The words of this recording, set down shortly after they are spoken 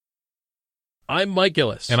I'm Mike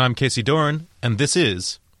Gillis. And I'm Casey Doran, and this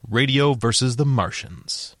is Radio vs. the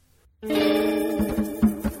Martians.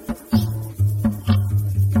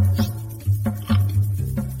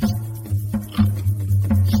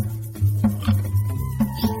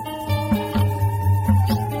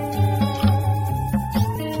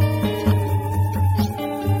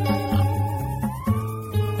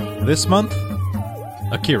 This month,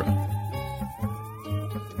 Akira.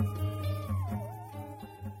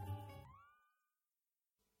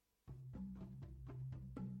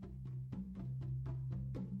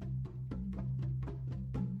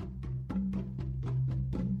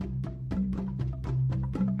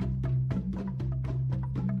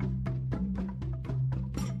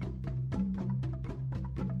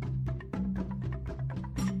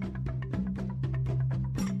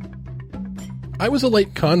 I was a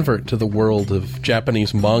late convert to the world of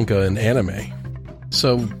Japanese manga and anime.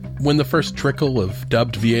 So when the first trickle of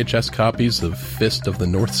dubbed VHS copies of Fist of the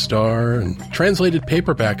North Star and translated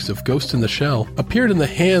paperbacks of Ghost in the Shell appeared in the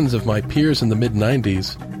hands of my peers in the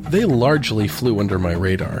mid-90s, they largely flew under my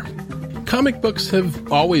radar. Comic books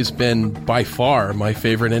have always been, by far, my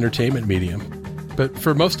favorite entertainment medium. But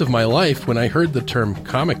for most of my life, when I heard the term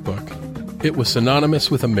comic book, it was synonymous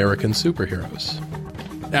with American superheroes.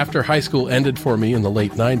 After high school ended for me in the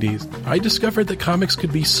late 90s, I discovered that comics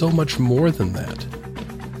could be so much more than that.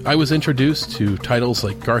 I was introduced to titles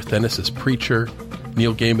like Garth Ennis' Preacher,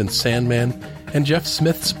 Neil Gaiman's Sandman, and Jeff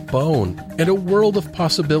Smith's Bone, and a world of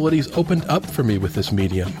possibilities opened up for me with this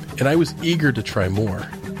medium, and I was eager to try more.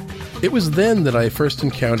 It was then that I first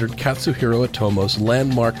encountered Katsuhiro Otomo's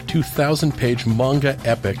landmark 2,000-page manga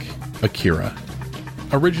epic, Akira.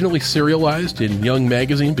 Originally serialized in Young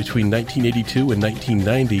Magazine between 1982 and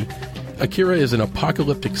 1990, Akira is an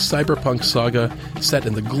apocalyptic cyberpunk saga set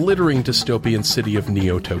in the glittering dystopian city of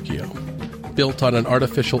Neo-Tokyo. Built on an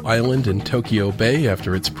artificial island in Tokyo Bay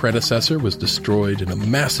after its predecessor was destroyed in a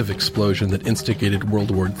massive explosion that instigated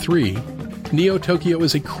World War III, Neo-Tokyo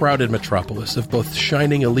is a crowded metropolis of both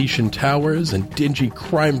shining Elysian towers and dingy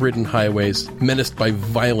crime-ridden highways menaced by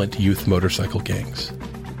violent youth motorcycle gangs.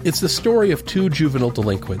 It's the story of two juvenile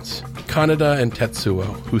delinquents, Kaneda and Tetsuo,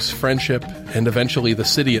 whose friendship, and eventually the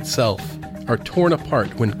city itself, are torn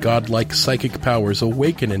apart when godlike psychic powers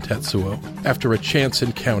awaken in Tetsuo after a chance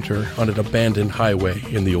encounter on an abandoned highway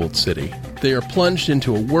in the old city. They are plunged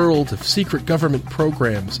into a world of secret government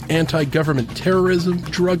programs, anti-government terrorism,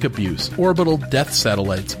 drug abuse, orbital death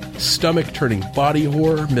satellites, stomach-turning body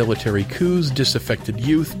horror, military coups, disaffected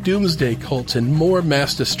youth, doomsday cults, and more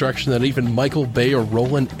mass destruction than even Michael Bay or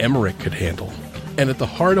Roland Emmerich could handle. And at the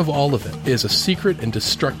heart of all of it is a secret and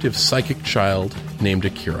destructive psychic child named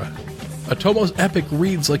Akira. Otomo's epic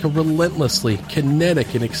reads like a relentlessly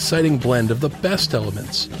kinetic and exciting blend of the best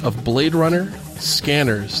elements of Blade Runner,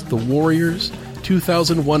 Scanners, The Warriors,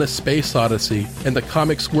 2001: A Space Odyssey, and the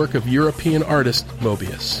comics work of European artist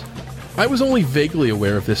Moebius. I was only vaguely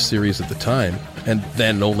aware of this series at the time, and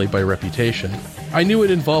then only by reputation. I knew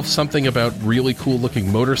it involved something about really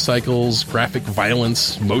cool-looking motorcycles, graphic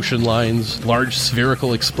violence, motion lines, large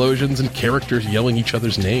spherical explosions, and characters yelling each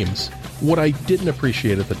other's names. What I didn't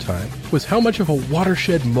appreciate at the time was how much of a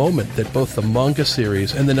watershed moment that both the manga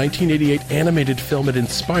series and the 1988 animated film it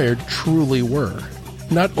inspired truly were.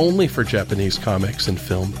 Not only for Japanese comics and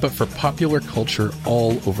film, but for popular culture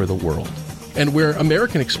all over the world. And where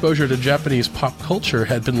American exposure to Japanese pop culture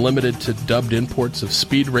had been limited to dubbed imports of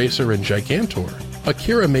Speed Racer and Gigantor,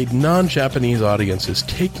 Akira made non-Japanese audiences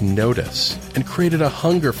take notice and created a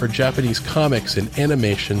hunger for Japanese comics and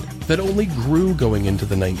animation that only grew going into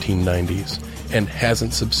the 1990s and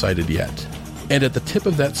hasn't subsided yet. And at the tip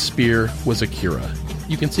of that spear was Akira.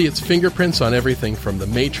 You can see its fingerprints on everything from The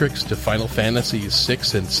Matrix to Final Fantasies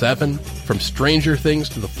 6 and 7, from Stranger Things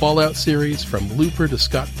to the Fallout series, from Looper to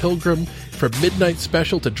Scott Pilgrim, from Midnight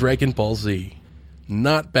Special to Dragon Ball Z.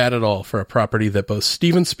 Not bad at all for a property that both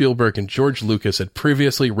Steven Spielberg and George Lucas had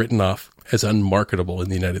previously written off as unmarketable in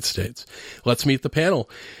the United States. Let's meet the panel.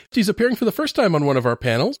 He's appearing for the first time on one of our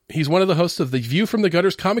panels. He's one of the hosts of the View from the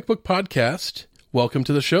Gutters comic book podcast. Welcome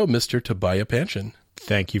to the show, Mr. Tobiah Panchin.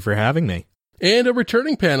 Thank you for having me. And a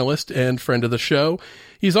returning panelist and friend of the show.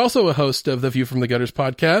 He's also a host of the View from the Gutters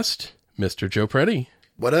podcast, Mr. Joe Preddy.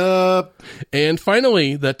 What up? And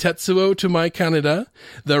finally, the Tetsuo to my Kaneda,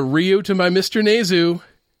 the Ryu to my Mr. Nezu,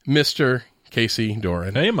 Mr. Casey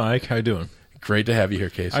Doran. Hey, Mike. How you doing? Great to have you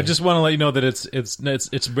here, Casey. I just want to let you know that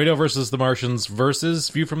it's Radio versus the Martians versus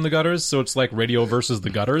View from the Gutters, so it's like Radio versus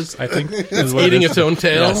the Gutters, I think. It's eating its own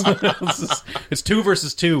tail. Yes. It's 2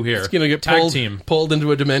 versus 2 here. It's going to get pulled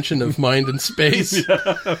into a dimension of mind and space.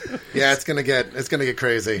 Yeah, it's gonna get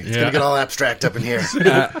crazy. It's gonna get all abstract up in here.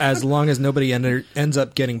 As long as nobody ends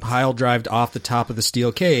up getting pile drived off the top of the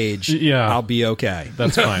steel cage, I'll be okay.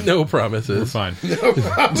 That's fine. No promises. We're fine. No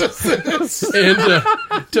promises. And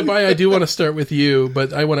Tobias, I do want to start with you,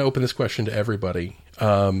 but I want to open this question to everybody.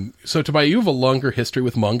 So, Tobias, you have a longer history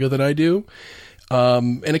with manga than I do.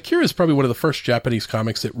 And Akira is probably one of the first Japanese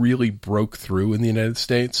comics that really broke through in the United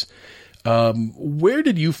States. Where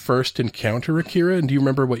did you first encounter Akira, and do you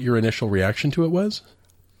remember what your initial reaction to it was?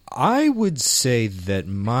 I would say that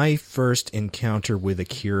my first encounter with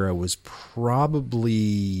Akira was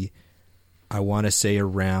probably, I want to say,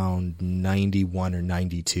 around 91 or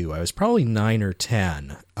 92. I was probably 9 or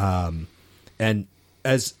 10. And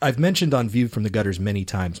as I've mentioned on View from the Gutters many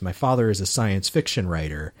times, my father is a science fiction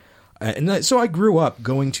writer. And so I grew up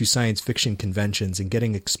going to science fiction conventions and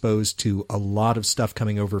getting exposed to a lot of stuff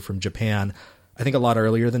coming over from Japan, I think a lot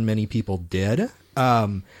earlier than many people did.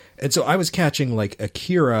 And so I was catching like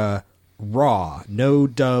Akira raw, no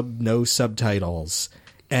dub, no subtitles,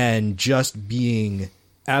 and just being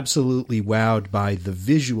absolutely wowed by the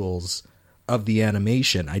visuals of the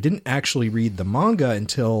animation. I didn't actually read the manga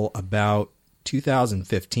until about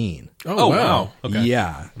 2015. Oh, wow. Okay.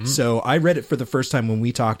 Yeah. So I read it for the first time when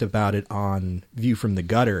we talked about it on View from the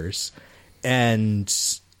Gutters. And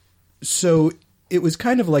so it was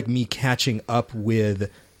kind of like me catching up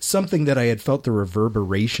with something that I had felt the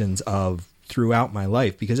reverberations of throughout my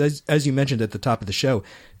life. Because as you mentioned at the top of the show,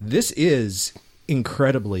 this is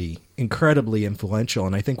incredibly influential.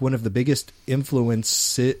 And I think one of the biggest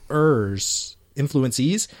influencees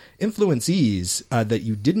that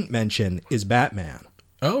you didn't mention is Batman.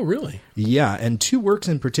 Oh, really? Yeah, and 2 works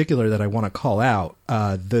in particular that I want to call out.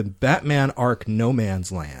 The Batman arc No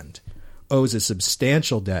Man's Land owes a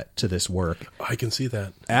substantial debt to this work. I can see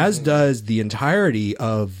that. As does the entirety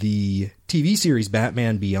of the TV series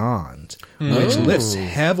Batman Beyond, which lifts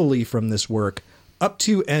heavily from this work up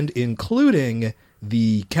to and including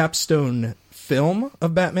the capstone film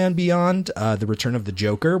of Batman Beyond, The Return of the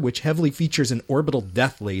Joker, which heavily features an orbital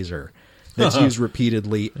death laser that's used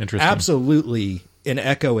repeatedly. Interesting. Absolutely an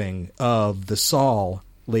echoing of the Saul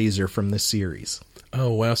laser from this series.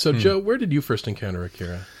 Oh, wow. So, Joe, where did you first encounter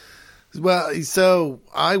Akira? Well, so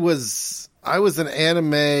I was an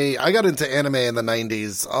anime. I got into anime in the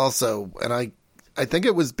 90s also, and I think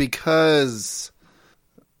it was because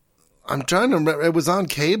I'm trying to remember. It was on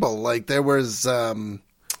cable. Like there was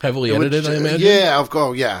Heavily edited, I imagine? Yeah, of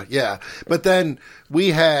course, yeah. But then we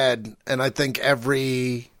had, and I think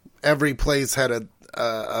every place had an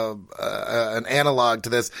analog to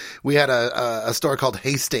this. We had a store called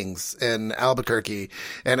Hastings in Albuquerque,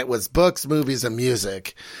 and it was books, movies, and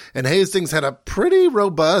music. And Hastings had a pretty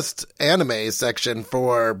robust anime section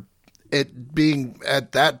for it being,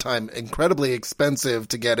 at that time, incredibly expensive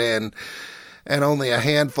to get in, and only a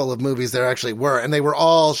handful of movies there actually were. And they were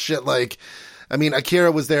all shit like, I mean,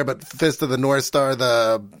 Akira was there, but Fist of the North Star,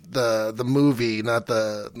 the movie, not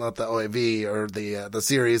the OAV or the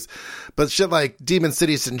series, but shit like Demon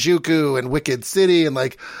City Shinjuku and Wicked City and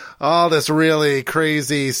like all this really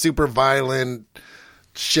crazy, super violent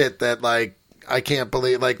shit that like I can't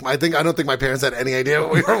believe. Like I don't think my parents had any idea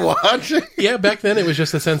what we were watching. Yeah, back then it was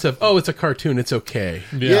just a sense of, oh, it's a cartoon, it's okay.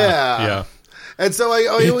 Yeah. And so I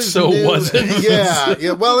always knew, wasn't.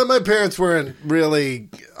 Yeah. Well, and my parents weren't really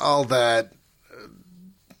all that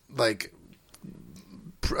like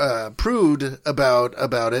prude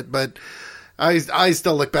about it, but I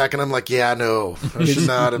still look back and I'm like, yeah, no, I should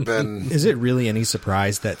not have been. Is it really any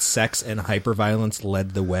surprise that sex and hyperviolence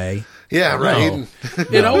led the way? Yeah, right. No.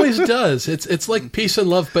 It always does. It's like peace and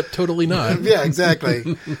love, but totally not. Yeah,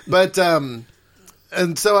 exactly. But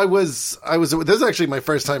and so I was. This is actually my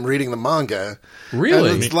first time reading the manga.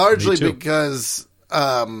 Really? And it's largely Me too. because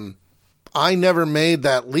I never made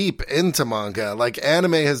that leap into manga. Like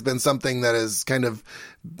anime has been something that has kind of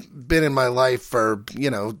been in my life for,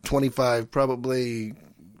 25, probably,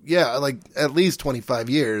 like at least 25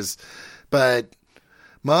 years. But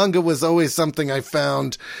manga was always something I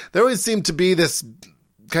found. There always seemed to be this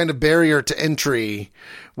kind of barrier to entry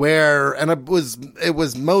where, and it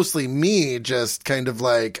was mostly me just kind of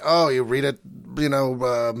like, oh, you read it,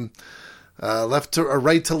 left to or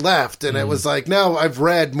right to left, and it was like, no, I've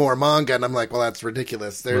read more manga, and I'm like, well, that's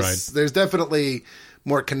ridiculous. There's definitely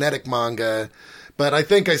more kinetic manga, but I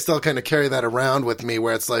think I still kind of carry that around with me,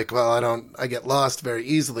 where it's like, well, I get lost very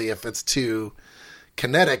easily if it's too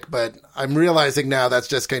kinetic, but I'm realizing now that's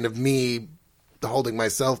just kind of me holding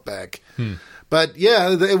myself back. But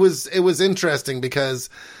yeah, it was interesting because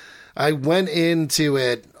I went into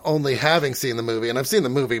it only having seen the movie, and I've seen the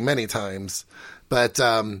movie many times, but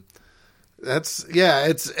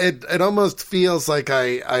it almost feels like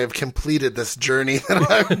I have completed this journey that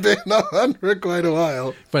I've been on for quite a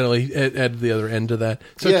while. Finally, at the other end of that.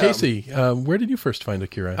 So, Yeah. Casey, where did you first find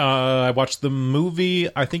Akira? I watched the movie.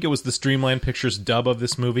 I think it was the Streamline Pictures dub of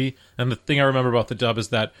this movie. And the thing I remember about the dub is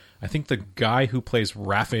that I think the guy who plays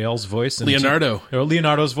Raphael's voice,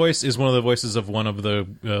 Leonardo's voice, is one of the voices of one of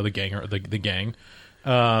the gang.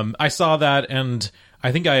 I saw that, and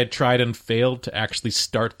I think I had tried and failed to actually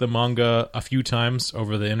start the manga a few times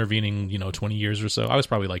over the intervening, 20 years or so. I was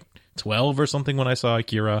probably like 12 or something when I saw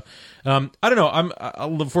Akira. I don't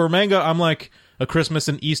know. For manga, I'm like a Christmas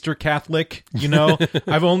and Easter Catholic,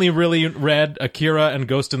 I've only really read Akira and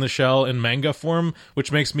Ghost in the Shell in manga form,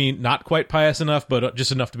 which makes me not quite pious enough, but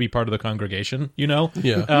just enough to be part of the congregation,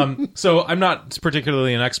 Yeah. So I'm not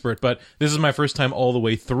particularly an expert, but this is my first time all the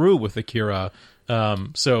way through with Akira.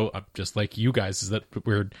 So I'm just like you guys, is that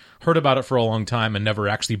we're heard about it for a long time and never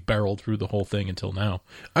actually barreled through the whole thing until now.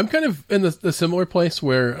 I'm kind of in the similar place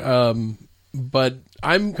where, but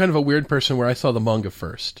I'm kind of a weird person where I saw the manga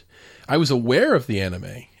first. I was aware of the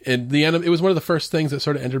anime, and it was one of the first things that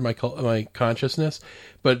sort of entered my consciousness.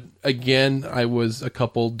 But again, I was a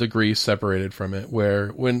couple degrees separated from it, where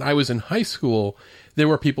when I was in high school, there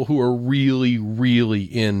were people who were really, really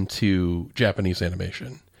into Japanese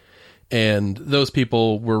animation. And those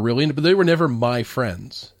people were really into, but they were never my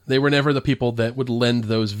friends. They were never the people that would lend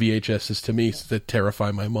those VHSs to me to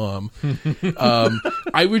terrify my mom.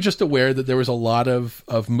 I was just aware that there was a lot of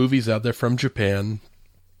movies out there from Japan,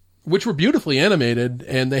 which were beautifully animated,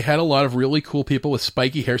 and they had a lot of really cool people with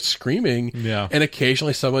spiky hair screaming. Yeah. And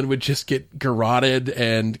occasionally someone would just get garroted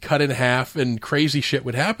and cut in half, and crazy shit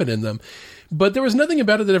would happen in them. But there was nothing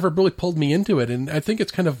about it that ever really pulled me into it. And I think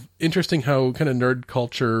it's kind of interesting how kind of nerd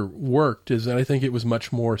culture worked, is that I think it was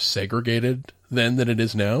much more segregated then than it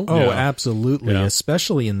is now. Oh, Yeah. absolutely. Yeah.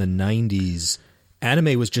 Especially in the 90s,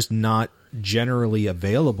 anime was just not generally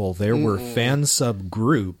available. There were fan sub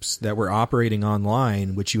groups that were operating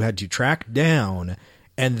online, which you had to track down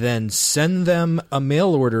and then send them a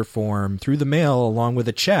mail order form through the mail along with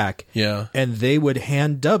a check. Yeah. And they would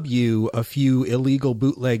hand dub you a few illegal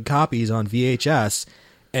bootleg copies on VHS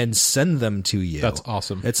and send them to you. That's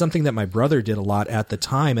awesome. It's something that my brother did a lot at the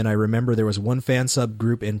time, and I remember there was one fan sub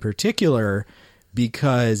group in particular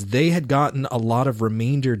because they had gotten a lot of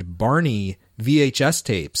remaindered Barney VHS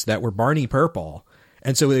tapes that were Barney purple.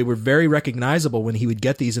 And so they were very recognizable when he would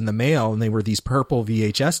get these in the mail, and they were these purple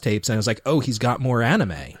VHS tapes, and I was like, oh, he's got more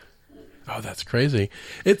anime. Oh, that's crazy.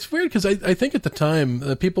 It's weird because I think at the time,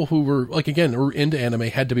 the people who were, like, again, were into anime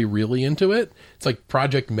had to be really into it. It's like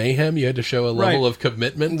Project Mayhem. You had to show a level Right. of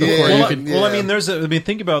commitment Yeah. before you could... Well, I mean,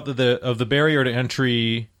 think about the barrier to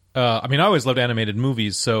entry. I mean, I always loved animated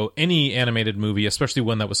movies, so any animated movie, especially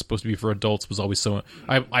one that was supposed to be for adults, was always so...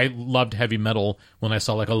 I loved heavy metal when I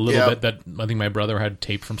saw like a little bit that I think my brother had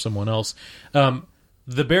taped from someone else.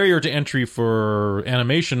 The barrier to entry for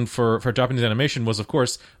animation, for Japanese animation, was, of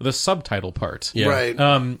course, the subtitle part. Yeah.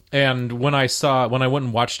 Right. And when I went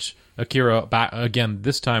and watched Akira back again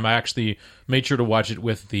this time, I actually made sure to watch it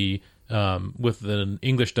with the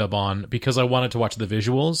English dub on, because I wanted to watch the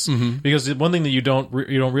visuals. Because one thing that you don't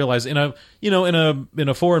realize in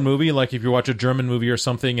a foreign movie, like if you watch a German movie or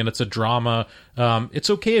something and it's a drama, it's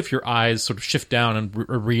okay if your eyes sort of shift down and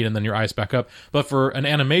read and then your eyes back up. But for an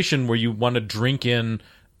animation where you want to drink in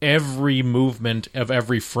every movement of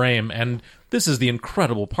every frame, and this is the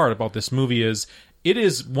incredible part about this movie, is it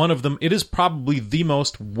is probably the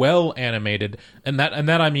most well animated, and that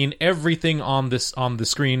I mean everything on the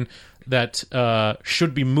screen that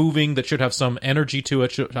should be moving, that should have some energy to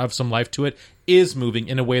it, should have some life to it, is moving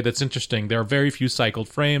in a way that's interesting. There are very few cycled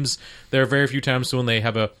frames. There are very few times when they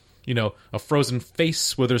have a frozen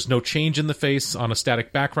face where there's no change in the face on a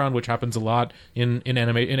static background, which happens a lot in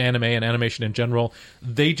anime and animation in general.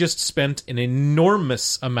 They just spent an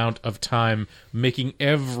enormous amount of time making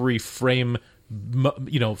every frame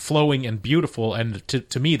flowing and beautiful, and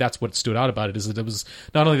to me that's what stood out about it, is that it was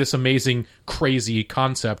not only this amazing crazy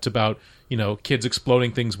concept about kids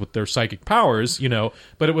exploding things with their psychic powers,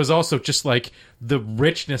 but it was also just like the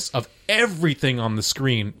richness of everything on the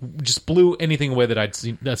screen just blew anything away that I'd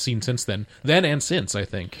seen since then and since, I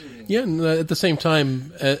think. Yeah, and at the same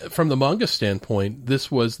time, from the manga standpoint, this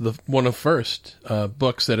was one of first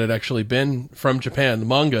books that had actually been from Japan, the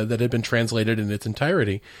manga that had been translated in its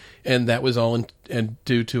entirety. And that was all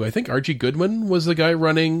due to, I think, R.G. Goodwin was the guy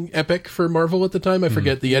running Epic for Marvel at the time. I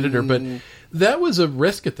forget the editor, but that was a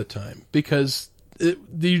risk at the time because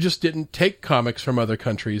you just didn't take comics from other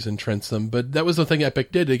countries and trans them. But that was the thing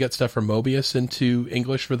Epic did. They got stuff from Mobius into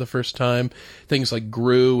English for the first time. Things like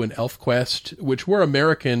Gru and ElfQuest, which were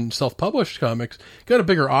American self-published comics, got a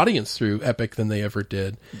bigger audience through Epic than they ever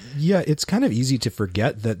did. Yeah, it's kind of easy to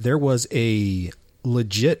forget that there was a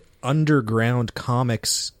legit underground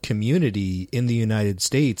comics community in the United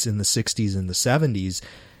States in the 60s and the 70s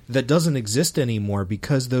that doesn't exist anymore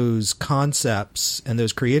because those concepts and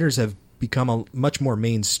those creators have become much more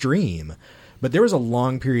mainstream. But there was a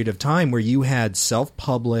long period of time where you had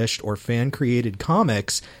self-published or fan-created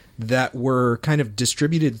comics that were kind of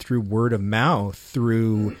distributed through word of mouth,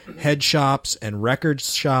 through head shops and record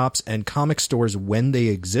shops and comic stores when they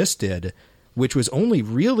existed, which was only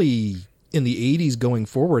really in the 80s going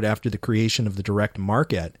forward after the creation of the direct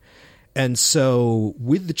market. And so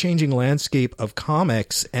with the changing landscape of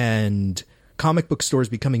comics and comic book stores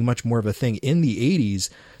becoming much more of a thing in the 80s,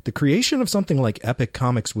 the creation of something like Epic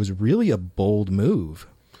Comics was really a bold move.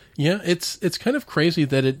 Yeah, it's kind of crazy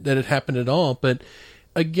that it happened at all, but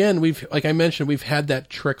again, like I mentioned, we've had that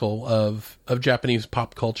trickle of Japanese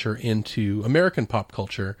pop culture into American pop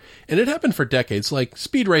culture, and it happened for decades. Like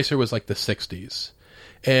Speed Racer was like the 60s.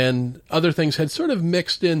 And other things had sort of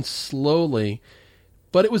mixed in slowly,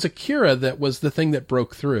 but it was Akira that was the thing that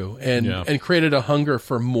broke through and created a hunger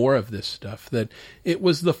for more of this stuff, that it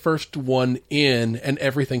was the first one in and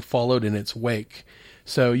everything followed in its wake.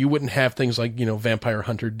 So you wouldn't have things like, Vampire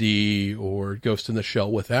Hunter D or Ghost in the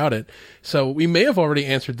Shell without it. So we may have already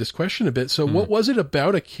answered this question a bit. So what was it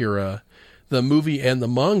about Akira, the movie and the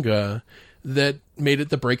manga, that made it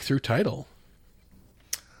the breakthrough title?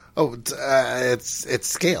 Oh, it's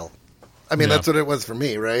scale. I mean, that's what it was for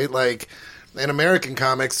me, right? Like, in American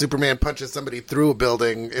comics, Superman punches somebody through a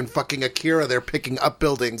building. In fucking Akira, they're picking up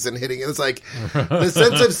buildings and hitting. It's like the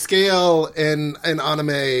sense of scale in anime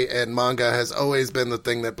and manga has always been the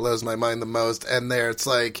thing that blows my mind the most. And there, it's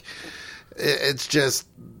like, it's just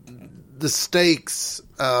the stakes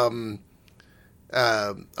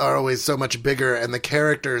are always so much bigger, and the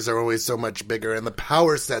characters are always so much bigger, and the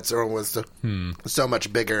power sets are always so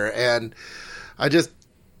much bigger. And I just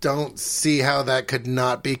don't see how that could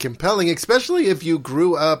not be compelling, especially if you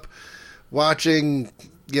grew up watching,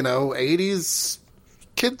 80s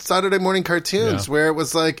kids Saturday morning cartoons where it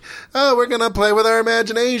was like, oh, we're going to play with our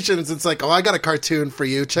imaginations. It's like, oh, I got a cartoon for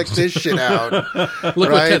you. Check this shit out. Look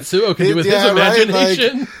what Tetsuo can do with his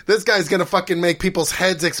imagination. Like, this guy's going to fucking make people's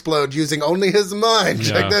heads explode using only his mind.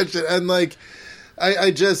 Check that shit. And like,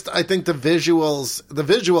 I think the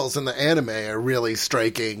visuals in the anime are really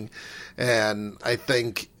striking. And I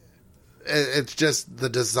think it's just the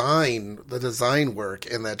design work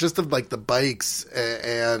in that, just like the bikes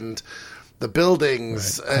and the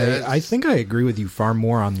buildings. Right. I think I agree with you far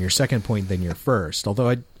more on your second point than your first,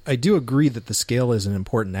 although I do agree that the scale is an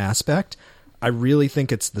important aspect. I really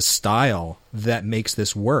think it's the style that makes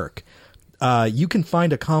this work. You can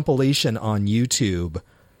find a compilation on YouTube.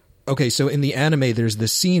 Okay, so in the anime, there's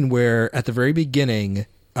this scene where at the very beginning,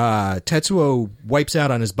 Tetsuo wipes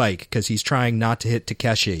out on his bike because he's trying not to hit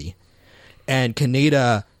Takeshi, and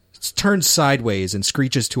Kaneda turns sideways and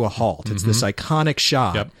screeches to a halt. It's this iconic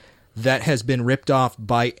shot that has been ripped off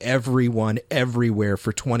by everyone everywhere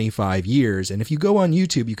for 25 years. And if you go on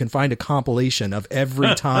YouTube, you can find a compilation of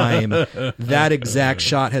every time that exact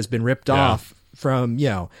shot has been ripped off from,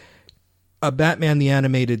 a Batman the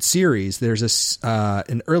Animated Series. There's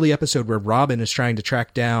an early episode where Robin is trying to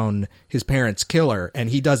track down his parents' killer, and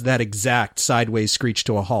he does that exact sideways screech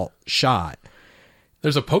to a halt shot.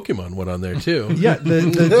 There's a Pokemon one on there, too. Yeah,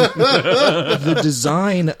 the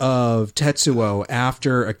design of Tetsuo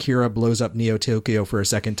after Akira blows up Neo Tokyo for a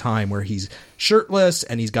second time, where he's shirtless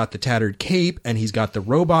and he's got the tattered cape and he's got the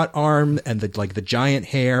robot arm and the giant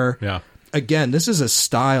hair. Yeah. Again, this is a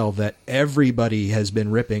style that everybody has been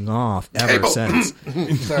ripping off ever since.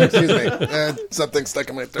 Sorry, excuse me. Something stuck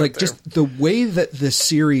in my throat. Like, just the way that the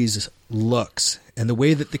series looks and the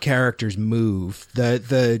way that the characters move,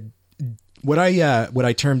 what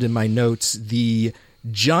I termed in my notes the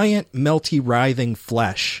giant melty writhing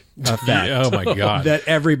flesh effect. Oh my God. That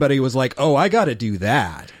everybody was like, oh, I got to do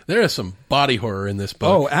that. There is some body horror in this book.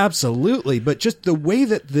 Oh, absolutely. But just the way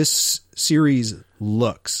that this series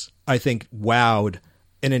looks, I think, wowed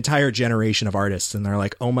an entire generation of artists. And they're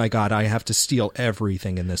like, oh my God, I have to steal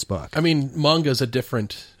everything in this book. I mean, manga's a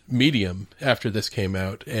different medium after this came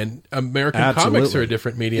out, and American Absolutely. comics are a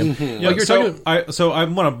different medium. Yeah, Like you're talking, I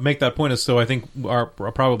want to make that point. So I think our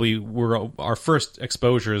first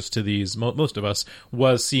exposures to these, most of us,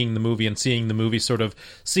 was seeing the movie and seeing the movie sort of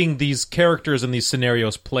seeing these characters and these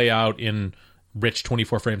scenarios play out in rich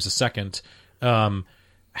 24 frames a second.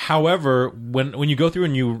 However, when you go through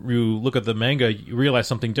and you look at the manga, you realize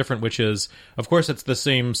something different, which is, of course, it's the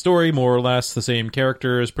same story, more or less, the same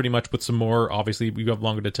characters, pretty much with some more. Obviously, you have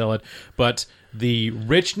longer to tell it. But the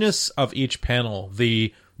richness of each panel,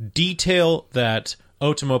 the detail that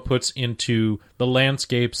Otomo puts into the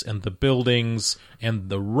landscapes and the buildings and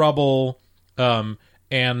the rubble,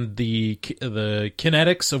 and the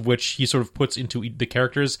kinetics of which he sort of puts into the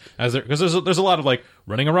characters, as because there's a lot of like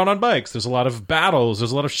running around on bikes, there's a lot of battles,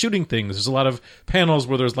 there's a lot of shooting things, there's a lot of panels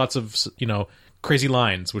where there's lots of crazy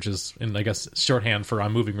lines, which is in I guess shorthand for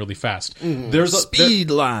I'm moving really fast. There's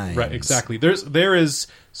Speed lines. Right, exactly. There is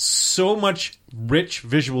so much rich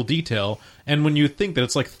visual detail, and when you think that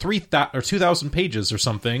it's like 3,000 or 2,000 pages or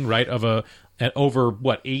something, right, of over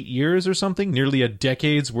 8 years or something, nearly a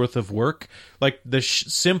decade's worth of work, like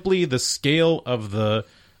simply the scale of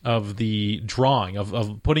the drawing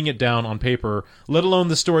of putting it down on paper, let alone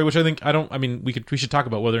the story, which we should talk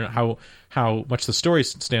about whether how much the story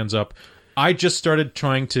stands up. I just started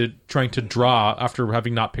trying to draw after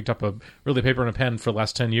having not picked up a paper and a pen for the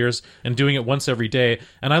last 10 years and doing it once every day,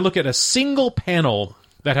 and I look at a single panel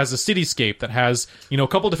that has a cityscape that has, a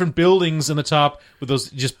couple different buildings in the top with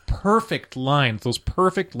those just perfect lines,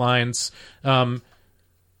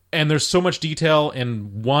 and there's so much detail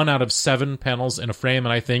in 1 out of 7 panels in a frame,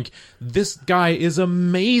 and I think this guy is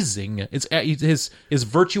amazing. It's his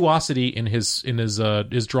virtuosity in his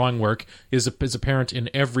drawing work is apparent in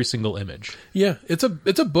every single image. yeah, it's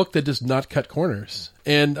a book that does not cut corners.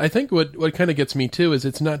 And I think what kind of gets me too is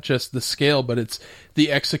it's not just the scale, but it's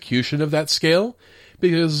the execution of that scale.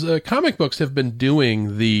 Because comic books have been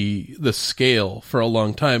doing the scale for a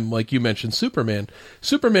long time. Like you mentioned, Superman.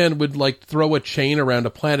 Superman would throw a chain around a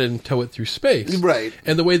planet and tow it through space. Right.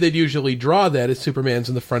 And the way they'd usually draw that is Superman's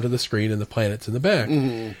in the front of the screen and the planet's in the back.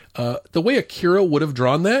 Mm-hmm. The way Akira would have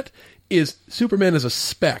drawn that is Superman is a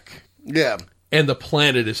speck. Yeah. And the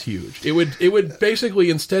planet is huge. It would basically,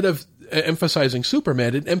 instead of emphasizing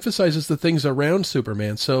Superman, it emphasizes the things around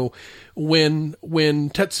Superman. So when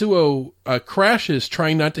Tetsuo crashes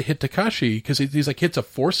trying not to hit Takashi because he's hits a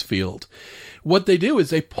force field, what they do is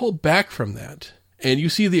they pull back from that, and you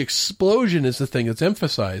see the explosion is the thing that's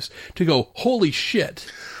emphasized to go, holy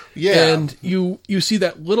shit. Yeah. And you see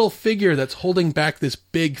that little figure that's holding back this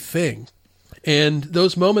big thing. And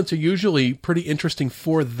those moments are usually pretty interesting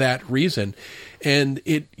for that reason. And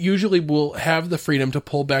it usually will have the freedom to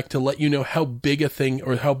pull back to let you know how big a thing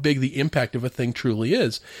or how big the impact of a thing truly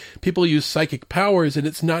is. People use psychic powers, and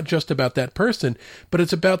it's not just about that person, but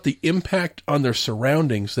it's about the impact on their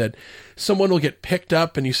surroundings, that someone will get picked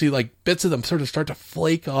up and you see bits of them sort of start to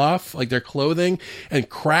flake off, like their clothing, and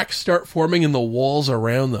cracks start forming in the walls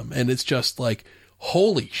around them. And it's just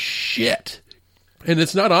holy shit. And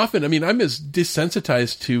it's not often. I mean, I'm as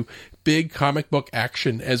desensitized to big comic book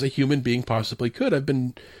action as a human being possibly could. I've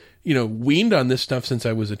been, weaned on this stuff since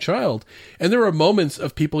I was a child. And there are moments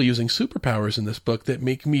of people using superpowers in this book that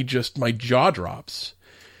make me my jaw drops.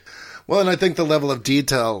 Well, and I think the level of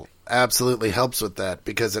detail absolutely helps with that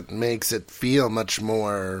because it makes it feel much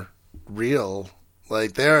more real.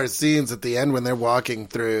 There are scenes at the end when they're walking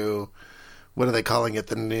through, what are they calling it?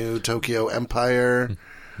 The new Tokyo Empire.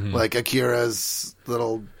 Akira's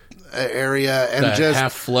little area, and that just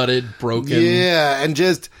half flooded, broken. Yeah, and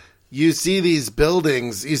just you see these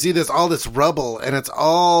buildings, you see all this rubble, and it's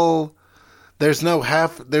all there's no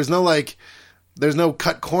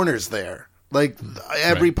cut corners there.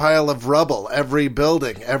 Every pile of rubble, every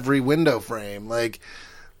building, every window frame,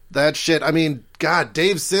 that shit. I mean, God,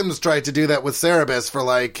 Dave Sims tried to do that with Cerebus for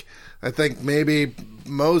I think maybe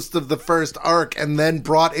most of the first arc, and then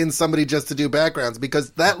brought in somebody just to do backgrounds because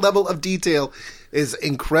that level of detail is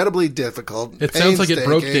incredibly difficult. It sounds like it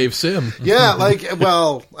broke Dave Sim. Yeah,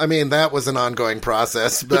 that was an ongoing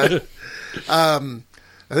process, but I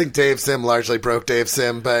think Dave Sim largely broke Dave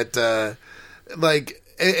Sim, but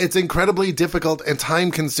it's incredibly difficult and time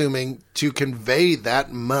consuming to convey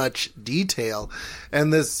that much detail,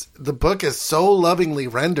 and the book is so lovingly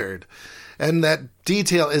rendered. And that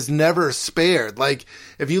detail is never spared. Like,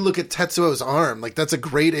 if you look at Tetsuo's arm, like, that's a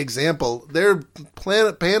great example. There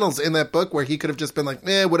are panels in that book where he could have just been like,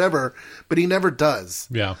 whatever, but he never does.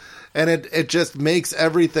 Yeah. And it just makes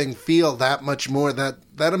everything feel that much more, that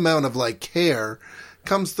amount of, like, care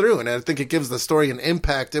comes through. And I think it gives the story an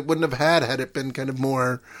impact it wouldn't have had it been kind of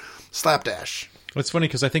more slapdash. It's funny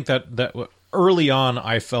because I think that early on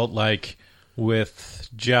I felt like with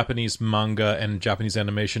Japanese manga and Japanese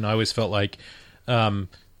animation, I always felt like the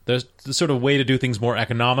sort of way to do things more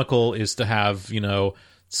economical is to have,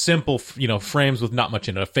 simple, frames with not much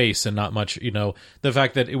in it, a face and not much, the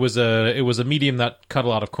fact that it was a medium that cut a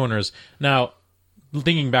lot of corners. Now,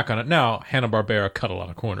 thinking back on it now, Hanna-Barbera cut a lot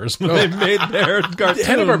of corners when they made their cartoons.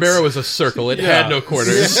 Hanna-Barbera was a circle. It had no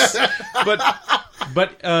corners.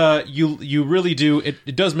 But you really do.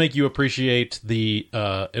 It does make you appreciate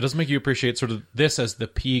sort of this as the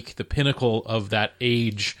peak, the pinnacle of that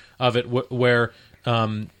age of it, where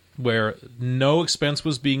no expense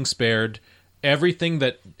was being spared. Everything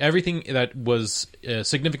that was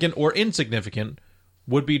significant or insignificant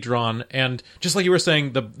would be drawn, and just like you were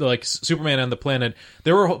saying, the like Superman and the Planet,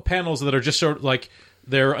 there were panels that are just sort of like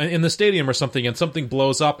they're in the stadium or something, and something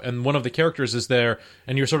blows up, and one of the characters is there,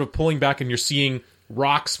 and you're sort of pulling back, and you're seeing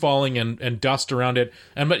rocks falling and dust around it,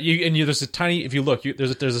 there's a tiny, if you look,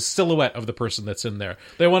 there's a silhouette of the person that's in there.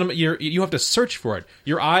 They want to, you have to search for it.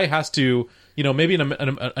 Your eye has to, maybe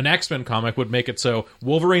an X-Men comic would make it so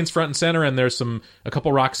Wolverine's front and center, and there's a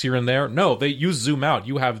couple rocks here and there. No, you zoom out.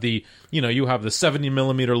 You have the 70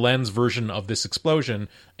 millimeter lens version of this explosion,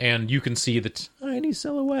 and you can see the tiny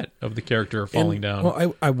silhouette of the character falling down.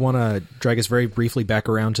 Well, I want to drag us very briefly back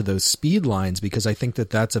around to those speed lines, because I think that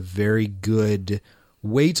that's a very good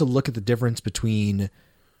way to look at the difference between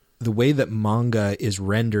the way that manga is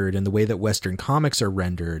rendered and the way that Western comics are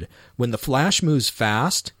rendered. When the Flash moves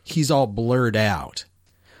fast, he's all blurred out.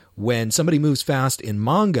 When somebody moves fast in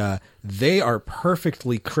manga, they are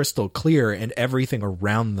perfectly crystal clear and everything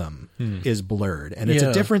around them is blurred. And it's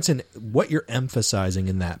a difference in what you're emphasizing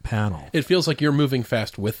in that panel. It feels like you're moving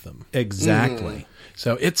fast with them. Exactly.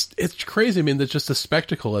 So it's crazy. I mean, there's just the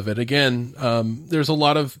spectacle of it. Again, there's a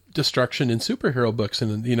lot of destruction in superhero books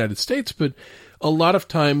in the United States, but a lot of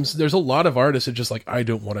times there's a lot of artists that just like, I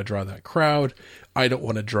don't want to draw that crowd. I don't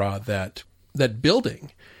want to draw that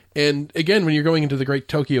building. And again, when you're going into the Great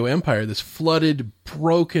Tokyo Empire, this flooded,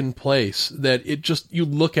 broken place that it just, you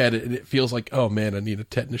look at it and it feels like, oh man, I need a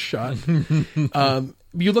tetanus shot.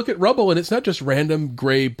 You look at rubble and it's not just random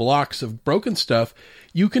gray blocks of broken stuff.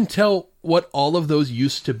 You can tell what all of those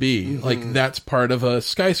used to be. Like, that's part of a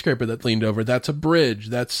skyscraper that leaned over. That's a bridge.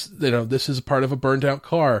 That's, this is part of a burned out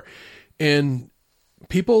car. And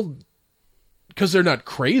people, because they're not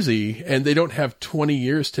crazy and they don't have 20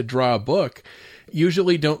 years to draw a book,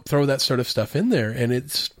 usually don't throw that sort of stuff in there, and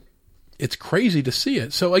it's crazy to see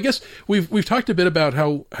it. So I guess we've talked a bit about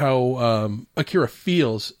how Akira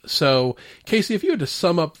feels. So Casey, if you had to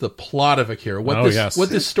sum up the plot of Akira, what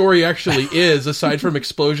this story actually is, aside from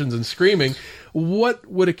explosions and screaming, what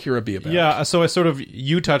would Akira be about? Yeah, so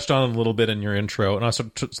you touched on it a little bit in your intro, and I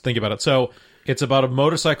sort of think about it. So it's about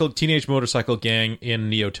a teenage motorcycle gang in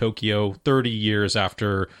Neo Tokyo 30 years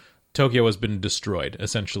after Tokyo has been destroyed,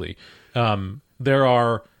 essentially. There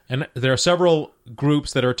are several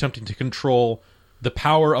groups that are attempting to control the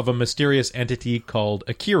power of a mysterious entity called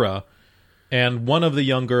Akira, and one of the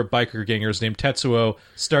younger biker gangers named Tetsuo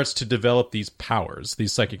starts to develop these powers,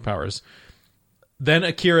 these psychic powers. Then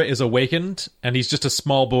Akira is awakened, and he's just a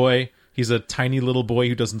small boy. He's a tiny little boy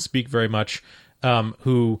who doesn't speak very much,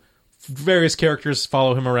 who various characters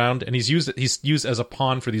follow him around, and he's used as a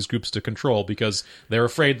pawn for these groups to control, because they're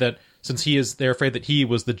afraid that they're afraid that he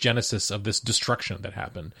was the genesis of this destruction that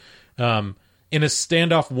happened. In a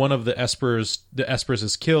standoff, one of the Espers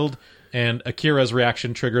is killed, and Akira's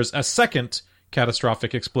reaction triggers a second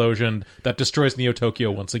catastrophic explosion that destroys Neo Tokyo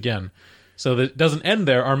once again. So that doesn't end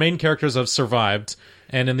there. Our main characters have survived,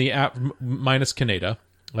 and minus Kaneda.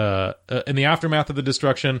 In the aftermath of the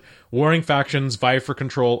destruction, warring factions vie for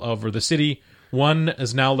control over the city. One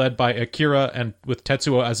is now led by Akira, and with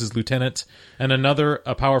Tetsuo as his lieutenant, and another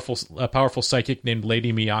a powerful psychic named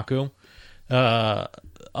Lady Miyako. A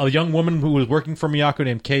young woman who was working for Miyako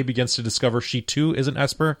named Kei begins to discover she too is an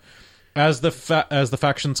Esper. As the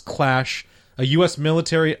factions clash, a U.S.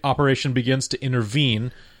 military operation begins to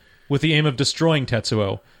intervene with the aim of destroying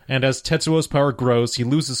Tetsuo. And as Tetsuo's power grows, he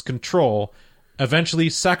loses control, eventually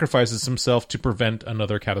sacrifices himself to prevent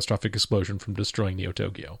another catastrophic explosion from destroying Neo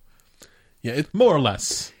Tokyo. Yeah, more or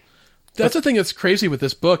less. That's the thing that's crazy with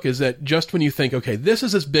this book, is that just when you think, okay, this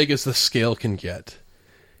is as big as the scale can get,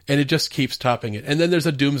 And it just keeps topping it. And then there's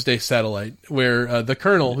a Doomsday Satellite where the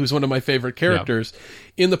Colonel, who's one of my favorite characters,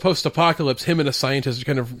 in the post-apocalypse, him and a scientist are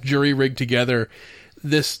kind of jury-rigged together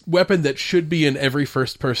this weapon that should be in every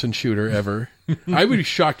first-person shooter ever. I would be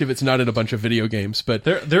shocked if it's not in a bunch of video games, but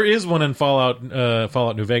there is one in Fallout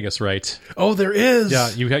New Vegas, right? Oh, there is. Yeah,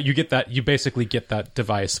 you get that. You basically get that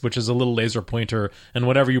device, which is a little laser pointer, and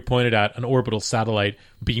whatever you point it at, an orbital satellite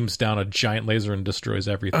beams down a giant laser and destroys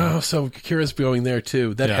everything. Oh, so Akira's going there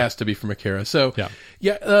too. That has to be from Akira. So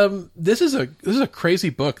this is a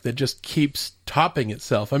crazy book that just keeps topping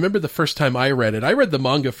itself. I remember the first time I read it. I read the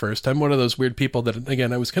manga first. I'm one of those weird people that,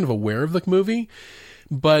 again, I was kind of aware of the movie.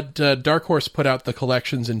 But Dark Horse put out the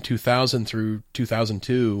collections in 2000 through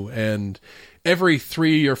 2002, and every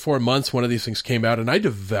 3 or 4 months one of these things came out, and I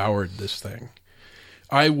devoured this thing.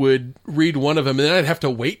 I would read one of them, and then I'd have to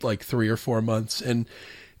wait like 3 or 4 months, and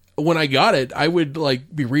when I got it, I would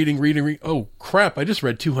like be reading. Oh, crap, I just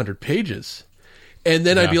read 200 pages. And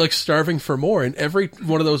then I'd be like starving for more, and every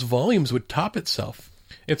one of those volumes would top itself.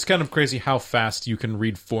 It's kind of crazy how fast you can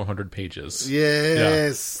read 400 pages.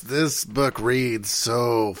 Yes, this book reads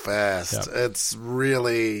so fast. Yeah. It's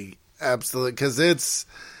really absolutely, because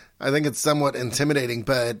I think it's somewhat intimidating,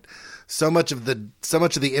 but so much of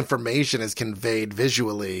the information is conveyed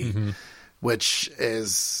visually, which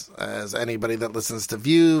is, as anybody that listens to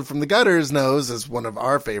View from the Gutters knows, is one of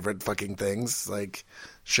our favorite fucking things. Like,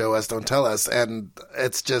 show us, don't tell us. And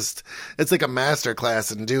it's like a master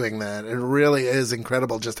class in doing that. It really is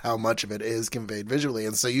incredible just how much of it is conveyed visually.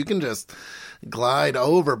 And so you can just glide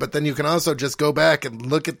over, but then you can also just go back and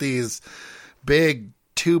look at these big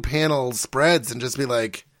 2-panel spreads and just be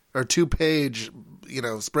like, or 2-page,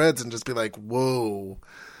 spreads and just be like, whoa,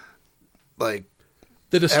 like,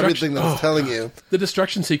 everything that's telling you. The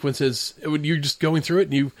destruction sequences, when you're just going through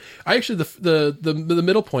it, and the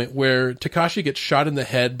middle point where Takashi gets shot in the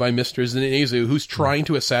head by Mr. Zenitsu, who's trying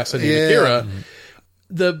to assassinate Akira,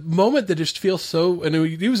 the moment that just feels so, and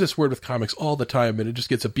we use this word with comics all the time, and it just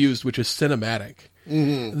gets abused, which is cinematic.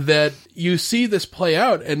 That you see this play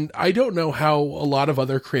out, and I don't know how a lot of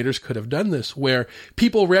other creators could have done this, where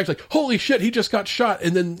people react like, holy shit, he just got shot,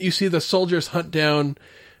 and then you see the soldiers hunt down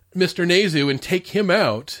Mr. Nezu and take him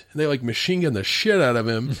out, and they like machine gun the shit out of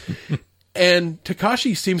him. And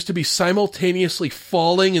Takashi seems to be simultaneously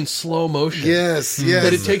falling in slow motion. Yes.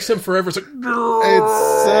 That it takes him forever. It's like,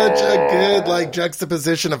 it's such a good like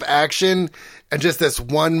juxtaposition of action and just this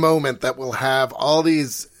one moment that will have all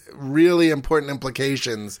these really important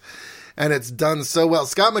implications. And it's done so well.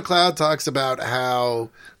 Scott McCloud talks about how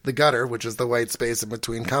the gutter, which is the white space in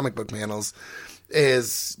between comic book panels,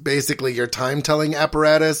 is basically your time-telling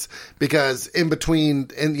apparatus, because in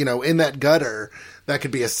that gutter, that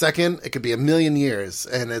could be a second, it could be a million years,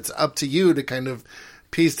 and it's up to you to kind of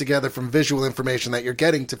piece together from visual information that you're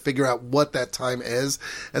getting to figure out what that time is.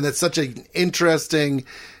 And that's such an interesting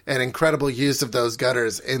and incredible use of those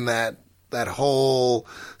gutters in that whole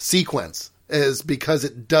sequence, is because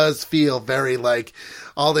it does feel very like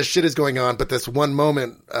all this shit is going on, but this one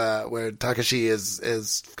moment where Takashi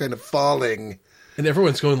is kind of falling. And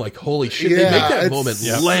everyone's going like, holy shit, they make that moment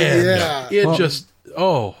land.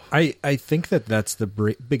 I think that's the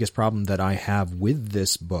biggest problem that I have with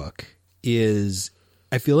this book is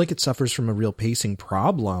I feel like it suffers from a real pacing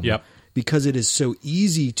problem because it is so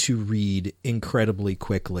easy to read incredibly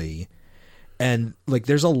quickly. And like,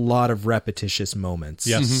 there's a lot of repetitious moments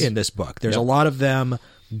in this book. There's a lot of them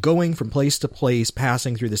going from place to place,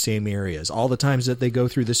 passing through the same areas, all the times that they go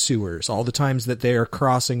through the sewers, all the times that they are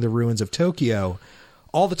crossing the ruins of Tokyo,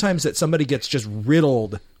 all the times that somebody gets just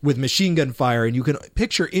riddled with machine gun fire, and you can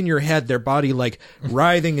picture in your head their body like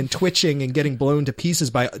writhing and twitching and getting blown to pieces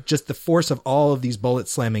by just the force of all of these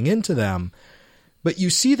bullets slamming into them. But you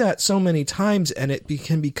see that so many times, and it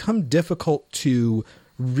can become difficult to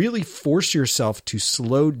really force yourself to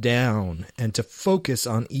slow down and to focus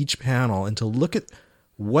on each panel and to look at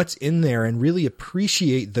what's in there and really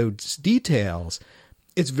appreciate those details.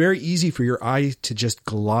 It's very easy for your eye to just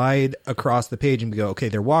glide across the page and go, okay,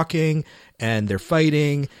 they're walking and they're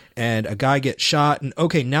fighting and a guy gets shot and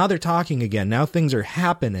okay, now they're talking again. Now things are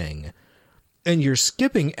happening. And you're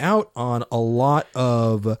skipping out on a lot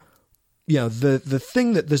of, the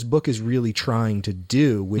thing that this book is really trying to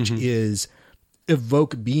do, which is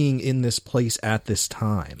evoke being in this place at this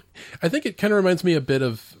time. I think it kind of reminds me a bit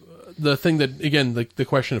of the thing that, again, the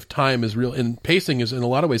question of time is real, and pacing is in a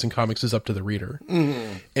lot of ways in comics is up to the reader.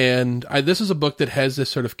 And this is a book that has this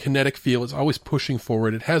sort of kinetic feel. It's always pushing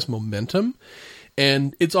forward. It has momentum.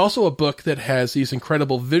 And it's also a book that has these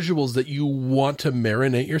incredible visuals that you want to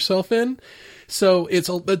marinate yourself in. So it's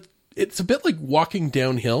a bit like walking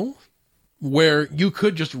downhill. where you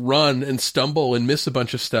could just run and stumble and miss a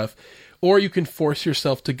bunch of stuff, or you can force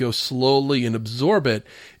yourself to go slowly and absorb it.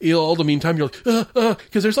 All the meantime, you're like,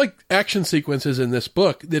 because there's like action sequences in this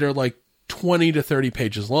book that are like 20 to 30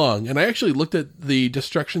 pages long. And I actually looked at the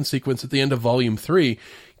destruction sequence at the end of volume 3,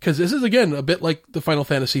 because this is, again, a bit like the Final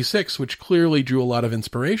Fantasy VI, which clearly drew a lot of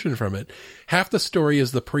inspiration from it. Half the story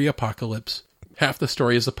is the pre-apocalypse. Half the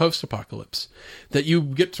story is the post-apocalypse. That you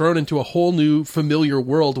get thrown into a whole new familiar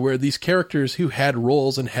world where these characters who had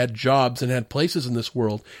roles and had jobs and had places in this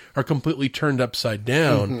world are completely turned upside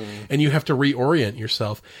down, and you have to reorient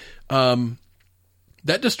yourself.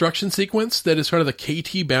 That destruction sequence that is sort of the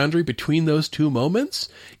KT boundary between those two moments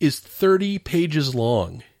is 30 pages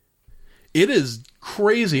long. It is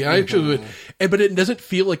crazy. I actually, but it doesn't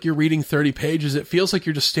feel like you're reading 30 pages. It feels like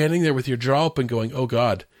you're just standing there with your jaw open going, oh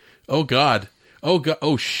God, oh God. Oh God!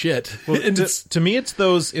 Oh shit! Well, to me, it's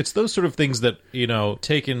those sort of things that, you know,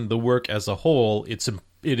 taking the work as a whole, it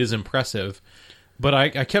is impressive. But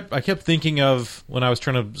I kept thinking of, when I was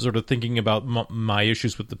trying to sort of thinking about my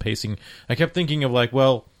issues with the pacing, I kept thinking of like,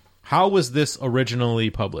 well, how was this originally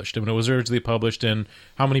published? I mean, it was originally published in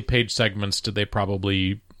how many page segments did they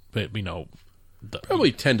probably, you know?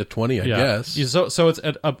 Probably 10 to 20, I guess. So it's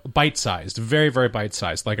a bite-sized, very, very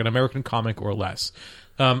bite-sized, like an American comic or less.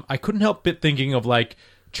 I couldn't help but thinking of like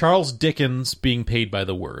Charles Dickens being paid by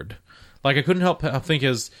the word. Like I couldn't help think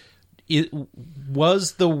was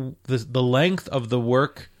the length of the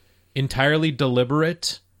work entirely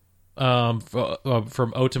deliberate from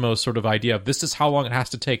Otomo's sort of idea of this is how long it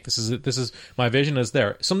has to take. This is my vision is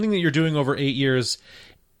there. Something that you're doing over 8 years.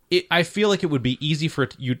 I feel like it would be easy for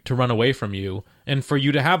you to run away from you, and for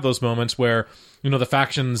you to have those moments where, you know, the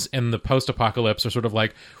factions in the post-apocalypse are sort of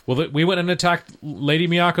like, well, we went and attacked Lady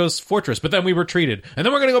Miyako's fortress, but then we retreated, and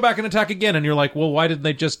then we're going to go back and attack again, and you're like, well, why didn't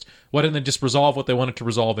they just resolve what they wanted to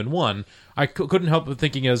resolve in one? I couldn't help but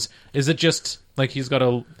thinking is it just like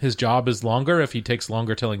his job is longer if he takes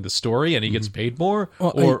longer telling the story and he gets paid more?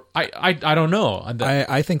 Well, or I don't know.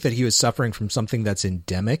 I think that he was suffering from something that's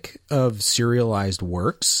endemic of serialized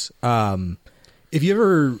works. If you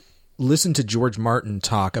ever listen to George Martin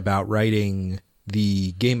talk about writing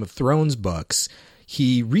the Game of Thrones books,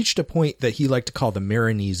 he reached a point that he liked to call the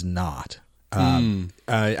Marinese knot.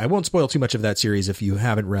 I won't spoil too much of that series if you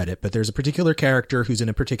haven't read it, but there's a particular character who's in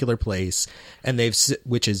a particular place, and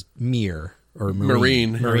which is Mir or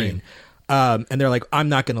Marine. And they're like, I'm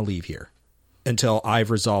not going to leave here until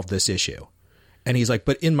I've resolved this issue. And he's like,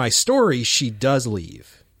 but in my story, she does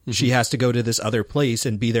leave. She has to go to this other place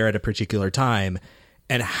and be there at a particular time.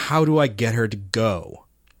 And how do I get her to go?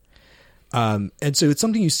 And so it's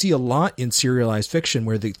something you see a lot in serialized fiction,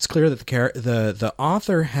 where it's clear that the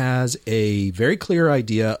author has a very clear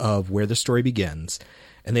idea of where the story begins,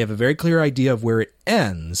 and they have a very clear idea of where it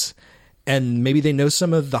ends. And maybe they know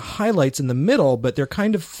some of the highlights in the middle, but they're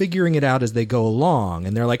kind of figuring it out as they go along.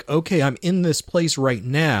 And they're like, okay, I'm in this place right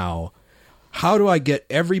now. How do I get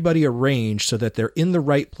everybody arranged so that they're in the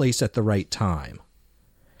right place at the right time?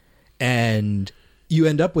 And you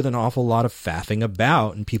end up with an awful lot of faffing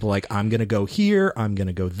about, and people like, I'm going to go here, I'm going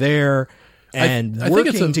to go there, and I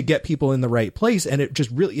working to get people in the right place. And it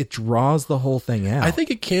just really, it draws the whole thing out. I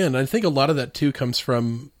think it can. I think a lot of that too comes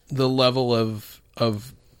from the level of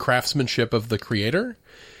craftsmanship of the creator,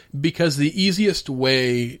 because the easiest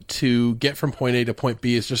way to get from point A to point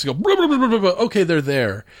B is just to go, blah, blah, blah, blah, blah. Okay, they're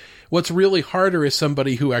there. What's really harder is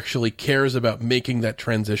somebody who actually cares about making that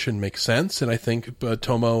transition make sense. And I think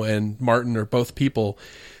Tomo and Martin are both people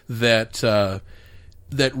that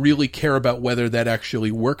really care about whether that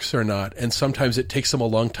actually works or not. And sometimes it takes them a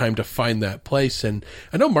long time to find that place. And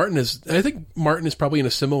I know I think Martin is probably in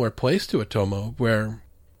a similar place to Tomo, where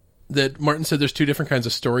that Martin said there's two different kinds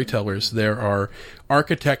of storytellers. There are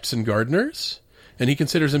architects and gardeners, and he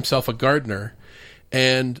considers himself a gardener.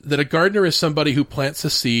 And that a gardener is somebody who plants a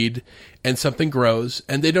seed and something grows,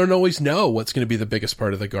 and they don't always know what's going to be the biggest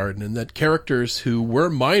part of the garden. And that characters who were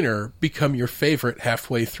minor become your favorite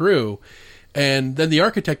halfway through. And then the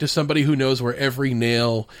architect is somebody who knows where every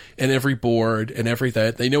nail and every board and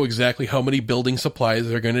everything, they know exactly how many building supplies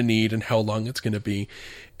they're going to need and how long it's going to be.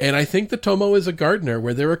 And I think that Tomo is a gardener,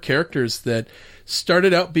 where there are characters that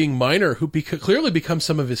started out being minor who clearly become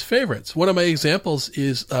some of his favorites. One of my examples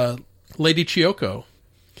is Lady Chiyoko,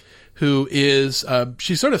 who is,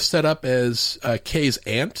 she's sort of set up as Kei's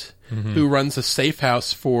aunt, who runs a safe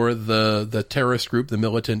house for the terrorist group, the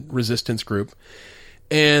militant resistance group.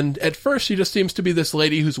 And at first she just seems to be this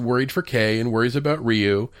lady who's worried for Kei and worries about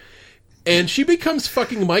Ryu. And she becomes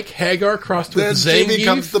fucking Mike Hagar crossed with Then Zangief. she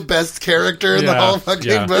becomes the best character in the whole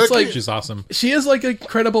fucking book. It's like- She's awesome. She is like an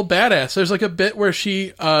incredible badass. There's like a bit where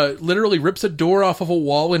she literally rips a door off of a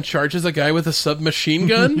wall and charges a guy with a submachine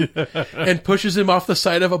gun and pushes him off the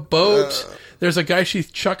side of a boat. There's a guy she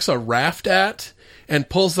chucks a raft at and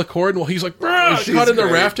pulls the cord, and while he's like, She's caught in the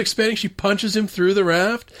great. raft expanding, she punches him through the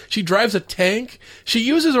raft. She drives a tank. She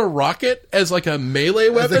uses a rocket as like a melee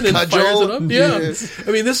weapon and cudgel. fires it up. Yeah. Yes.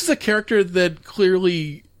 I mean, this is a character that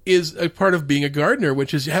clearly is a part of being a gardener,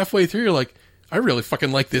 which is halfway through, you're like, I really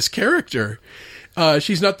fucking like this character.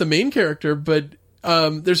 She's not the main character, but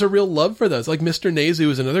there's a real love for those. Like Mr. Nezu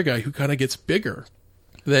is another guy who kind of gets bigger.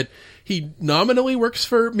 That he nominally works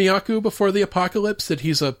for Miyaku before the apocalypse, that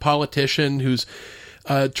he's a politician who's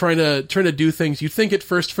trying to do things. You think at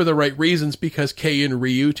first for the right reasons because Kei and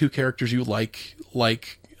Ryu, two characters you like,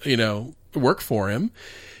 work for him.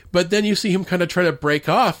 But then you see him kind of try to break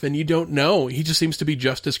off, and you don't know. He just seems to be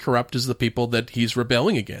just as corrupt as the people that he's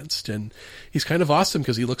rebelling against. And he's kind of awesome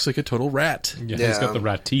because he looks like a total rat. Yeah, he's got the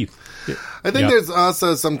rat teeth. I think Yep. there's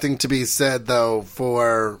also something to be said, though,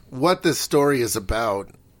 for what this story is about,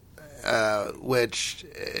 which,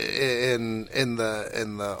 in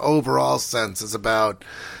the overall sense, is about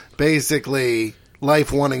basically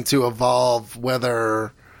life wanting to evolve,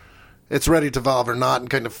 whether it's ready to evolve or not, and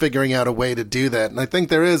kind of figuring out a way to do that. And I think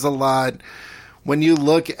there is a lot when you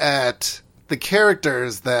look at the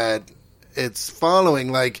characters that it's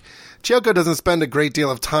following, like. Chiyoko doesn't spend a great deal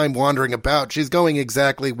of time wandering about. She's going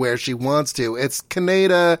exactly where she wants to. It's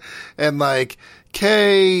Kaneda and, like,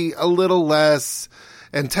 Kei a little less,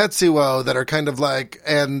 and Tetsuo that are kind of like,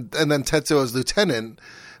 and then Tetsuo's lieutenant,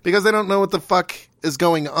 because they don't know what the fuck is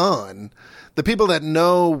going on. The people that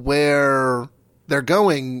know where they're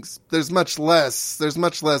going, there's much less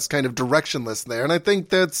kind of directionless there. And I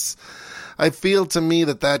think I feel to me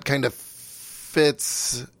that kind of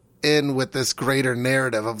fits in with this greater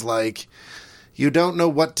narrative of like, you don't know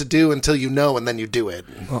what to do until you know, and then you do it.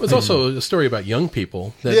 It's also a story about young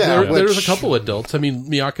people. Yeah, There's a which- couple adults. I mean,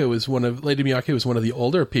 Lady Miyako is one of the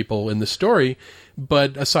older people in the story,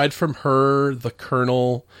 but aside from her, the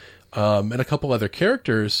Colonel, and a couple other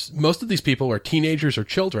characters, most of these people are teenagers or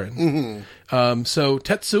children. So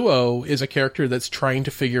Tetsuo is a character that's trying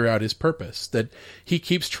to figure out his purpose, that he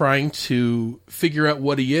keeps trying to figure out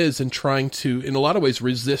what he is and trying to, in a lot of ways,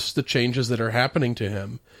 resist the changes that are happening to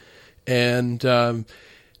him. And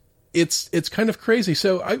it's kind of crazy.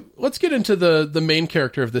 So let's get into the main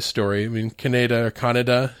character of this story. I mean,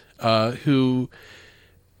 Kaneda, who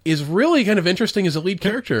is really kind of interesting as a lead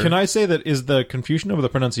character. Can I say that is the confusion over the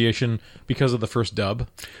pronunciation because of the first dub?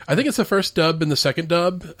 I think it's the first dub and the second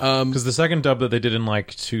dub. Because the second dub that they did in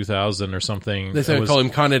like 2000 or something, They call him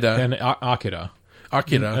Kaneda. and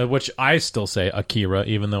Akira, which I still say Akira,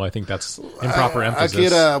 even though I think that's improper emphasis.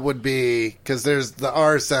 Akira would be, because there's the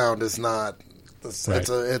R sound is not. It's Right.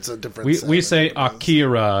 it's a different. We sound. say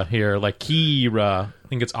Akira here, like Kira. I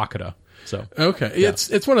think it's Akira. So Okay, it's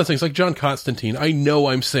one of those things like John Constantine. I know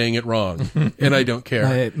I'm saying it wrong, and I don't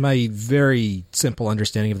care. My very simple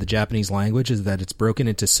understanding of the Japanese language is that it's broken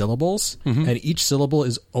into syllables, and each syllable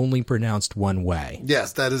is only pronounced one way.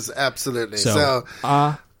 Yes, that is absolutely So,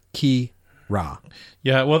 Akira.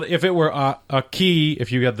 yeah, well, if it were a key,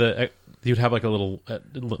 if you got you'd have like a little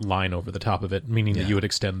line over the top of it, meaning that you would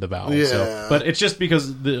extend the vowel. Yeah. So, but it's just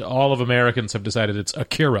because all of Americans have decided it's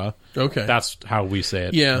Akira. Okay. That's how we say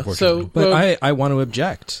it. Yeah, unfortunately. so But well, I want to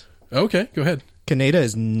object. okay, go ahead. Kaneda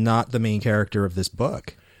is not the main character of this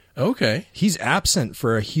book. Okay. He's absent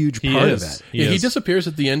for a huge He part is. of it. He is. disappears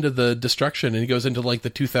at the end of the destruction, and he goes into like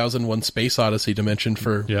the 2001 Space Odyssey dimension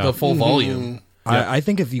for Yeah. the full volume. I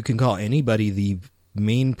think if you can call anybody the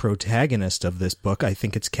main protagonist of this book, I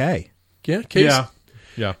think it's Kay. Yeah, Case,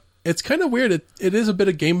 Yeah. It's kind of weird. It is a bit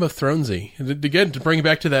of Game of Thronesy. And again, to bring it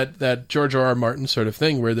back to that George R.R. Martin sort of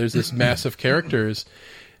thing, where there's this mass of characters.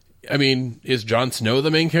 I mean, is Jon Snow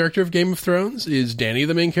the main character of Game of Thrones? Is Dany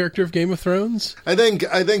the main character of Game of Thrones? I think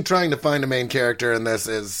trying to find a main character in this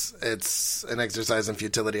it's an exercise in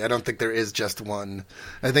futility. I don't think there is just one.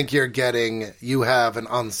 I think you have an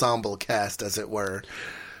ensemble cast, as it were,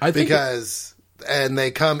 I think and they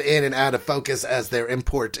come in and out of focus as their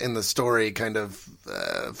import in the story kind of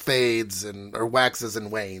fades or waxes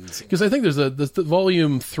and wanes. because I think there's the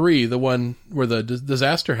volume 3, the one where the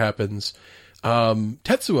disaster happens.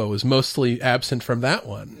 Tetsuo is mostly absent from that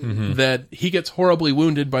one. That he gets horribly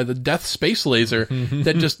wounded by the death space laser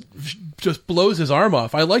that just blows his arm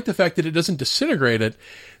off. I like the fact that it doesn't disintegrate it.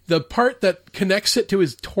 The part that connects it to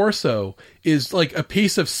his torso is like a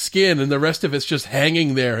piece of skin, and the rest of it's just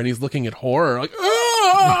hanging there, and he's looking at horror like, oh!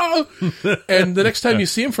 "Ah!" And the next time you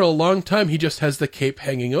see him for a long time, he just has the cape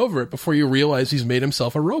hanging over it before you realize he's made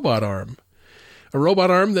himself a robot arm. A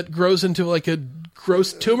robot arm that grows into like a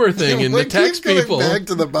gross tumor thing and attacks people. Back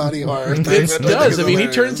to the body horror thing. It does. I mean, he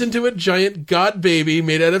turns into a giant god baby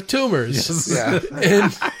made out of tumors. Yeah.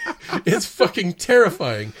 And it's fucking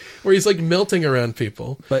terrifying, where he's like melting around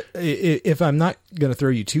people. But if I'm not going to throw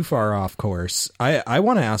you too far off course, I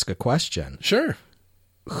want to ask a question. Sure.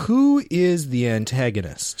 Who is the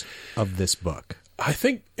antagonist of this book? I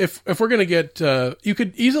think if we're going to get, you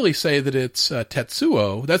could easily say that it's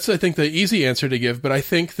Tetsuo. That's, I think, the easy answer to give. But I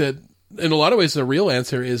think that in a lot of ways, the real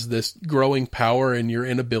answer is this growing power and your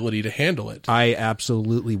inability to handle it. I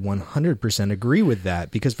absolutely 100% agree with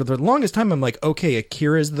that, because for the longest time, I'm like, okay,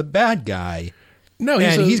 Akira's the bad guy. No,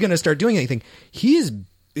 he's going to start doing anything. He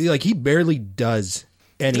barely does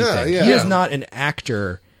anything. Yeah. He is not an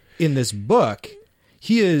actor in this book.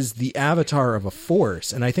 He is the avatar of a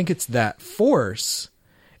force, and I think it's that force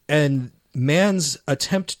and man's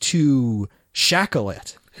attempt to shackle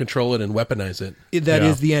it, control it and weaponize it. that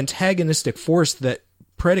is the antagonistic force that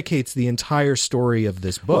predicates the entire story of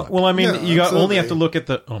this book. Well, I mean, Yeah, you only have to absolutely. look at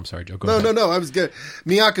the... Oh, I'm sorry, Joe. Go ahead. No, I was good.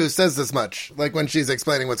 Miyaku says this much, like when she's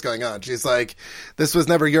explaining what's going on. She's like, this was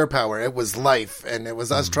never your power. It was life, and it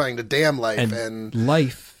was us trying to damn life. And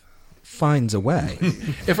life finds a way.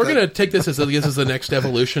 If we're going to take this as the next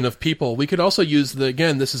evolution of people, we could also use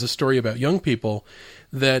this is a story about young people,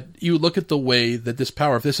 that you look at the way that this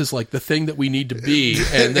power, if this is like the thing that we need to be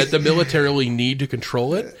and that the militarily need to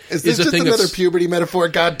control it, is this a just thing another that's... puberty metaphor?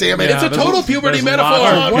 God damn it. It's a total puberty there's metaphor.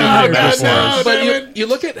 lots of puberty metaphors. But you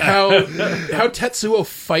look at how Tetsuo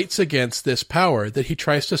fights against this power, that he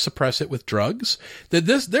tries to suppress it with drugs,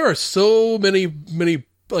 there are so many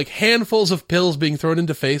like handfuls of pills being thrown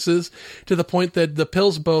into faces, to the point that the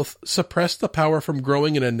pills both suppress the power from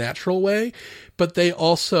growing in a natural way, but they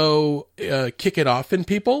also kick it off in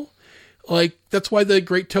people. Like, that's why the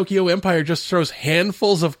Great Tokyo Empire just throws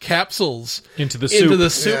handfuls of capsules Into the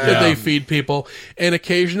soup. that they feed people, and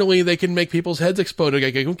occasionally they can make people's heads explode.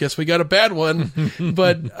 I guess we got a bad one.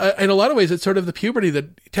 But in a lot of ways, it's sort of the puberty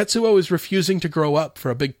that Tetsuo is refusing to grow up for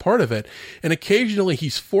a big part of it, and occasionally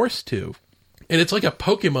he's forced to. And it's like a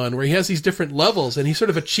Pokemon where he has these different levels, and he sort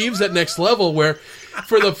of achieves that next level where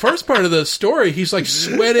for the first part of the story, he's like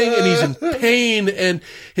sweating and he's in pain and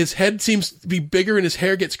his head seems to be bigger and his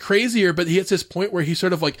hair gets crazier, but he hits this point where he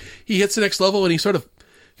sort of like, he hits the next level and he sort of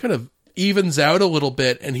kind of evens out a little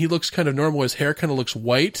bit and he looks kind of normal. His hair kind of looks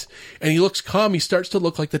white and he looks calm. He starts to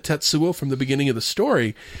look like the Tetsuo from the beginning of the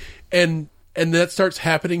story. And that starts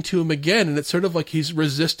happening to him again, and it's sort of like he's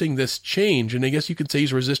resisting this change, and I guess you could say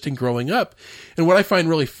he's resisting growing up. And what I find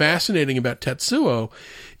really fascinating about Tetsuo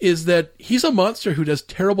is that he's a monster who does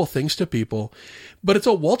terrible things to people, but it's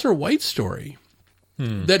a Walter White story.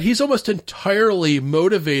 That he's almost entirely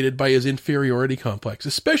motivated by his inferiority complex,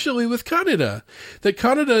 especially with Kaneda. That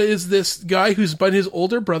Kaneda is this guy who's been his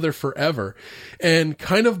older brother forever, and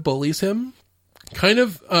kind of bullies him, kind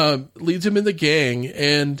of leads him in the gang,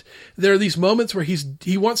 and there are these moments where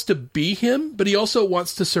he wants to be him, but he also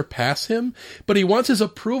wants to surpass him, but he wants his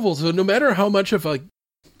approval. So no matter how much of a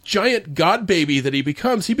giant god baby that he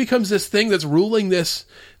becomes this thing that's ruling this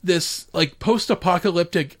like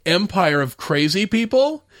post-apocalyptic empire of crazy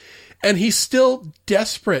people. And he's still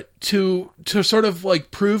desperate to sort of like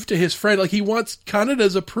prove to his friend, like he wants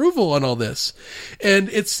Kaneda's approval on all this. And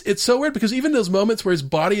it's so weird because even those moments where his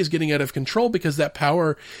body is getting out of control because that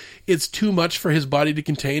power is too much for his body to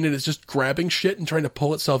contain and it's just grabbing shit and trying to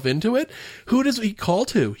pull itself into it. Who does he call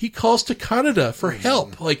to? He calls to Kaneda for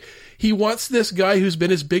help. Like he wants this guy who's been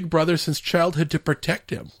his big brother since childhood to protect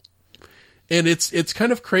him. And it's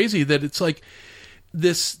kind of crazy that it's like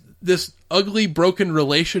this ugly, broken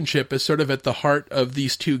relationship is sort of at the heart of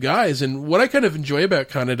these two guys. And what I kind of enjoy about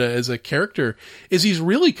Kaneda as a character is he's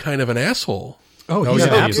really kind of an asshole. Oh, he's an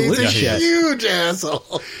absolute he's a shit. huge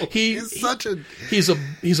asshole. He's He's a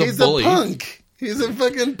bully. a punk. He's a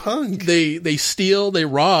fucking punk. They steal, they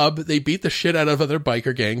rob, they beat the shit out of other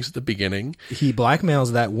biker gangs at the beginning. He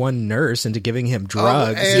blackmails that one nurse into giving him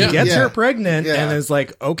drugs. and- He gets yeah. her pregnant Yeah. and is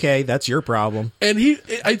like, okay, that's your problem. And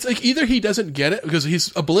it's like either he doesn't get it because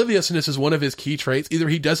he's obliviousness is one of his key traits. Either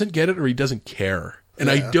he doesn't get it or he doesn't care. And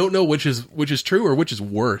I don't know which is true or which is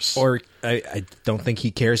worse. Or I don't think he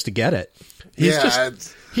cares to get it.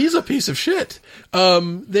 He's a piece of shit.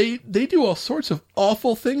 They do all sorts of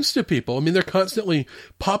awful things to people. I mean, they're constantly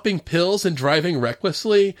popping pills and driving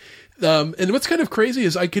recklessly. And what's kind of crazy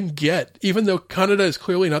is even though Kaneda is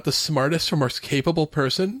clearly not the smartest or most capable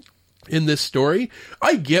person in this story,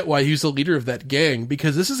 I get why he's the leader of that gang,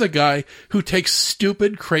 because this is a guy who takes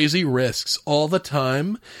stupid, crazy risks all the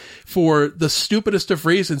time for the stupidest of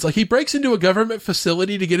reasons. Like, he breaks into a government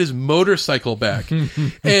facility to get his motorcycle back.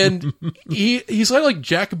 And he's like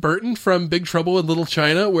Jack Burton from Big Trouble in Little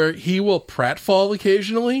China, where he will pratfall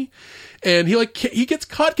occasionally. And he gets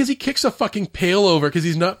caught because he kicks a fucking pail over because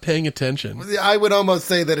he's not paying attention. I would almost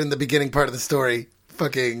say that in the beginning part of the story,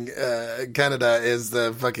 fucking Canada is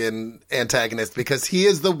the fucking antagonist, because he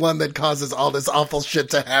is the one that causes all this awful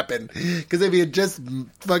shit to happen. Because if he had just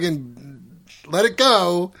fucking let it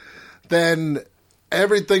go, then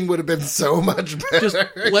everything would have been so much better. Just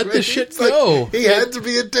let this shit go. He had to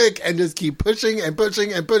be a dick and just keep pushing and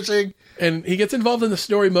pushing and pushing. And he gets involved in the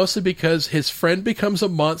story mostly because his friend becomes a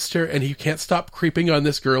monster and he can't stop creeping on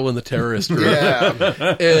this girl in the terrorist group.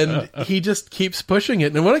 Yeah. And he just keeps pushing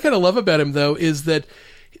it. And what I kind of love about him, though, is that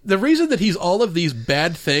the reason that he's all of these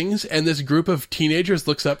bad things and this group of teenagers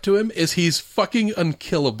looks up to him is he's fucking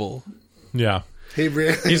unkillable. Yeah. He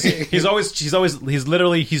really he's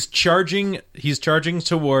charging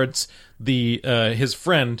towards his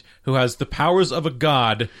friend who has the powers of a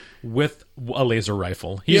god with a laser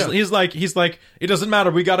rifle. He's like it doesn't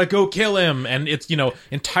matter, we gotta go kill him. And it's,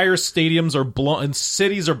 entire stadiums are and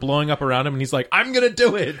cities are blowing up around him, and he's like, I'm gonna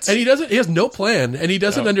do it. And he has no plan, and he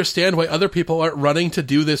doesn't understand why other people aren't running to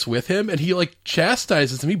do this with him, and he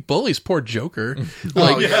chastises him. He bullies poor Joker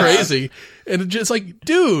crazy. And it's just like,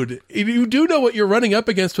 dude, you do know what you're running up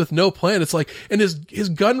against with no plan. It's like, and his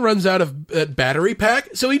gun runs out of battery pack,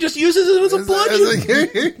 so he just uses it as a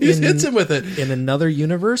bludgeon. He hits him with it. In another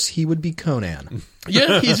universe, he would be Conan.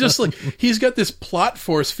 Yeah, he's just like, he's got this plot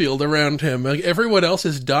force field around him. Like, everyone else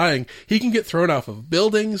is dying. He can get thrown off of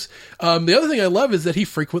buildings. The other thing I love is that he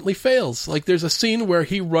frequently fails. Like, there's a scene where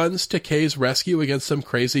he runs to Kay's rescue against some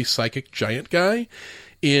crazy psychic giant guy.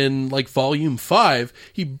 In volume 5,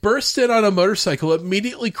 he bursts in on a motorcycle,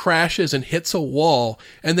 immediately crashes and hits a wall,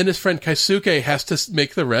 and then his friend Kaisuke has to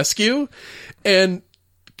make the rescue, and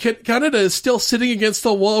Kaneda is still sitting against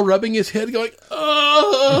the wall, rubbing his head, going,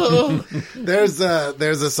 "Oh!" There's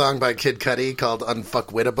a song by Kid Cudi called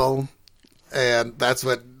 "Unfuckwittable," and that's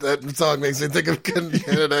what that song makes me think of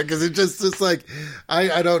Canada, because it's just like,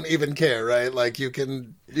 I don't even care, right? Like, you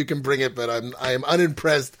can bring it, but I am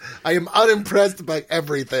unimpressed. I am unimpressed by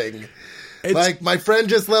everything. Like, my friend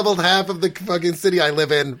just leveled half of the fucking city I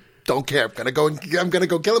live in. Don't care. I'm gonna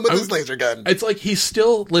go kill him with this laser gun. It's like he's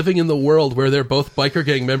still living in the world where they're both biker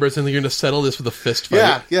gang members and they're going to settle this with a fist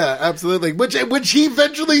fight. Yeah, absolutely. Which he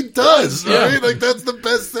eventually does, right? Yeah. Like, that's the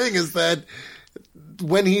best thing, is that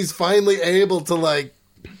when he's finally able to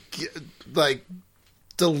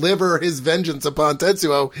deliver his vengeance upon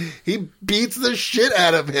Tetsuo, he beats the shit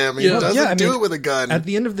out of him. He doesn't do it with a gun. At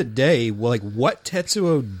the end of the day, what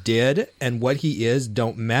Tetsuo did and what he is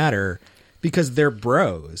don't matter, because they're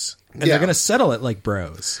bros. And they're going to settle it like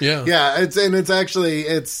bros. Yeah. Yeah, I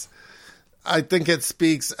think it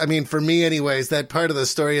speaks, for me anyways, that part of the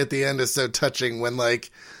story at the end is so touching when,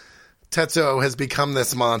 Tetsuo has become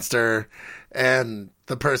this monster, and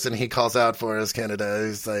the person he calls out for is Canada.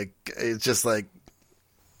 It's just like,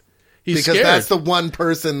 He's because scared. that's the one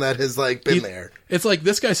person that has been there. It's like,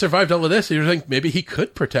 this guy survived all of this, and you're thinking maybe he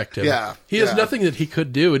could protect him. Yeah, he has nothing that he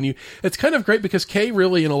could do, and it's kind of great because Kay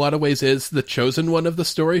really, in a lot of ways, is the chosen one of the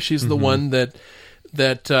story. She's the one that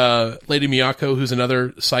Lady Miyako, who's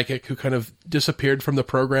another psychic who kind of disappeared from the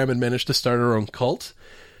program and managed to start her own cult.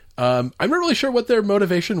 I'm not really sure what their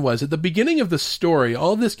motivation was at the beginning of the story.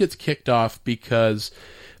 All of this gets kicked off because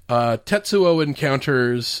Tetsuo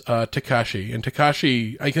encounters Takashi, and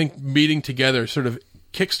Takashi, I think, meeting together sort of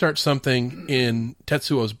kickstarts something in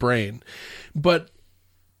Tetsuo's brain. But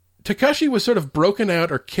Takashi was sort of broken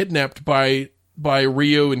out or kidnapped by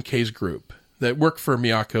Ryo and Kei's group that work for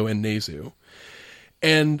Miyako and Nezu.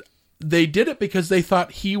 And they did it because they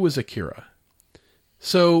thought he was Akira.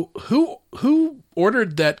 So who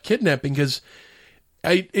ordered that kidnapping? Because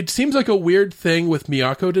it seems like a weird thing with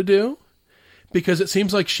Miyako to do, because it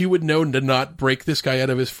seems like she would know to not break this guy out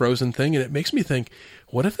of his frozen thing. And it makes me think,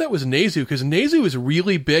 what if that was Nezu? Because Nezu is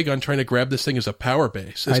really big on trying to grab this thing as a power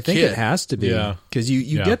base. I think it has to be. Because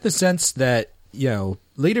you get the sense that,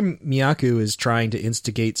 later Miyako is trying to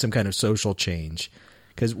instigate some kind of social change.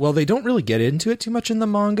 Because, they don't really get into it too much in the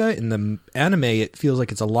manga. In the anime, it feels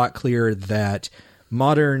like it's a lot clearer that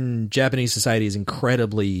modern Japanese society is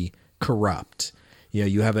incredibly corrupt.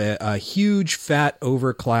 You have a huge fat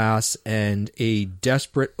overclass and a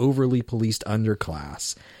desperate, overly policed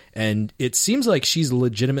underclass. And it seems like she's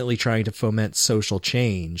legitimately trying to foment social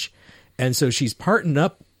change. And so she's partnered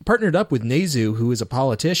up with Nezu, who is a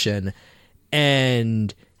politician,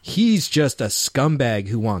 and he's just a scumbag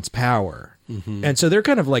who wants power. And so they're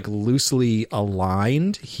kind of like loosely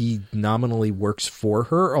aligned. He nominally works for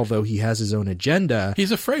her, although he has his own agenda.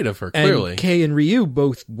 He's afraid of her, clearly. And Kei and Ryu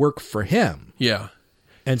both work for him. Yeah.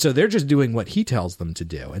 And so they're just doing what he tells them to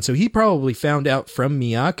do. And so he probably found out from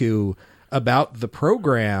Miyaku about the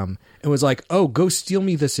program and was like, oh, go steal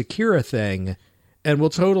me this Akira thing, and we'll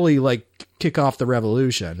totally like kick off the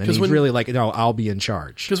revolution. And he's really like, no, I'll be in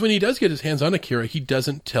charge. Because when he does get his hands on Akira, he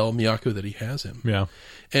doesn't tell Miyaku that he has him. Yeah.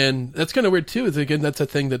 And that's kind of weird, too. Is again, that's a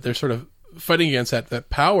thing that they're sort of fighting against, that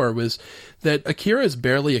power, was that Akira is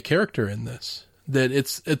barely a character in this.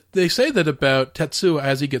 That they say that about Tetsuo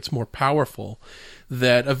as he gets more powerful,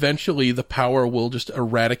 that eventually the power will just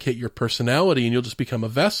eradicate your personality and you'll just become a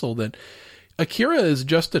vessel. That Akira is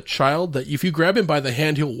just a child that if you grab him by the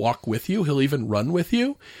hand, he'll walk with you. He'll even run with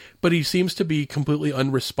you. But he seems to be completely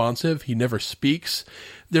unresponsive. He never speaks.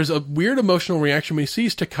 There's a weird emotional reaction when he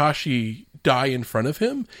sees Takashi die in front of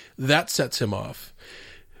him. That sets him off.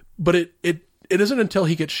 But it isn't until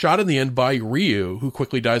he gets shot in the end by Ryu, who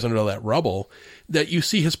quickly dies under all that rubble, that you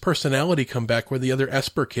see his personality come back, where the other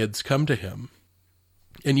Esper kids come to him.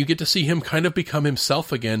 And you get to see him kind of become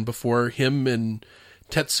himself again before him and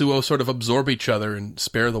Tetsuo sort of absorb each other and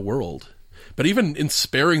spare the world. But even in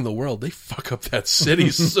sparing the world, they fuck up that city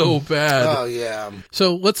so bad. Oh, yeah.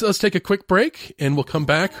 So let's take a quick break, and we'll come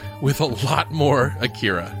back with a lot more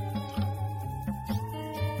Akira.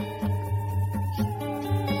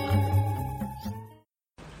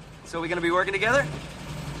 So we gonna be working together?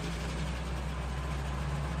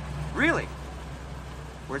 Really?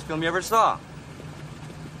 Worst film you ever saw?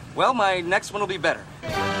 Well, my next one will be better.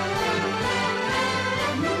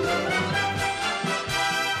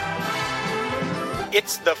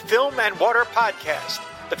 It's the Film and Water Podcast.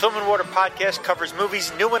 The Film and Water Podcast covers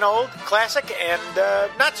movies new and old, classic and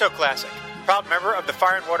not so classic. Proud member of the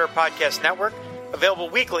Fire and Water Podcast Network, available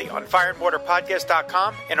weekly on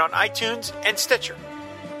fireandwaterpodcast.com and on iTunes and Stitcher.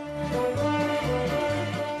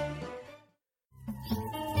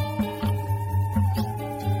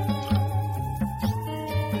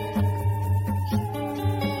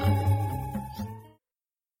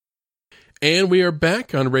 And we are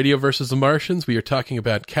back on Radio vs. the Martians. We are talking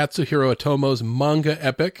about Katsuhiro Otomo's manga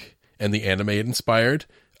epic and the anime it inspired,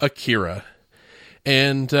 Akira.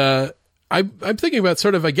 And I'm thinking about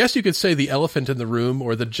sort of, I guess you could say, the elephant in the room,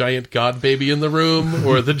 or the giant god baby in the room,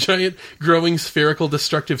 or the giant growing spherical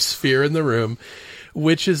destructive sphere in the room,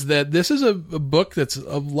 which is that this is a book that's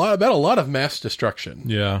about a lot of mass destruction.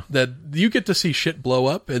 Yeah. That you get to see shit blow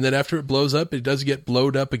up, and then after it blows up, it does get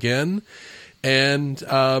blowed up again. And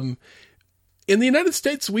in the United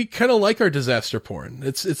States, we kind of like our disaster porn.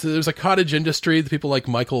 There's a cottage industry. The people like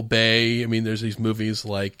Michael Bay. I mean, there's these movies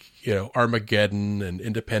like, Armageddon and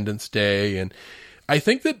Independence Day. And I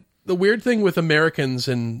think that the weird thing with Americans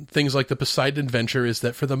and things like the Poseidon Adventure is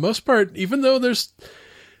that for the most part, even though there's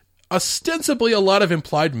ostensibly a lot of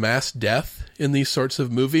implied mass death in these sorts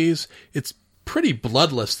of movies, it's pretty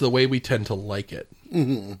bloodless the way we tend to like it.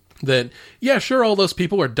 Mm-hmm. That, yeah, sure, all those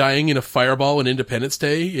people are dying in a fireball in Independence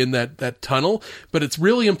Day in that tunnel, but it's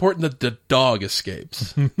really important that the dog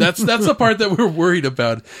escapes. That's the part that we're worried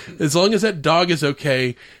about. As long as that dog is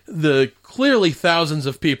okay, the clearly thousands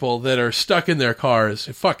of people that are stuck in their cars,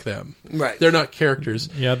 fuck them. Right. They're not characters.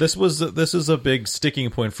 Yeah, this is a big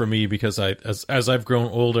sticking point for me, because as I've grown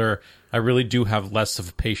older, I really do have less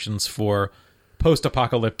of patience for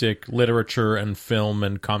post-apocalyptic literature and film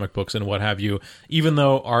and comic books and what have you, even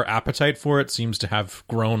though our appetite for it seems to have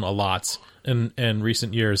grown a lot in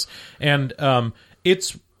recent years. And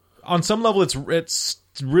it's, on some level, it's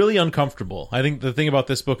really uncomfortable. I think the thing about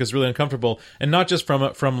this book is really uncomfortable, and not just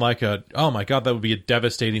from like a, oh my god, that would be a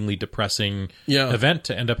devastatingly depressing event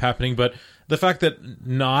to end up happening, but the fact that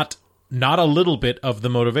not a little bit of the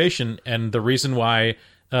motivation and the reason why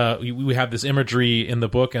we have this imagery in the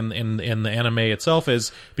book and in the anime itself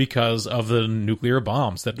is because of the nuclear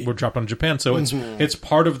bombs that were dropped on Japan. So it's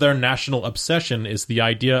part of their national obsession, is the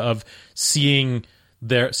idea of seeing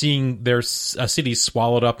their city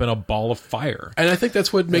swallowed up in a ball of fire. And I think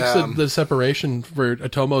that's what makes the separation for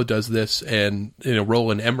Otomo does this, and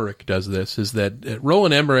Roland Emmerich does this, is that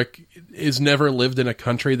Roland Emmerich is never lived in a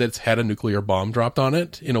country that's had a nuclear bomb dropped on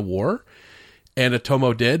it in a war. And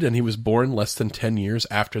Otomo did, and he was born less than 10 years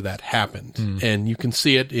after that happened. And you can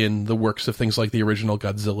see it in the works of things like the original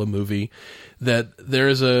Godzilla movie, that there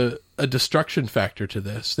is a destruction factor to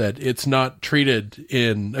this, that it's not treated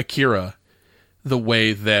in Akira the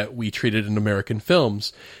way that we treat it in American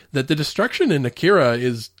films, that the destruction in Akira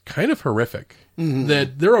is kind of horrific.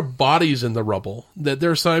 That there are bodies in the rubble, that there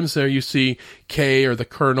are times there you see Kay or the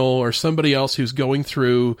Colonel or somebody else who's going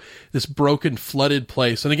through this broken, flooded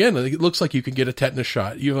place. And again, it looks like you can get a tetanus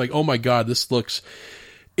shot. You're like, oh my God,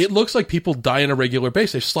 it looks like people die on a regular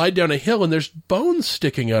basis. They slide down a hill and there's bones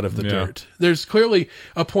sticking out of the dirt. There's clearly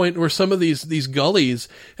a point where some of these gullies,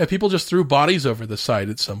 people just threw bodies over the side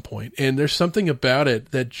at some point. And there's something about it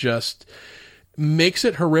that just makes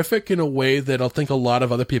it horrific in a way that I think a lot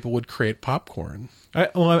of other people would create popcorn.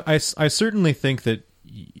 I certainly think that,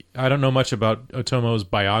 I don't know much about Otomo's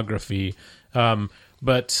biography,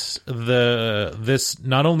 but this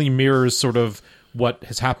not only mirrors sort of what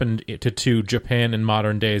has happened to Japan in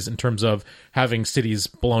modern days in terms of having cities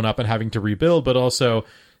blown up and having to rebuild, but also,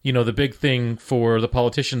 you know, the big thing for the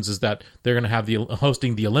politicians is that they're going to have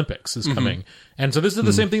hosting the Olympics is coming. And so this is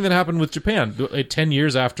the same thing that happened with Japan. 10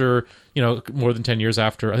 years after, you know, more than 10 years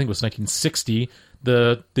after, I think it was 1960,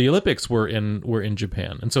 the Olympics were in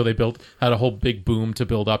Japan. And so they had a whole big boom to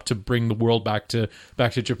build up to bring the world back to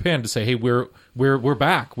Japan to say, hey, we're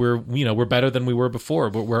back. We're better than we were before,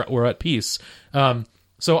 but we're at peace.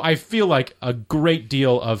 So I feel like a great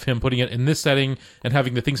deal of him putting it in this setting and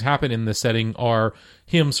having the things happen in this setting are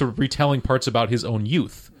him sort of retelling parts about his own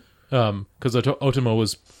youth. Because Otomo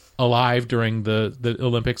was alive during the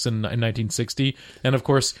Olympics in 1960. And of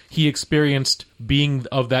course, he experienced being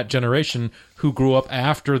of that generation who grew up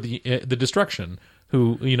after the destruction,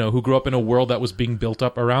 who grew up in a world that was being built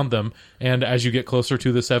up around them. And as you get closer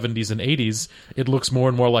to the 70s and 80s, it looks more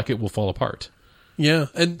and more like it will fall apart. Yeah.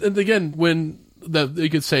 And again, when you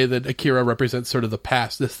could say that Akira represents sort of the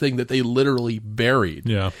past, this thing that they literally buried.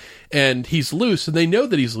 Yeah. And he's loose, and they know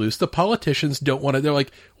that he's loose. The politicians don't want to. They're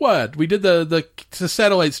like, what? We did the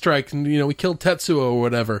satellite strike, and, we killed Tetsuo or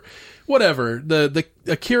whatever. Whatever. The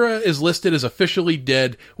Akira is listed as officially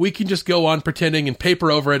dead. We can just go on pretending and paper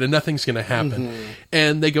over it, and nothing's going to happen.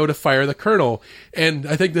 And they go to fire the colonel. And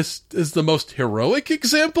I think this is the most heroic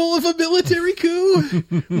example of a military coup,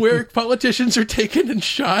 where politicians are taken and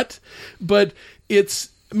shot. But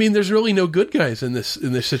there's really no good guys in this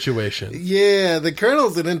situation. Yeah, the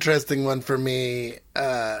colonel's an interesting one for me,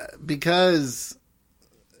 because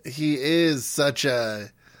he is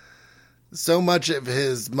so much of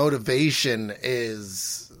his motivation is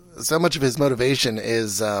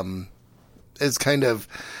kind of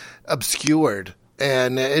obscured,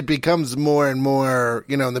 and it becomes more and more,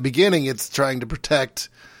 in the beginning it's trying to protect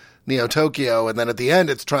Neo Tokyo, and then at the end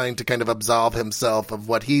it's trying to kind of absolve himself of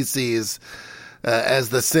what he sees as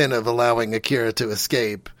the sin of allowing Akira to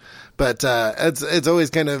escape. But it's always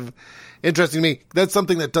kind of interesting to me. That's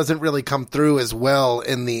something that doesn't really come through as well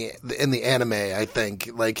in the anime, I think.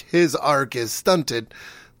 Like, his arc is stunted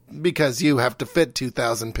because you have to fit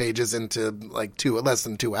 2,000 pages into less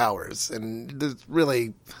than 2 hours. And there's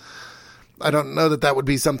really, I don't know that would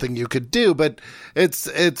be something you could do, but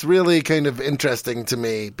it's really kind of interesting to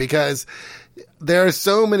me because there are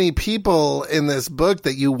so many people in this book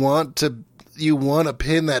that you want to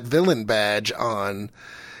pin that villain badge on,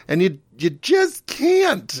 and you just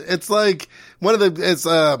can't. It's like one of the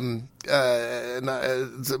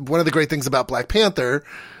great things about Black Panther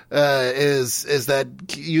is that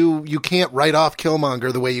you can't write off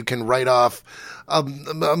Killmonger the way you can write off a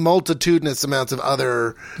multitudinous amounts of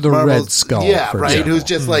other Red Skull, right? Example. Who's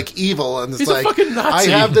just like evil, and it's He's like, a fucking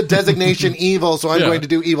Nazi. I have the designation evil, so I'm going to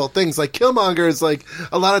do evil things. Like Killmonger is like,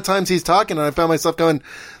 a lot of times he's talking, and I found myself going,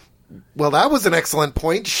 well, that was an excellent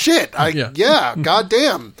point. Shit.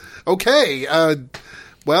 Goddamn. Okay.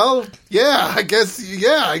 Well, yeah, I guess,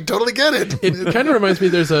 I totally get it. It kind of reminds me,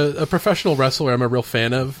 there's a professional wrestler I'm a real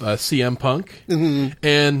fan of, CM Punk. Mm-hmm.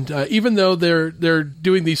 And even though they're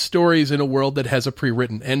doing these stories in a world that has a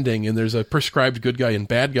pre-written ending and there's a prescribed good guy and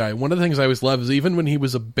bad guy, one of the things I always love is even when he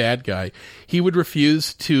was a bad guy, he would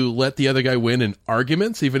refuse to let the other guy win in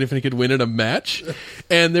arguments, even if he could win in a match.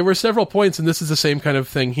 And there were several points, and this is the same kind of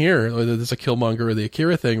thing here, whether there's a Killmonger or the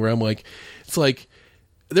Akira thing, where I'm like, it's like,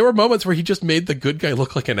 there were moments where he just made the good guy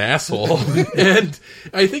look like an asshole. And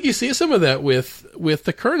I think you see some of that with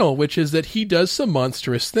the Colonel, which is that he does some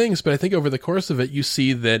monstrous things, but I think over the course of it, you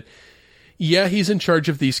see that, he's in charge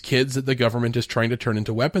of these kids that the government is trying to turn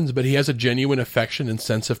into weapons, but he has a genuine affection and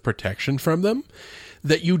sense of protection from them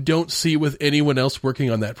that you don't see with anyone else working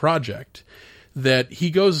on that project. That he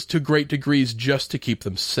goes to great degrees just to keep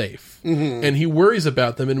them safe. Mm-hmm. And he worries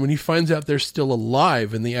about them, and when he finds out they're still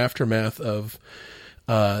alive in the aftermath of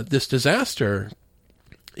this disaster,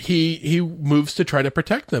 he moves to try to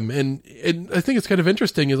protect them. And I think it's kind of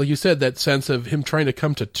interesting, like you said, that sense of him trying to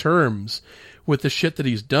come to terms with the shit that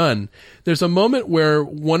he's done. There's a moment where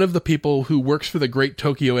one of the people who works for the Great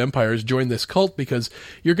Tokyo Empire has joined this cult because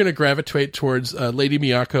you're going to gravitate towards Lady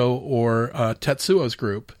Miyako or Tetsuo's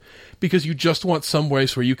group because you just want some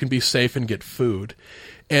place where you can be safe and get food.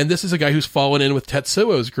 And this is a guy who's fallen in with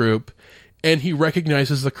Tetsuo's group, and he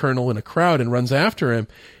recognizes the colonel in a crowd and runs after him.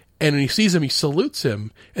 And when he sees him, he salutes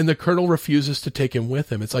him, and the colonel refuses to take him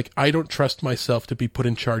with him. It's like, I don't trust myself to be put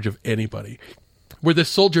in charge of anybody. Where this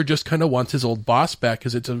soldier just kind of wants his old boss back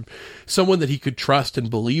because it's someone that he could trust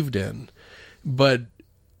and believed in. But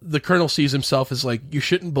the colonel sees himself as like, you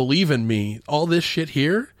shouldn't believe in me. All this shit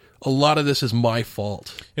here, a lot of this is my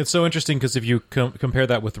fault. It's so interesting because if you compare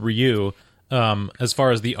that with Ryu, as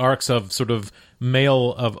far as the arcs of sort of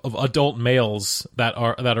of adult males that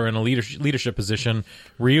are in a leadership position,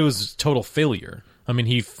 Ryu is a total failure. I mean,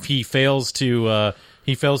 he fails to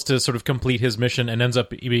sort of complete his mission and ends up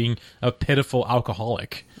being a pitiful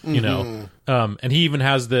alcoholic, you know. And he even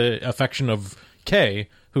has the affection of Kei,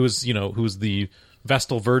 who's the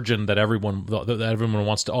Vestal Virgin that everyone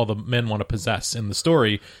wants to, all the men want to possess in the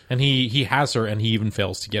story, and he has her, and he even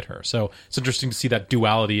fails to get her. So it's interesting to see that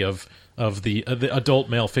duality of the adult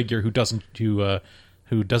male figure who doesn't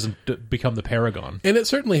become the paragon. And it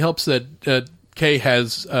certainly helps that Kei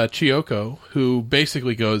has Chiyoko, who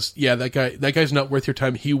basically goes, yeah, that guy's not worth your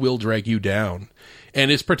time. He will drag you down,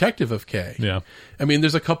 and is protective of Kei. Yeah, I mean,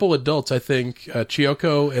 there's a couple adults. I think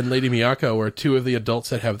Chiyoko and Lady Miyako are two of the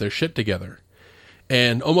adults that have their shit together.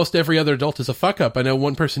 And almost every other adult is a fuck-up. I know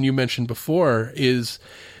one person you mentioned before is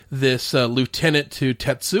this lieutenant to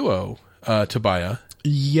Tetsuo, Tobaya.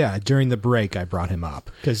 Yeah, during the break I brought him up,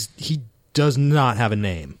 because he does not have a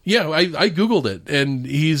name. Yeah, I Googled it, and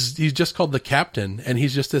he's just called the captain, and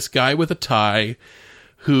he's just this guy with a tie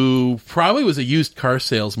who probably was a used car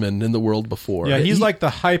salesman in the world before. Yeah, he's like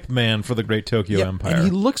the hype man for the Great Tokyo Empire. And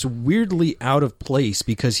he looks weirdly out of place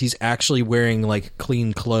because he's actually wearing like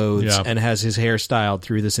clean clothes and has his hair styled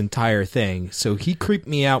through this entire thing. So he creeped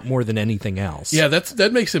me out more than anything else. Yeah,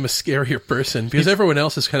 that makes him a scarier person because everyone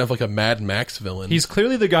else is kind of like a Mad Max villain. He's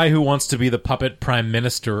clearly the guy who wants to be the puppet prime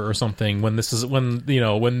minister or something when this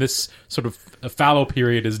sort of fallow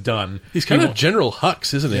period is done. He's kind of General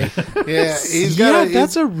Hux, isn't he? Yeah,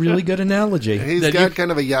 that's a really good analogy. He's got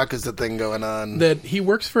kind of a Yakuza thing going on. That he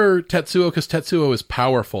works for Tetsuo because Tetsuo is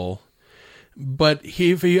powerful, but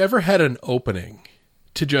if he ever had an opening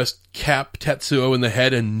to just cap Tetsuo in the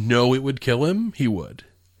head and know it would kill him, he would.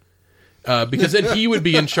 Because then he would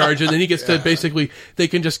be in charge, and then he gets to basically, they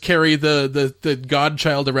can just carry the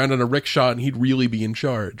godchild around on a rickshaw, and he'd really be in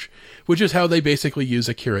charge, which is how they basically use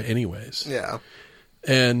Akira anyways. Yeah.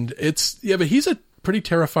 And but he's a pretty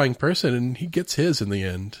terrifying person, and he gets his in the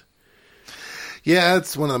end. Yeah,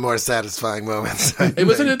 it's one of the more satisfying moments.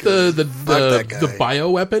 Wasn't it the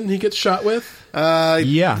bioweapon he gets shot with?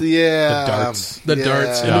 Yeah. The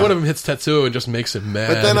darts. Yeah. And one of them hits Tetsuo and just makes him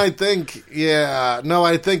mad. But then I think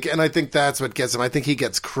that's what gets him. I think he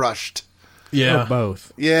gets crushed. Yeah. Or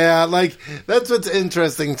both. Yeah, like, that's what's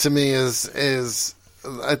interesting to me is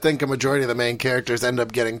I think a majority of the main characters end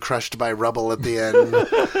up getting crushed by rubble at the end.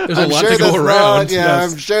 There's a lot to go around.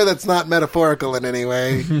 I'm sure that's not metaphorical in any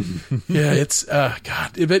way. Yeah, it's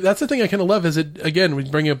God. That's the thing I kind of love. Is it again? We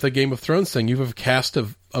bring up the Game of Thrones thing. You have a cast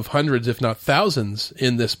of hundreds, if not thousands,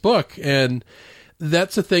 in this book, and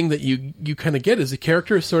that's the thing that you kind of get is the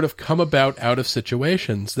characters sort of come about out of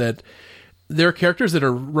situations that. There are characters that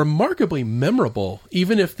are remarkably memorable,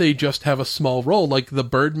 even if they just have a small role, like the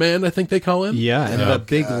Birdman, I think they call him. Yeah, and the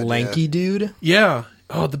big lanky dude. Yeah.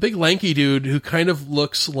 Oh, the big lanky dude who kind of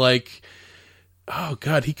looks like... Oh,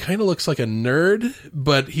 God, he kind of looks like a nerd,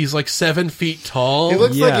 but he's like 7 feet tall. He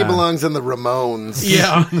looks like he belongs in the Ramones.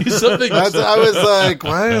 Yeah. He's something... I was like,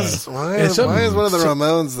 why is one of the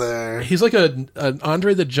Ramones there? He's like an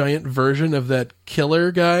Andre the Giant version of that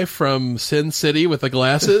killer guy from Sin City with the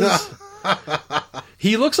glasses.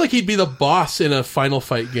 He looks like he'd be the boss in a Final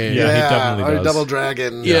Fight game. Yeah, he definitely does. Or Double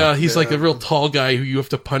Dragon. Yeah, he's like a real tall guy who you have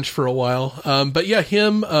to punch for a while. But yeah,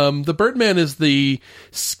 him, the Birdman is the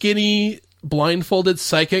skinny, blindfolded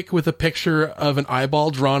psychic with a picture of an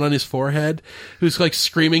eyeball drawn on his forehead who's like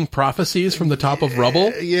screaming prophecies from the top of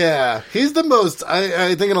rubble. Yeah, he's the most,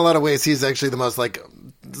 I think in a lot of ways, he's actually the most like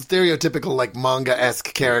stereotypical like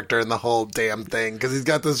manga-esque character in the whole damn thing because he's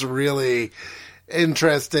got this really...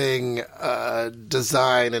 interesting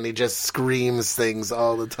design, and he just screams things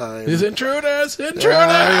all the time. These intruders! Yeah,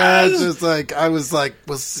 it's just like, I was like,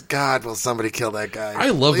 will somebody kill that guy? I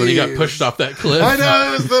love when he got pushed off that cliff. I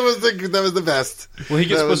know, that was the best. Well, he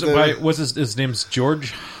gets pushed by, what's his name's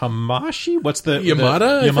George Hamashi? What's the...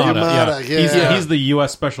 Yamada? Yamada, yeah. He's the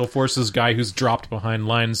U.S. Special Forces guy who's dropped behind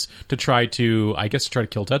lines to try to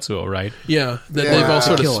kill Tetsuo, right? Yeah, they've all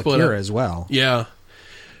sort of Kill split Akira up. as well. Yeah.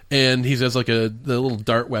 And he has like the little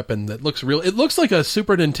dart weapon that looks real. It looks like a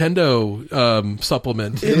Super Nintendo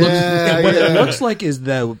supplement. It What it looks like is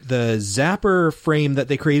the zapper frame that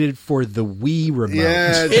they created for the Wii remote.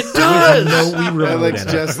 Yeah, it does. No Wii remote It looks in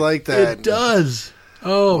it. just like that. It does.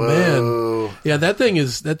 Oh Whoa. man, yeah, that thing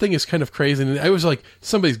is kind of crazy. And I was like,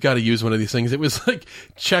 somebody's got to use one of these things. It was like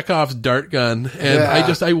Chekhov's dart gun, and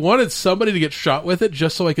I wanted somebody to get shot with it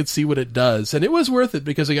just so I could see what it does, and it was worth it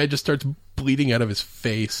because the guy just starts bleeding out of his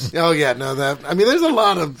face. Oh yeah, no, there's a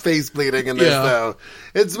lot of face bleeding in this though.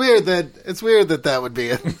 It's weird that would be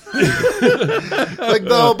it. Like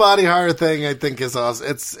the whole body horror thing, I think is also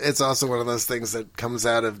it's also one of those things that comes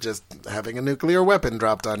out of just having a nuclear weapon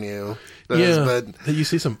dropped on you. But you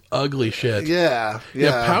see some ugly shit. Yeah.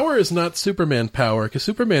 Power is not Superman power because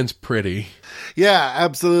Superman's pretty. Yeah,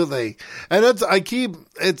 absolutely. And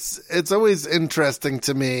it's always interesting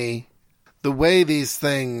to me the way these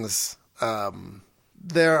things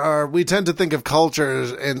we tend to think of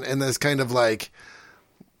cultures in this kind of like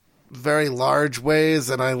very large ways,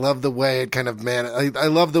 and I love the way it kind of I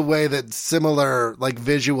love the way that similar like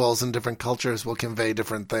visuals in different cultures will convey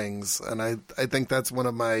different things, and I think that's one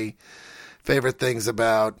of my favorite things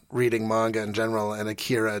about reading manga in general, and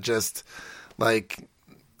Akira, just like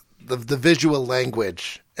the visual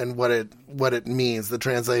language and what it means. The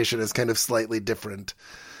translation is kind of slightly different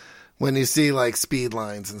when you see like speed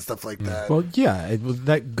lines and stuff like that. Well, yeah,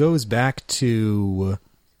 that goes back to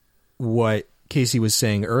what Casey was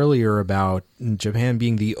saying earlier about Japan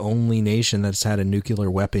being the only nation that's had a nuclear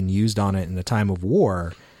weapon used on it in a time of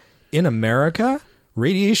war. In America,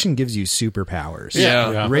 radiation gives you superpowers.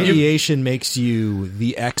 Yeah. Radiation makes you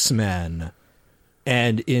the X-Men.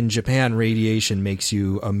 And in Japan, radiation makes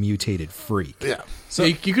you a mutated freak. Yeah. So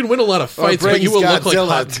you can win a lot of fights, but you will look like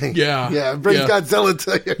hot. Yeah, it brings Godzilla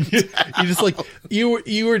to you. You just like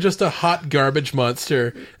you were just a hot garbage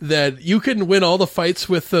monster that you can win all the fights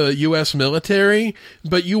with the U.S. military,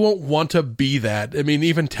 but you won't want to be that. I mean,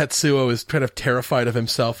 even Tetsuo is kind of terrified of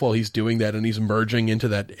himself while he's doing that, and he's merging into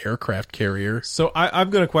that aircraft carrier. So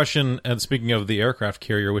I've got a question, and speaking of the aircraft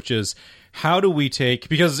carrier, which is, how do we take,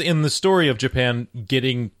 because in the story of Japan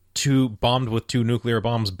getting bombed with 2 nuclear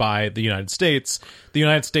bombs by the United States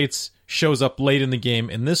shows up late in the game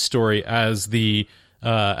in this story as the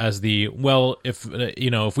well,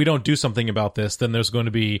 if we don't do something about this, then there's going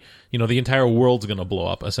to be, the entire world's going to blow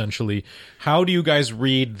up, essentially. How do you guys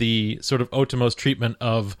read the sort of Otomo's treatment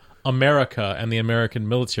of America and the American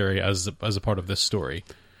military as a part of this story?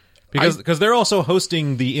 Because they're also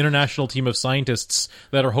hosting the international team of scientists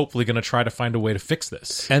that are hopefully going to try to find a way to fix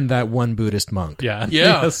this. And that one Buddhist monk. Yeah.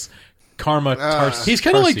 Yes. Karma Tarsi. He's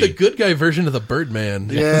kind of like the good guy version of the Birdman.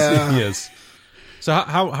 Yeah. He is. So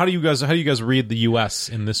how do you guys read the U.S.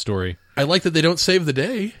 in this story? I like that they don't save the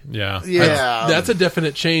day. Yeah. That's a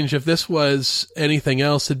definite change. If this was anything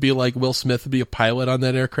else, it'd be like Will Smith would be a pilot on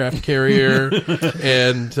that aircraft carrier,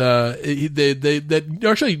 and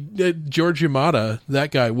George Yamada,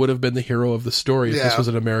 that guy, would have been the hero of the story if this was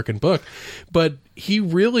an American book. But he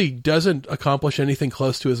really doesn't accomplish anything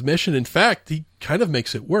close to his mission. In fact, he kind of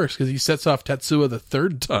makes it worse because he sets off Tetsuo the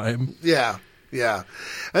 3rd time. Yeah.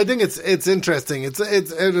 I think it's interesting.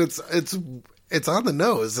 It's on the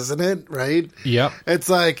nose, isn't it? Right? Yep. It's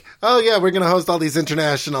like, oh yeah, we're going to host all these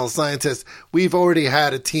international scientists. We've already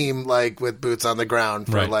had a team like with boots on the ground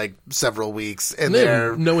for like several weeks, and they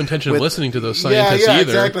have no intention of listening to those scientists either.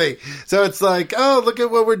 Exactly. So it's like, oh, look at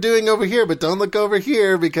what we're doing over here, but don't look over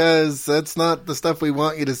here because that's not the stuff we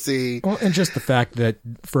want you to see. Well, and just the fact that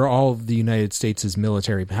for all of the United States'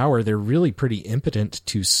 military power, they're really pretty impotent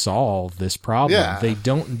to solve this problem. Yeah. They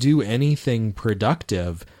don't do anything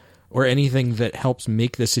productive or anything that helps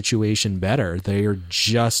make the situation better. They are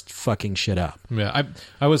just fucking shit up. Yeah,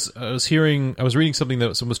 I was reading something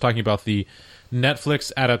that someone was talking about the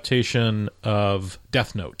Netflix adaptation of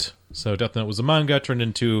Death Note. So Death Note was a manga turned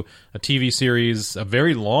into a TV series, a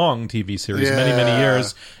very long TV series, many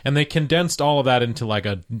years, and they condensed all of that into like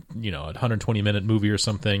a 120-minute movie or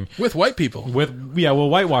something with white people.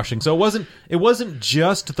 Whitewashing. So it wasn't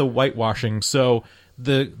just the whitewashing. So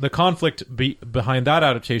the conflict behind that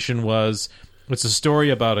adaptation was, it's a story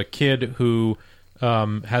about a kid who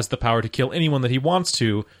has the power to kill anyone that he wants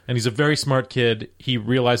to, and he's a very smart kid. He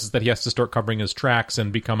realizes that he has to start covering his tracks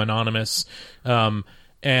and become anonymous,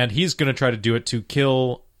 and he's going to try to do it to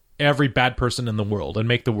kill every bad person in the world and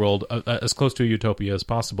make the world as close to a utopia as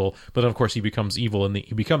possible. But of course, he becomes evil, and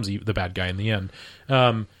he becomes the bad guy in the end.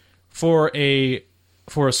 For a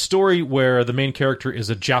story where the main character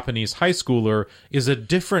is a Japanese high schooler is a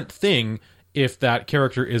different thing if that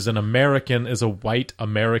character is a white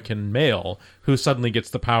American male who suddenly gets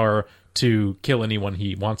the power to kill anyone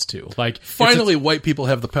he wants to. Like, finally, white people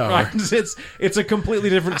have the power. Right? It's a completely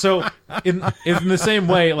different. So in the same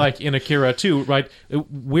way, like in Akira too, right?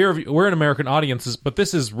 We're an American audiences, but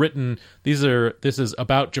this is written. This is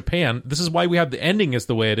about Japan. This is why we have the ending is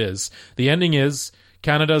the way it is. The ending is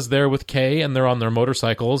Canada's there with Kay, and they're on their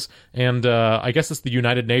motorcycles, and I guess it's the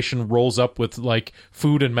United Nation rolls up with like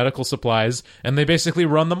food and medical supplies, and they basically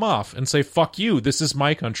run them off and say, "Fuck you! This is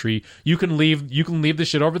my country. You can leave the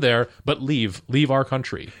shit over there, but leave our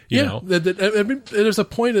country." You know? I mean, there's a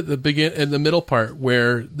point at the middle part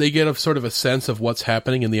where they get a sort of a sense of what's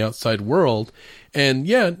happening in the outside world, and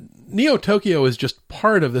Neo Tokyo is just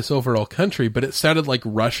part of this overall country, but it sounded like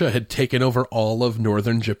Russia had taken over all of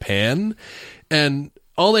northern Japan. And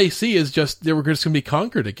all they see is just they were just going to be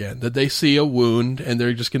conquered again. That they see a wound and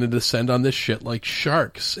they're just going to descend on this shit like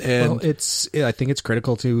sharks. And I think it's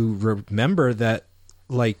critical to remember that,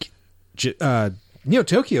 like, Neo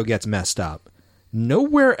Tokyo gets messed up.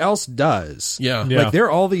 Nowhere else does. Yeah. Like, there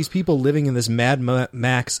are all these people living in this Mad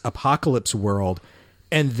Max apocalypse world,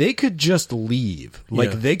 and they could just leave.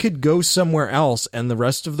 Like, they could go somewhere else, and the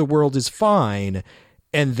rest of the world is fine.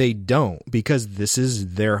 And they don't, because this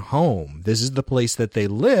is their home. This is the place that they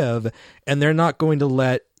live, and they're not going to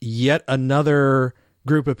let yet another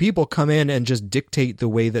group of people come in and just dictate the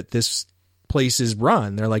way that this place is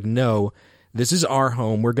run. They're like, no, this is our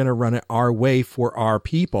home. We're going to run it our way for our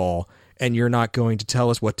people, and you're not going to tell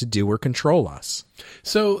us what to do or control us.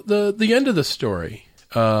 So the end of the story,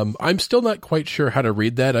 I'm still not quite sure how to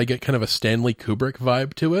read that. I get kind of a Stanley Kubrick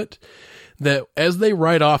vibe to it, that as they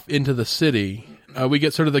ride off into the city, we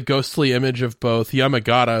get sort of the ghostly image of both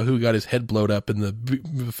Yamagata, who got his head blown up in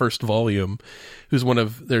the first volume, who's one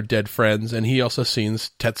of their dead friends, and he also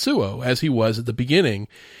sees Tetsuo, as he was at the beginning.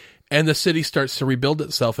 And the city starts to rebuild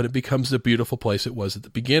itself, and it becomes the beautiful place it was at the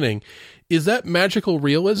beginning. Is that magical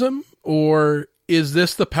realism, or is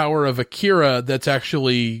this the power of Akira that's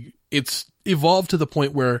actually, it's evolved to the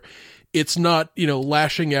point where it's not,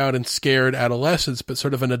 lashing out and scared adolescence, but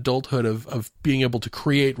sort of an adulthood of being able to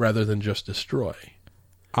create rather than just destroy?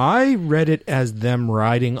 I read it as them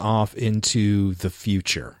riding off into the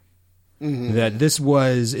future. Mm-hmm. That this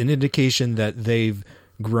was an indication that they've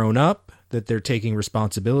grown up, that they're taking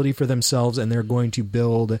responsibility for themselves, and they're going to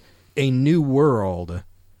build a new world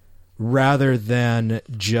rather than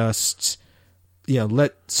just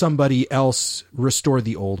let somebody else restore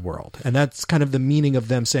the old world. And that's kind of the meaning of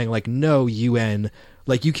them saying, like, no, UN,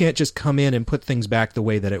 like, you can't just come in and put things back the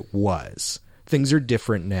way that it was. Things are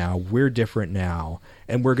different now. We're different now.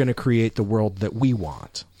 And we're going to create the world that we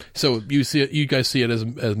want. So you guys see it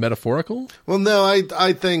as metaphorical? Well, no,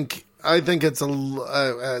 I think it's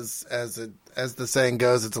as the saying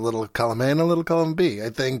goes, it's a little column A and a little column B. I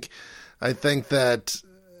think that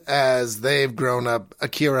as they've grown up,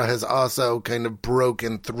 Akira has also kind of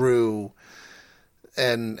broken through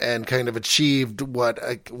and kind of achieved what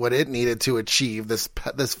it needed to achieve,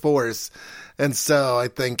 this force. And so I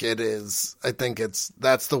think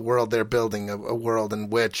that's the world they're building, a world in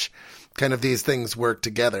which kind of these things work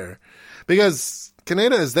together. Because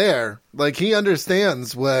Kaneda is there, like, he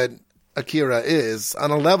understands what Akira is on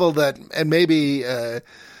a level that, and maybe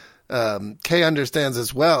Kay understands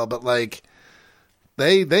as well, but like,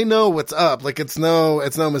 They know what's up. Like, it's no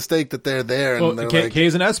mistake that they're there. And well,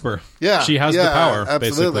 Kay's an Esper. Yeah, she has the power.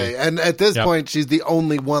 Absolutely. Basically. And at this point, she's the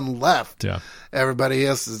only one left. Yeah, everybody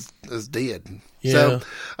else is dead. Yeah. So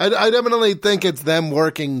I definitely think it's them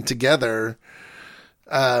working together.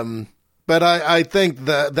 But I think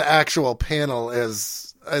the actual panel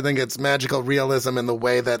is, I think it's magical realism in the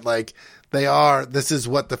way that, like, this is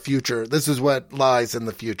what lies in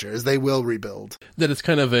the future, is they will rebuild. That it's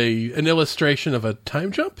kind of an illustration of a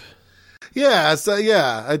time jump? Yeah, so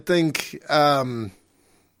yeah, I think...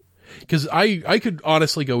 Because I could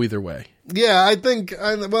honestly go either way. Yeah, I think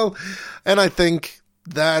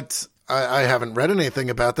that, I haven't read anything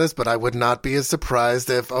about this, but I would not be as surprised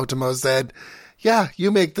if Otomo said, yeah, you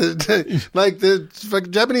make the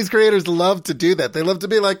Japanese creators love to do that. They love to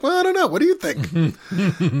be like, well, I don't know. What do you think? Well,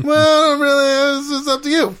 I don't really, it's up to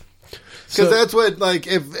you. Because that's what, like,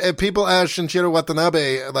 if people ask Shinichiro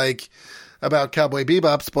Watanabe, like, about Cowboy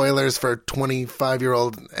Bebop, spoilers for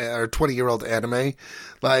 25-year-old or 20-year-old anime.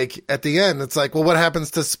 Like, at the end, it's like, well, what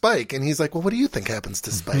happens to Spike? And he's like, well, what do you think happens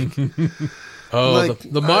to Spike? Oh, Like,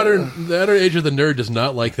 the modern age of the nerd does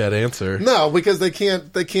not like that answer. No, because they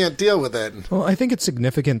can't deal with it. Well, I think it's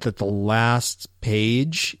significant that the last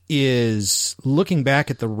page is looking back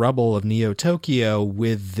at the rubble of Neo Tokyo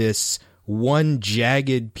with this one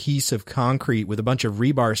jagged piece of concrete with a bunch of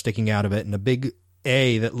rebar sticking out of it and a big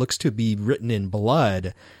A that looks to be written in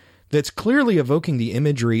blood that's clearly evoking the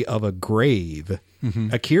imagery of a grave,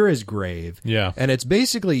 Akira's grave. Yeah. And it's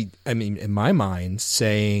basically, I mean, in my mind,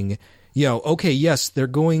 saying, you know, okay, yes, they're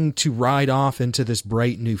going to ride off into this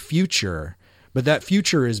bright new future, but that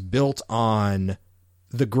future is built on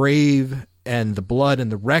the grave and the blood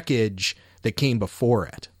and the wreckage that came before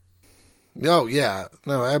it. Oh, yeah.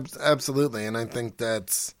 No, absolutely. And I think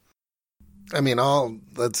that's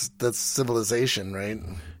civilization, right?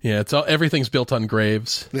 Yeah, everything's built on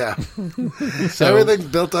graves. Yeah. So- Everything's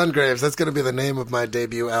built on graves. That's going to be the name of my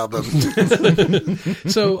debut album.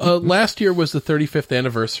 So last year was the 35th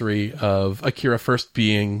anniversary of Akira first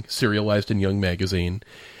being serialized in Young Magazine.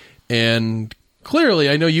 And clearly,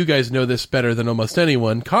 I know you guys know this better than almost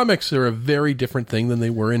anyone, comics are a very different thing than they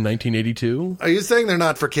were in 1982. Are you saying they're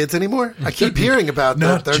not for kids anymore? I keep hearing about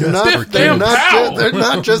that. Not just for They're kids. they're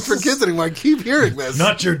not just for kids anymore. I keep hearing this.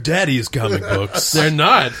 Not your daddy's comic books. They're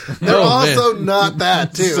not. They're Oh, also man. not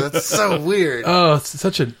that, too. That's so weird. Oh, it's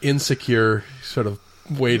such an insecure sort of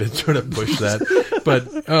way to try to push that. But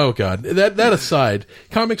oh god, that aside,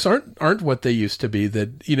 comics aren't what they used to be.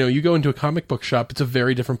 That, you know, you go into a comic book shop, it's a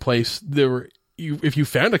very different place. If you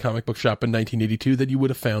found a comic book shop in 1982, that you would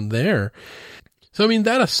have found there. So I mean,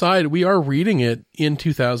 that aside, we are reading it in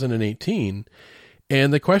 2018,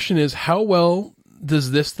 and the question is, how well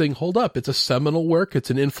does this thing hold up? It's a seminal work, it's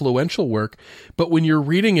an influential work, but when you're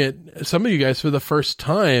reading it, some of you guys for the first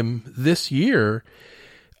time this year,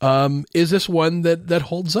 is this one that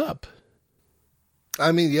holds up?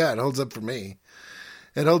 I mean, yeah, it holds up for me.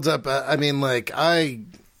 It holds up. I mean, like,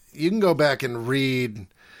 you can go back and read.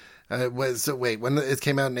 When it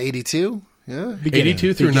came out in 82? Yeah.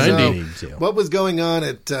 82 through 90. So, what was going on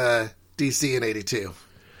at DC in 82?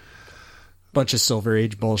 Bunch of Silver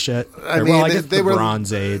Age bullshit. I mean, I guess they the were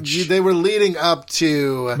Bronze Age. They were leading up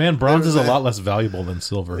to Man, bronze is a lot less valuable than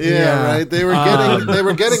silver. Yeah, right. They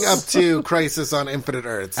were getting up to Crisis on Infinite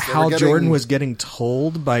Earths. Hal Jordan was getting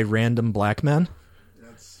told by random black men.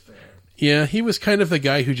 Yeah, he was kind of the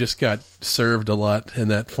guy who just got served a lot in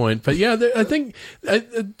that point. But yeah, I think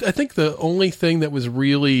the only thing that was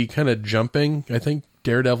really kind of jumping, I think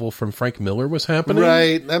Daredevil from Frank Miller was happening.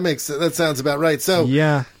 Right. That sounds about right. So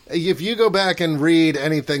Yeah. if you go back and read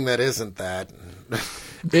anything that isn't that,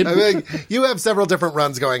 I mean, you have several different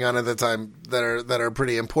runs going on at the time that are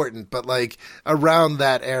pretty important, but like around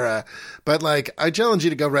that era. But like, I challenge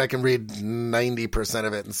you to go back and read 90%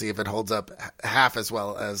 of it and see if it holds up half as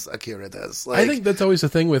well as Akira does. Like, I think that's always the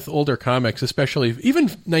thing with older comics, especially even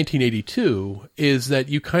 1982, is that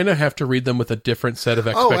you kind of have to read them with a different set of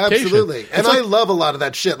expectations. Oh, absolutely. And I love a lot of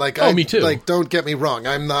that shit. Like, me too. Like, don't get me wrong.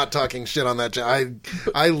 I'm not talking shit on that.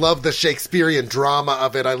 I love the Shakespearean drama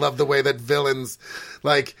of it. I love the way that villains,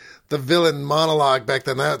 like the villain monologue back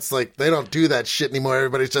then, that's like, they don't do that shit anymore.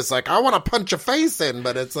 Everybody's just like, I want to punch a face in,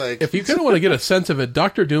 but it's like, If you kind of want to get a sense of it,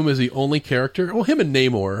 Doctor Doom is the only character, well, him and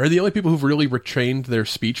Namor are the only people who've really retrained their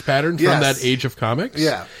speech pattern from Yes. that age of comics.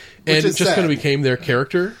 Yeah. And Which it is just kind of sad. became their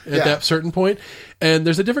character at Yeah. that certain point. And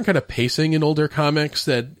there's a different kind of pacing in older comics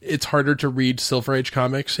that it's harder to read Silver Age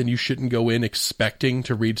comics, and you shouldn't go in expecting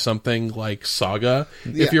to read something like Saga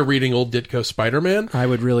Yeah. if you're reading old Ditko Spider-Man. I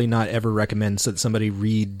would really not ever recommend that somebody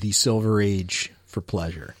read the Silver Age for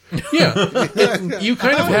pleasure. Yeah. You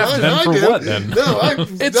kind of have to. I for do. what, then?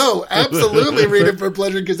 No, absolutely read it for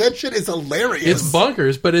pleasure because that shit is hilarious. It's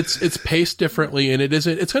bonkers, but it's paced differently, and it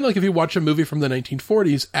isn't. It's kind of like if you watch a movie from the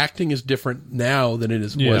 1940s, acting is different now than it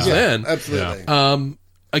was then. Absolutely.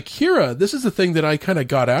 Akira, this is the thing that I kind of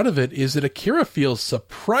got out of it, is that Akira feels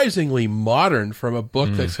surprisingly modern from a book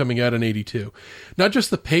that's coming out in 82. Not just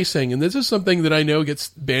the pacing, and this is something that I know gets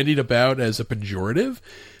bandied about as a pejorative,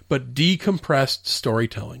 but decompressed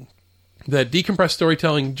storytelling. That decompressed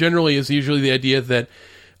storytelling generally is usually the idea that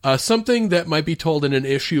something that might be told in an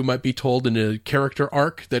issue might be told in a character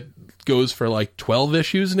arc that goes for like 12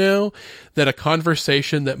 issues now, that a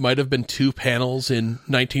conversation that might have been 2 panels in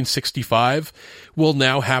 1965 will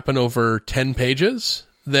now happen over 10 pages,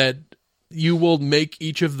 that you will make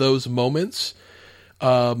each of those moments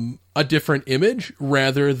a different image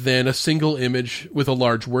rather than a single image with a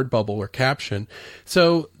large word bubble or caption.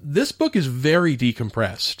 So this book is very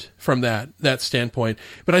decompressed from that standpoint.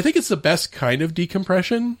 But I think it's the best kind of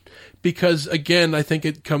decompression because, again, I think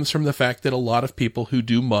it comes from the fact that a lot of people who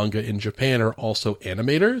do manga in Japan are also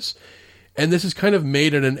animators. And this is kind of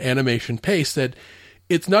made at an animation pace that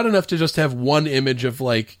it's not enough to just have one image of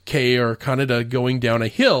like Kei or Kaneda going down a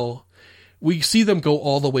hill. We see them go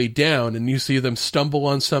all the way down, and you see them stumble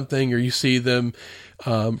on something, or you see them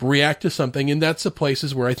react to something, and that's the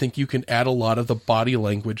places where I think you can add a lot of the body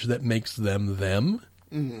language that makes them them.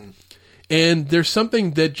 Mm-hmm. And there's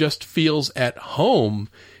something that just feels at home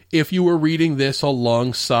if you were reading this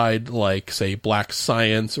alongside, like, say, Black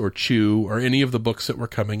Science or Chew or any of the books that were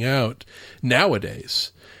coming out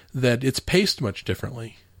nowadays, that it's paced much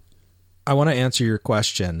differently. I want to answer your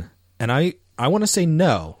question, and I want to say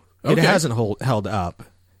no. It hasn't held up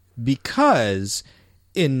because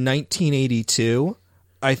in 1982,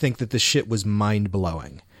 I think that the shit was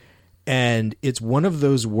mind-blowing. And it's one of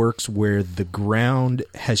those works where the ground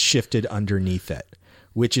has shifted underneath it,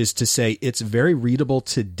 which is to say it's very readable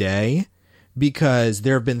today because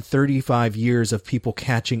there have been 35 years of people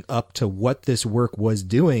catching up to what this work was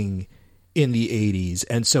doing in the 80s.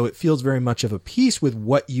 And so it feels very much of a piece with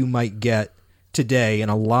what you might get today in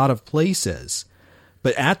a lot of places.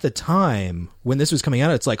 But at the time, when this was coming out,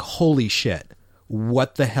 it's like, holy shit,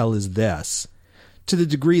 what the hell is this? To the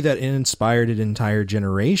degree that it inspired an entire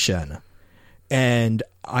generation. And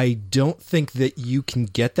I don't think that you can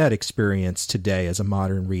get that experience today as a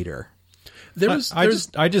modern reader.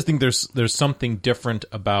 I just think there's something different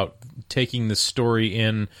about taking the story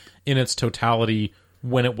in its totality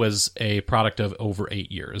when it was a product of over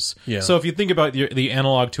 8 years. Yeah. So if you think about the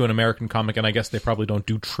analog to an American comic, and I guess they probably don't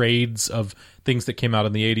do trades of things that came out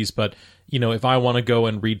in the 80s, but if I want to go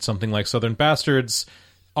and read something like Southern Bastards,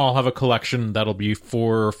 I'll have a collection that'll be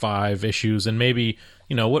 4 or 5 issues, and maybe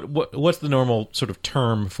what's the normal sort of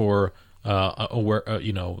term for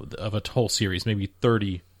of a whole series? Maybe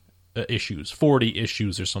 30 issues, 40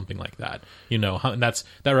 issues, or something like that. And that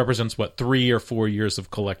represents 3 or 4 years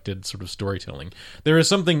of collected sort of storytelling. There's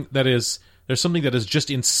something that is just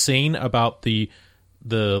insane about the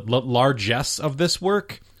largesse of this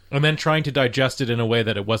work, and then trying to digest it in a way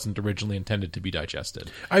that it wasn't originally intended to be digested.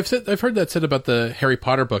 I've heard that said about the Harry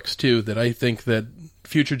Potter books too, that I think that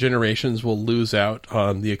future generations will lose out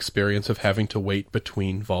on the experience of having to wait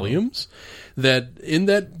between volumes. That in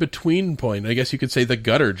that between point, I guess you could say the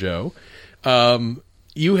gutter, Joe,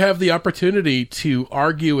 you have the opportunity to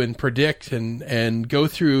argue and predict and go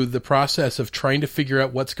through the process of trying to figure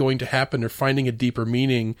out what's going to happen or finding a deeper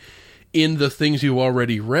meaning in the things you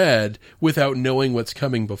already read without knowing what's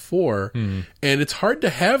coming before. And it's hard to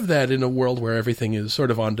have that in a world where everything is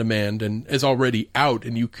sort of on demand and is already out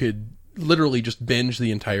and you could literally just binge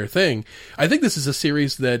the entire thing. I think this is a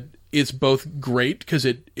series that is both great because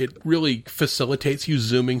it really facilitates you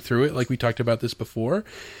zooming through it, like we talked about this before.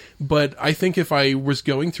 But I think if I was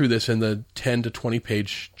going through this in the 10 to 20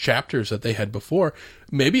 page chapters that they had before,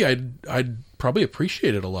 maybe I'd probably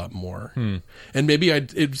appreciate it a lot more. And maybe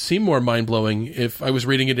it'd seem more mind-blowing if I was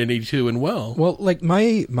reading it in 82 and well. Well, like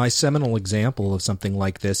my seminal example of something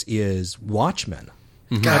like this is Watchmen.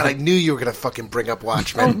 God, I knew you were going to fucking bring up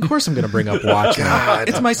Watchmen. Of course I'm going to bring up Watchmen. God.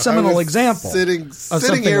 It's my seminal example.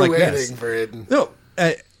 Sitting here like waiting this. for it. No,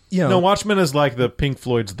 No, Watchmen is like the Pink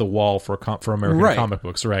Floyd's The Wall for American comic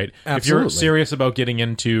books, right? Absolutely. If you're serious about getting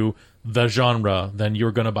into the genre, then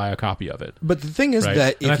you're going to buy a copy of it. But the thing is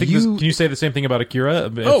that and I think can you say the same thing about Akira?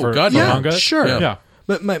 God, for manga? Sure. Yeah.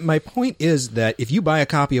 But my point is that if you buy a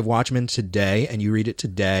copy of Watchmen today and you read it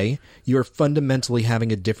today, you're fundamentally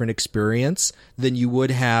having a different experience than you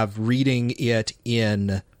would have reading it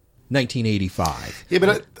in 1985. Yeah,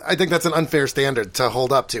 but I think that's an unfair standard to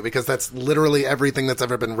hold up to because that's literally everything that's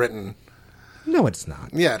ever been written. No, it's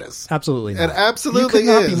not. Yeah, it is. Absolutely not. It absolutely you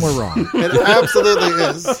could not is. be more wrong. It absolutely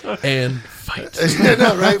is. And fight.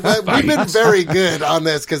 No, right? But we've been very good on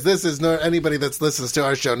this because this is not anybody that's listens to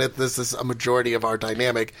our show. This is a majority of our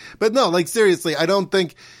dynamic. But no, like seriously, I don't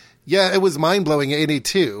think. Yeah, it was mind blowing in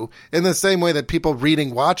 82 in the same way that people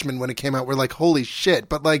reading Watchmen when it came out were like, holy shit.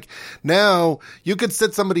 But like now you could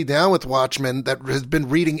sit somebody down with Watchmen that has been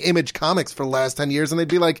reading Image Comics for the last 10 years and they'd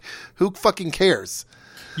be like, who fucking cares?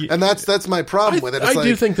 And that's my problem with it. It's I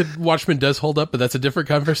do think that Watchmen does hold up, but that's a different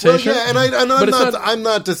conversation. Well, yeah, and I'm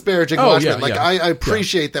not disparaging Watchmen. Yeah, I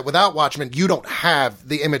appreciate that without Watchmen, you don't have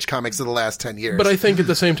the Image Comics of the last 10 years. But I think at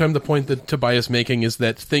the same time, the point that Tobias making is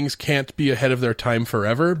that things can't be ahead of their time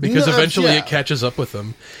forever because eventually it catches up with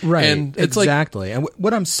them. Right, and it's exactly. And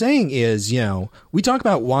what I'm saying is, we talk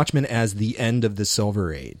about Watchmen as the end of the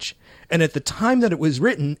Silver Age. And at the time that it was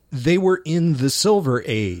written, they were in the Silver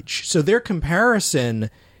Age. So their comparison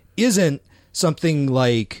isn't something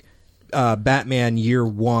like Batman Year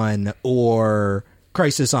One or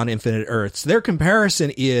Crisis on Infinite Earths. Their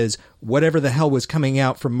comparison is whatever the hell was coming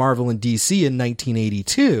out from Marvel and DC in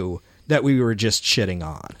 1982 that we were just shitting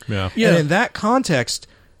on. Yeah. And in that context,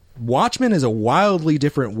 Watchmen is a wildly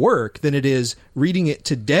different work than it is reading it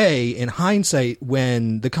today in hindsight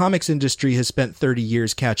when the comics industry has spent 30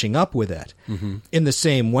 years catching up with it. Mm-hmm. In the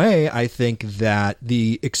same way, I think that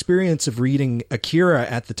the experience of reading Akira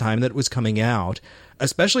at the time that it was coming out,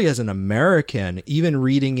 especially as an American, even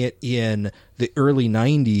reading it in the early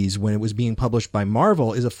 90s when it was being published by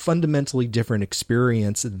Marvel, is a fundamentally different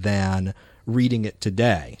experience than reading it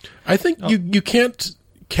today. I think you can't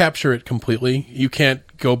capture it completely. You can't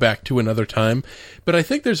go back to another time, but I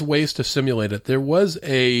think there's ways to simulate it. There was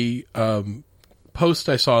a post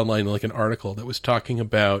I saw online, like an article that was talking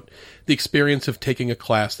about the experience of taking a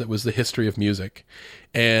class that was the history of music,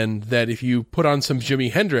 and that if you put on some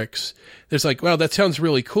Jimi Hendrix, there's like, wow, that sounds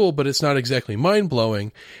really cool, but it's not exactly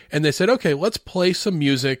mind-blowing. And they said, okay, let's play some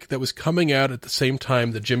music that was coming out at the same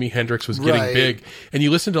time that Jimi Hendrix was getting big. And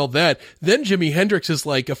you listen to all that, then Jimi Hendrix is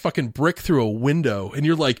like a fucking brick through a window, and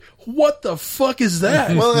you're like, what the fuck is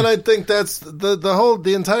that? Well, and I think that's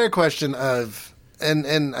the entire question of,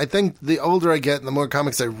 and I think the older I get and the more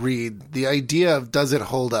comics I read, the idea of does it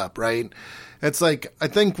hold up, right? It's like, I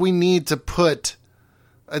think we need to put,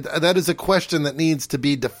 that is a question that needs to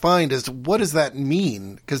be defined as what does that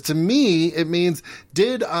mean? Because to me, it means,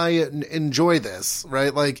 did I enjoy this,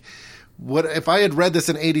 right? Like, what if I had read this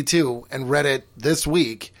in 82 and read it this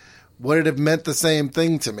week, would it have meant the same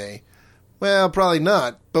thing to me? Well, probably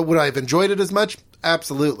not. But would I have enjoyed it as much?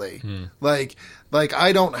 Absolutely. Like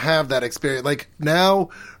I don't have that experience. Like, now,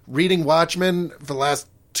 reading Watchmen for the last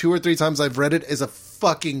 2 or 3 times I've read it is a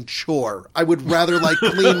fucking chore. I would rather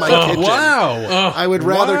clean my kitchen. Wow. I would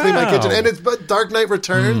rather clean my kitchen. And but Dark Knight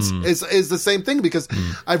Returns is the same thing because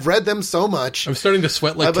I've read them so much. I'm starting to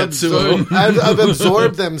sweat like Tetsuo. I've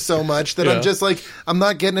absorbed them so much that I'm just like, I'm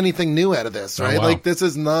not getting anything new out of this, right? wow. Like, this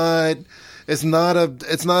is not, it's not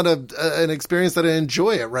an experience that I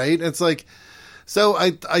enjoy it, right? It's like, so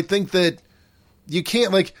I think that you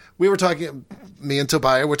can't, like, we were talking, me and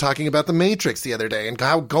Tobiah were talking about The Matrix the other day and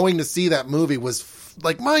how going to see that movie was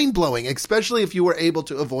like mind-blowing, especially if you were able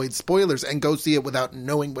to avoid spoilers and go see it without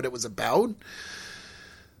knowing what it was about.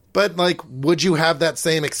 But, like, would you have that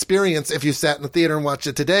same experience if you sat in the theater and watched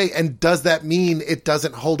it today? And does that mean it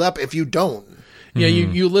doesn't hold up if you don't? Yeah,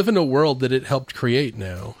 you live in a world that it helped create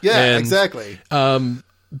now. Yeah, and, exactly.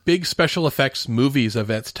 Big special effects movies of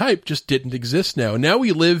its type just didn't exist now. Now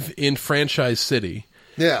we live in Franchise City.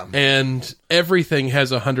 Yeah. And everything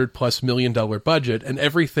has $100+ million budget, and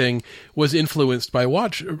everything was influenced by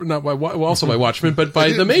also by Watchmen, but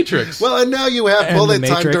by The Matrix. Well, and now you have bullet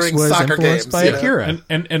time during soccer games. By Akira.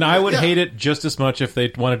 And I would hate it just as much if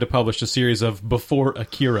they wanted to publish a series of Before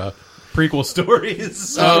Akira prequel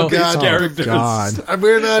stories. Oh, God. Characters.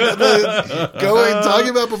 We're not talking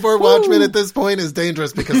about Before Watchmen at this point is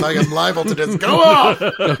dangerous because I am liable to just go off.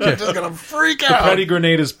 I'm just going to freak out. Petty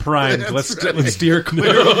grenade is primed. Let's steer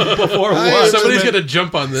clear of Before Watchmen. Somebody's going to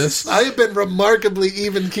jump on this. I have been remarkably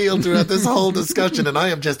even-keeled throughout this whole discussion, and I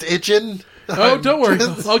am just itching. Oh, don't worry.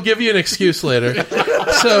 I'll give you an excuse later.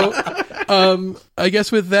 So, I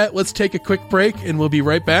guess with that, let's take a quick break, and we'll be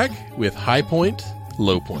right back with High Point,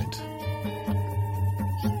 Low Point.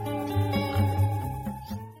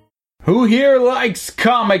 Who here likes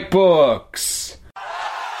comic books?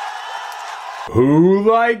 Who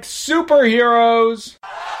likes superheroes?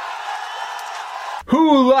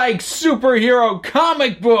 Who likes superhero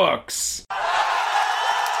comic books?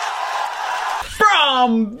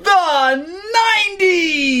 From the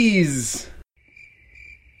 90s!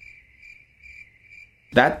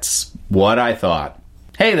 That's what I thought.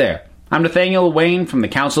 Hey there. I'm Nathaniel Wayne from the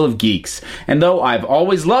Council of Geeks, and though I've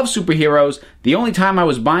always loved superheroes, the only time I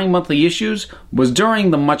was buying monthly issues was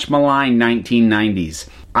during the much-maligned 1990s.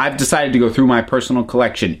 I've decided to go through my personal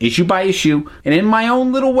collection, issue by issue, and in my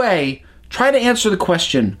own little way, try to answer the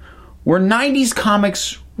question, were 90s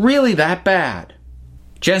comics really that bad?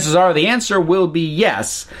 Chances are the answer will be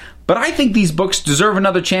yes, but I think these books deserve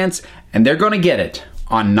another chance, and they're going to get it.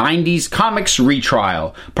 On 90s Comics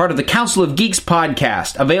Retrial, part of the Council of Geeks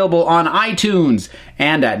podcast, available on iTunes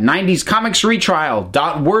and at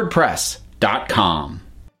 90scomicsretrial.wordpress.com.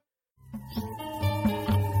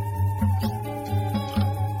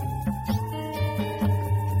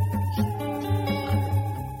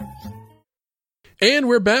 And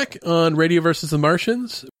we're back on Radio vs. the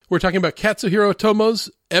Martians. We're talking about Katsuhiro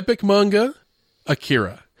Otomo's epic manga,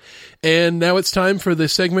 Akira. And now it's time for the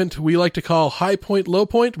segment we like to call High Point, Low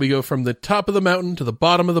Point. We go from the top of the mountain to the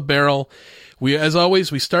bottom of the barrel. As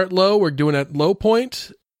always, we start low. We're doing at low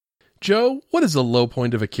point. Joe, what is the low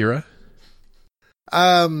point of Akira?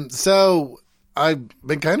 So I've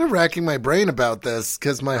been kind of racking my brain about this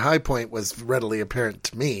because my high point was readily apparent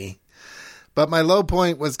to me, but my low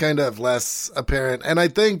point was kind of less apparent. And I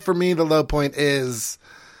think for me, the low point is,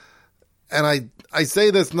 and I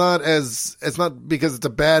say this it's not because it's a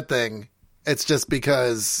bad thing. It's just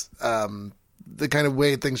because, the kind of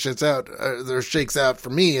way things shakes out for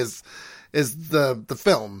me is the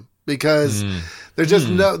film, because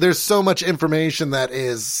there's so much information that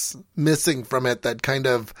is missing from it that kind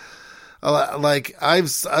of, like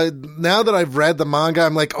now that I've read the manga,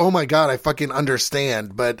 I'm like, oh my God, I fucking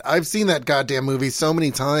understand. But I've seen that goddamn movie so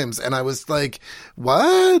many times and I was like,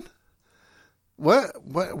 what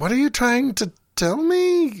are you trying to tell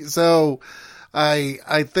me? So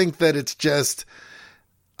I think that it's just,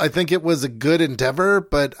 I think it was a good endeavor,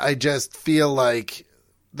 but I just feel like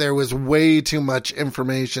there was way too much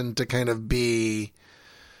information to kind of be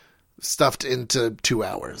stuffed into 2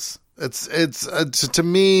 hours. It's to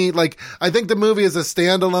me, like, I think the movie as a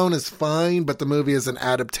standalone is fine, but the movie as an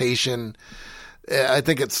adaptation, I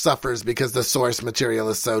think it suffers because the source material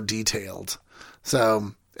is so detailed.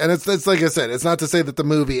 So, and it's like I said, it's not to say that the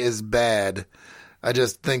movie is bad. I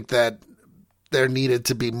just think that there needed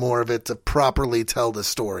to be more of it to properly tell the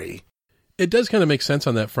story. It does kind of make sense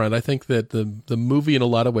on that front. I think that the movie in a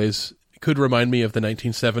lot of ways could remind me of the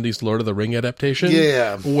 1970s Lord of the Ring adaptation.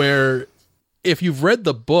 Yeah. Where if you've read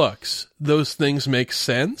the books, those things make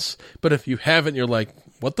sense. But if you haven't, you're like,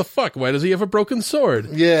 what the fuck? Why does he have a broken sword?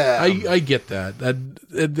 Yeah. I get that.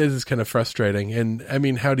 That is kind of frustrating. And I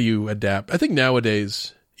mean, how do you adapt? I think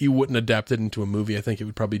nowadays you wouldn't adapt it into a movie. I think it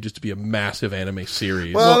would probably just be a massive anime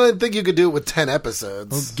series. Well, I think you could do it with 10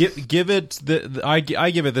 episodes. Well, give it I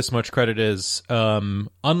give it this much credit as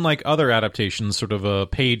unlike other adaptations, sort of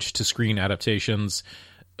page to screen adaptations,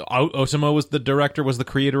 Otomo was the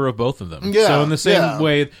creator of both of them. Yeah, so in the same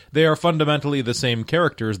way, they are fundamentally the same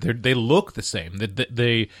characters. They look the same.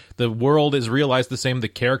 The world is realized the same. The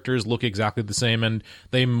characters look exactly the same, and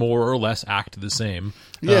they more or less act the same.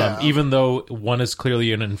 Yeah. Even though one is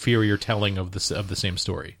clearly an inferior telling of the same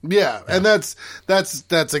story. Yeah, and that's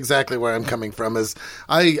exactly where I'm coming from. Is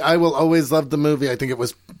I will always love the movie. I think it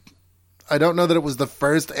was. I don't know that it was the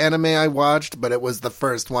first anime I watched, but it was the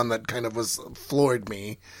first one that kind of floored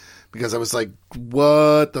me because I was like,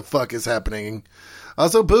 what the fuck is happening?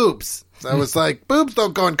 Also, boobs. I was like, boobs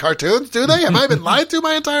don't go in cartoons, do they? Have I been lied to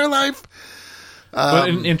my entire life? But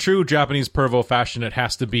in true Japanese pervo fashion, it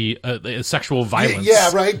has to be a sexual violence.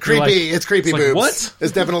 Yeah, right? Creepy. It's creepy boobs. What?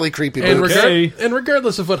 It's definitely creepy boobs. And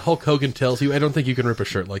regardless of what Hulk Hogan tells you, I don't think you can rip a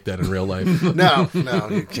shirt like that in real life. No,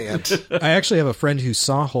 you can't. I actually have a friend who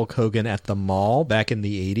saw Hulk Hogan at the mall back in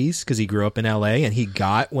the 80s because he grew up in LA, and he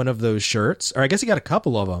got one of those shirts, or I guess he got a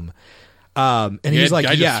couple of them. And he's like,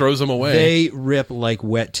 just throws them away. They rip like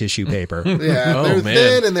wet tissue paper. Yeah, they're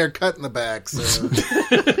thin and they're cut in the back. So,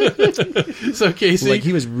 so Casey, like,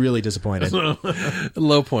 he was really disappointed.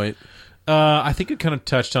 Low point. I think it kind of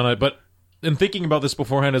touched on it, but in thinking about this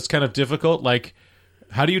beforehand, it's kind of difficult. Like,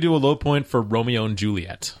 how do you do a low point for Romeo and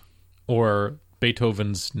Juliet, or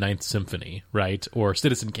Beethoven's Ninth Symphony, right, or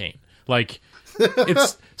Citizen Kane? Like,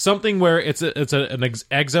 it's something where it's an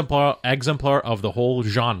exemplar of the whole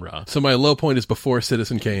genre. So my low point is before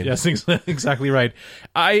Citizen Kane. Yes, exactly right.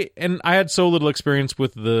 I had so little experience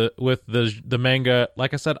with the manga.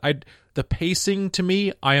 Like I said, the pacing to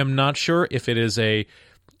me, I am not sure if it is a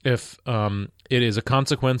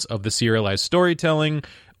consequence of the serialized storytelling,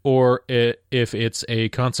 or if it's a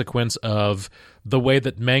consequence of the way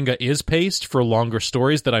that manga is paced for longer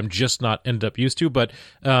stories that I'm just not end up used to. But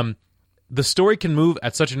the story can move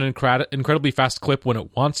at such an incredibly fast clip when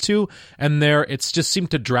it wants to, and it's just seemed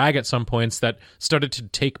to drag at some points that started to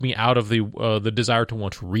take me out of the desire to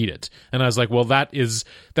want to read it. And I was like, well,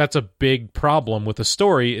 that's a big problem with a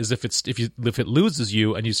story, is if it loses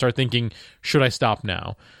you and you start thinking, should I stop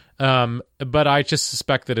now? But I just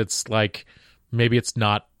suspect that it's like, maybe it's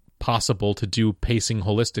not possible to do pacing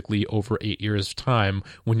holistically over 8 years' time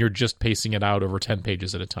when you're just pacing it out over 10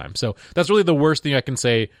 pages at a time. So that's really the worst thing I can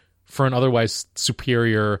say for an otherwise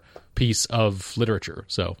superior piece of literature.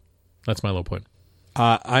 So that's my low point.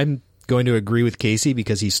 I'm going to agree with Casey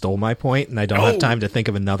because he stole my point, and I don't have time to think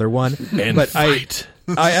of another one. But I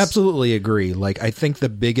absolutely agree. Like, I think the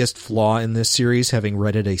biggest flaw in this series, having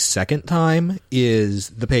read it a second time, is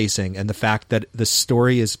the pacing and the fact that the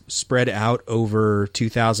story is spread out over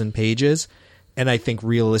 2,000 pages. And I think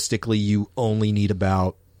realistically, you only need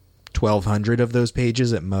about 1,200 of those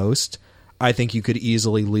pages at most. I think you could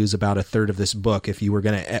easily lose about a third of this book if you were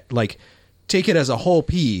going to like take it as a whole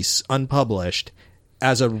piece, unpublished,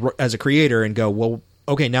 as a creator, and go, well,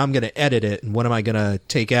 okay, now I'm going to edit it, and what am I going to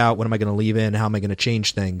take out? What am I going to leave in? How am I going to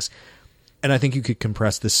change things? And I think you could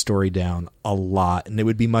compress this story down a lot, and it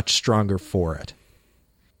would be much stronger for it.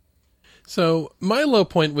 So my low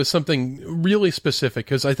point was something really specific,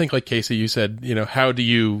 because I think, like Casey, you said, how do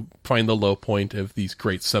you find the low point of these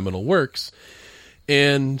great seminal works?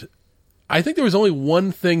 And I think there was only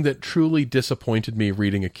one thing that truly disappointed me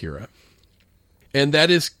reading Akira, and that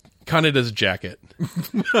is Kaneda's jacket.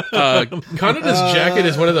 Kaneda's jacket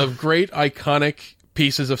is one of the great iconic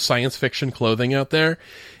pieces of science fiction clothing out there.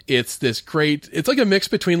 It's like a mix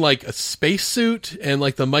between like a spacesuit and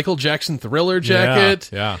like the Michael Jackson Thriller jacket.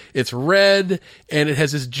 Yeah. It's red, and it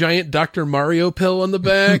has this giant Dr. Mario pill on the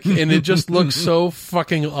back, and it just looks so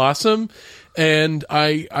fucking awesome. And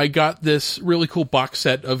I got this really cool box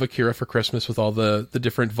set of Akira for Christmas with all the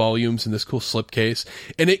different volumes in this cool slipcase.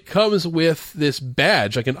 And it comes with this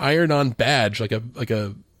badge, like an iron-on badge, like a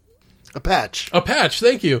patch. A patch,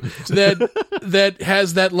 thank you. That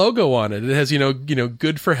has that logo on it. It has,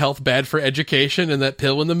 good for health, bad for education, and that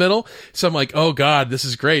pill in the middle. So I'm like, oh God, this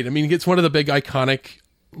is great. I mean, it's one of the big iconic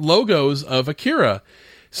logos of Akira.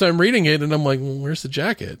 So I'm reading it, and I'm like, well, where's the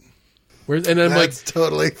jacket? That's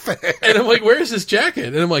totally fair. And I'm like, where's this jacket?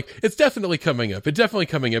 And I'm like, it's definitely coming up.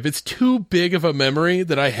 It's too big of a memory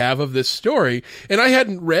that I have of this story. And I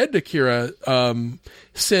hadn't read Akira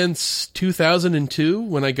since 2002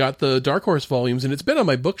 when I got the Dark Horse volumes, and it's been on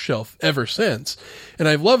my bookshelf ever since. And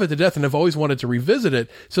I love it to death, and I've always wanted to revisit it.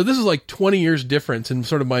 So this is like 20 years difference in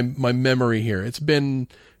sort of my memory here. It's been,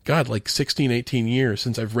 like 16, 18 years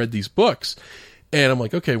since I've read these books. And I'm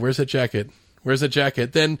like, okay, where's that jacket? Where's that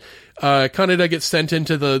jacket? Then Kaneda gets sent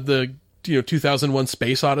into the 2001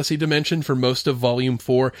 Space Odyssey dimension for most of Volume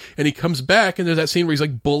 4, and he comes back, and there's that scene where he's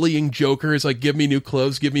like bullying Joker. He's like, give me new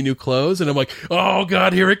clothes. And I'm like, oh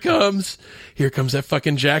God, here it comes. Here comes that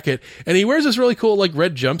fucking jacket. And he wears this really cool like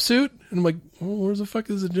red jumpsuit, and I'm like, oh, where the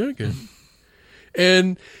fuck is the jacket?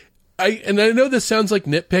 And I know this sounds like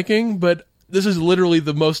nitpicking, but this is literally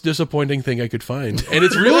the most disappointing thing I could find. And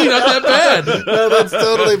it's really not that bad. No, that's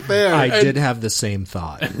totally fair. I did have the same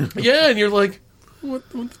thought. Yeah, and you're like, what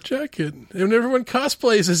the jacket? And everyone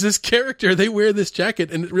cosplays as this character. They wear this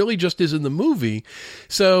jacket, and it really just is in the movie.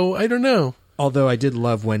 So, I don't know. Although I did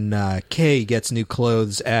love when Kei gets new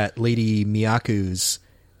clothes at Lady Miyaku's,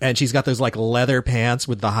 and she's got those like leather pants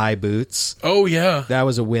with the high boots. Oh, yeah. That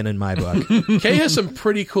was a win in my book. Kei has some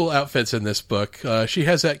pretty cool outfits in this book. She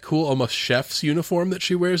has that cool, almost chef's uniform that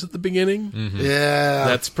she wears at the beginning. Mm-hmm. Yeah.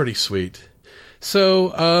 That's pretty sweet.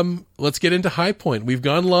 So, let's get into high point. We've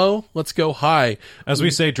gone low. Let's go high. As we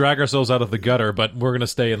say, drag ourselves out of the gutter, but we're going to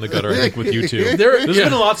stay in the gutter, I think, with you two. There's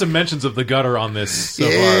been lots of mentions of the gutter on this so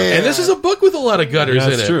far. And this is a book with a lot of gutters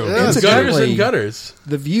in it. True. Yeah, It's gutters and gutters.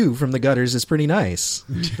 The view from the gutters is pretty nice.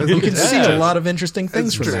 You can see a lot of interesting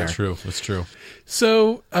things from there. That's true.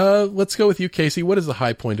 So, let's go with you, Casey. What is the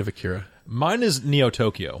high point of Akira? Mine is Neo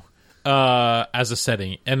Tokyo. As a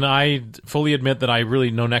setting, and I fully admit that I really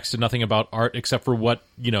know next to nothing about art except for what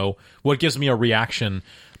gives me a reaction.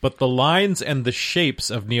 But the lines and the shapes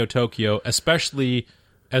of Neo Tokyo, especially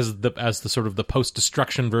as the sort of the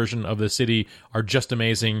post-destruction version of the city, are just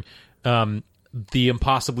amazing. The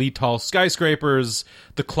impossibly tall skyscrapers,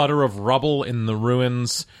 the clutter of rubble in the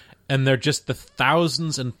ruins, and they're just the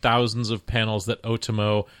thousands and thousands of panels that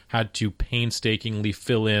Otomo had to painstakingly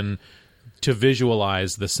fill in to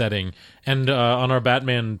visualize the setting. And on our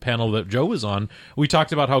Batman panel that Joe was on, we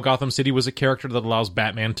talked about how Gotham City was a character that allows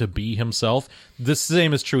Batman to be himself. The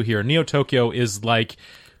same is true here. Neo Tokyo is like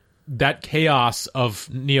that chaos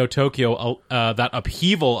of Neo Tokyo, that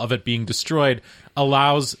upheaval of it being destroyed,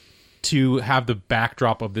 allows to have the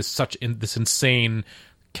backdrop of this insane,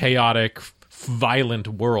 chaotic, violent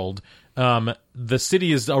world. The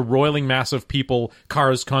city is a roiling mass of people,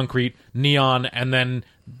 cars, concrete, neon, and then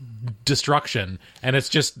destruction, and it's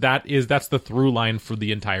just that's the through line for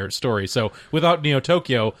the entire story. So without Neo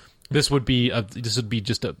Tokyo, this would be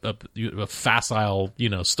just a facile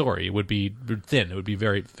story. It would be thin. It would be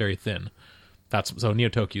very, very thin. So Neo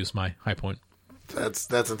Tokyo is my high point.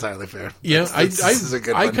 That's entirely fair. Yeah, This is a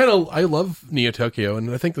good one. I love Neo Tokyo,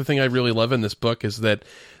 and I think the thing I really love in this book is that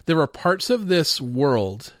there are parts of this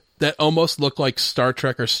world that almost look like Star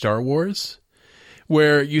Trek or Star Wars,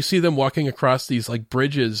 where you see them walking across these like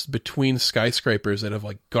bridges between skyscrapers that have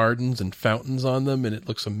like gardens and fountains on them, and it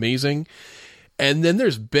looks amazing. And then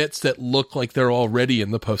there's bits that look like they're already in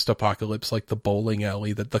the post-apocalypse, like the bowling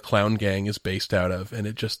alley that the clown gang is based out of. And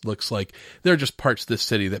it just looks like they're just parts of this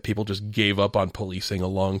city that people just gave up on policing a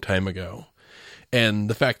long time ago. And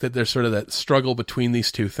the fact that there's sort of that struggle between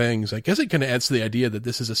these two things, I guess it kind of adds to the idea that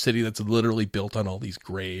this is a city that's literally built on all these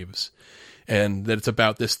graves. And that it's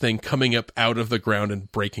about this thing coming up out of the ground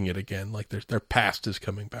and breaking it again. Like their past is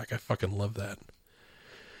coming back. I fucking love that.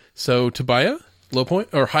 So, Tobiah? Low point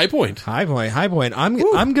or high point? High point. I'm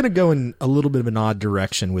going to go in a little bit of an odd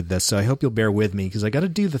direction with this, so I hope you'll bear with me because I got to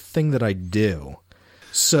do the thing that I do.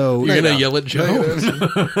 So you're going to yell at Joe?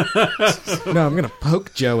 No, I'm going to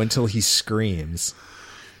poke Joe until he screams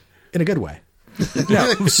in a good way.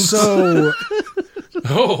 No, so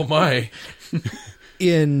oh my.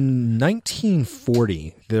 In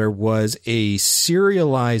 1940, there was a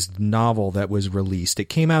serialized novel that was released. It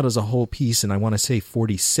came out as a whole piece in, I want to say,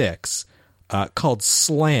 46. Called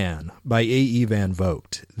Slan by A.E. Van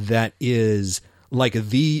Vogt. That is like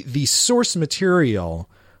the source material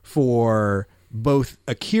for both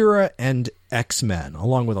Akira and X-Men,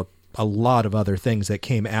 along with a lot of other things that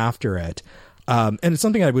came after it. And it's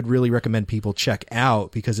something I would really recommend people check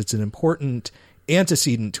out because it's an important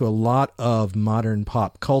antecedent to a lot of modern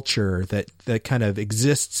pop culture that kind of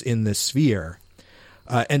exists in this sphere.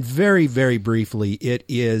 And very, very briefly, it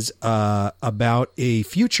is about a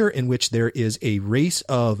future in which there is a race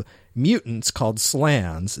of mutants called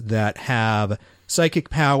Slans that have psychic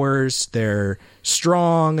powers. They're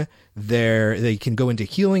strong. They can go into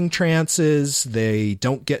healing trances. They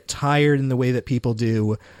don't get tired in the way that people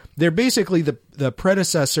do. They're basically the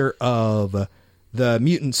predecessor of the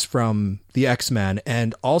mutants from the X-Men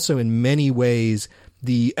and also in many ways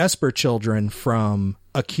the Esper children from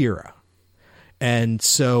Akira. And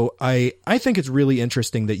so I think it's really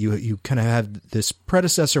interesting that you kind of have this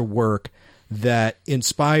predecessor work that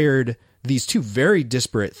inspired these two very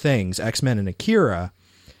disparate things, X-Men and Akira,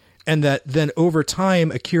 and that then over time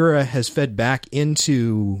Akira has fed back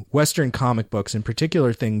into Western comic books, in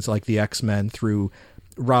particular things like the X-Men through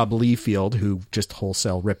Rob Liefeld, who just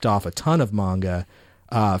wholesale ripped off a ton of manga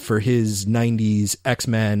for his 90s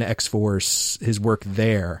X-Men, X-Force, his work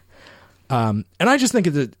there. And I just think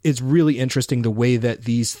it's really interesting the way that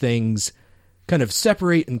these things kind of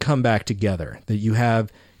separate and come back together. That you have,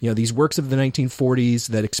 these works of the 1940s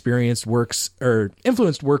that experienced works or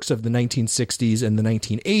influenced works of the 1960s and the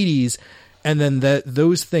 1980s, and then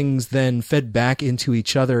those things then fed back into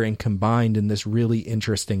each other and combined in this really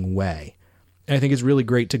interesting way. And I think it's really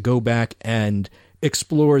great to go back and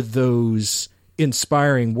explore those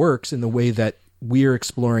inspiring works in the way that we're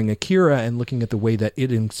exploring Akira and looking at the way that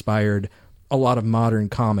it inspired a lot of modern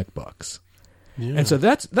comic books. Yeah. And so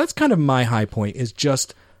that's kind of my high point, is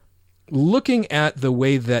just looking at the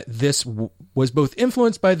way that this was both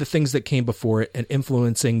influenced by the things that came before it and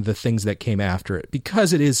influencing the things that came after it,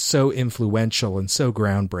 because it is so influential and so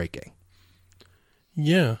groundbreaking.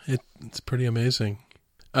 Yeah, it's pretty amazing.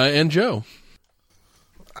 And Joe?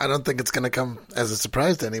 I don't think it's going to come as a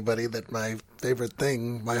surprise to anybody that my favorite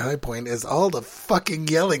thing, my high point, is all the fucking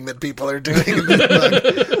yelling that people are doing in this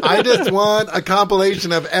book. I just want a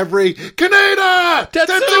compilation of every Kaneda!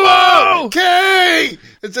 Tetsuo! Kei!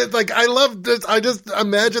 It's just like, I love this. I just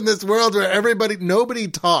imagine this world where nobody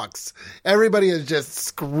talks. Everybody is just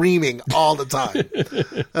screaming all the time.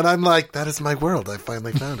 And I'm like, that is my world. I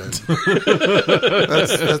finally found it.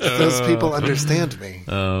 Those people understand me.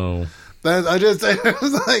 Oh. I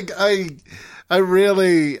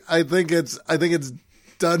think it's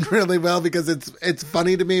done really well because it's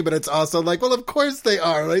funny to me, but it's also like, well, of course they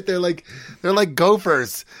are, right? They're like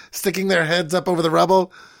gophers sticking their heads up over the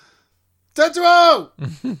rubble. Tetsuo!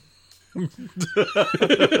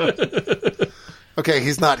 Okay,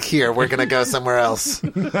 he's not here. We're gonna go somewhere else.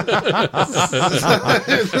 It's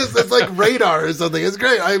like radar or something. It's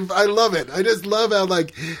great. I love it. I just love how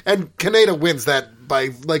and Kaneda wins that by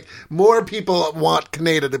more people want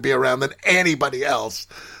Kaneda to be around than anybody else.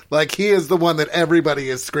 He is the one that everybody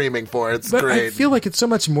is screaming for. It's great. I feel like it's so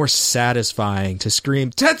much more satisfying to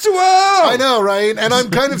scream Tetsuo. I know, right? And I'm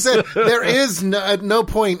kind of sad. There is at no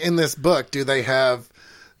point in this book do they have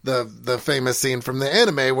the famous scene from the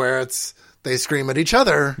anime where they scream at each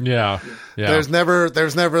other. Yeah. There's never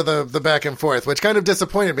the back and forth, which kind of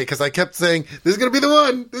disappointed me because I kept saying, "This is gonna be the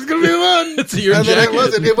one. This is gonna be the one." It's your and jacket. Then it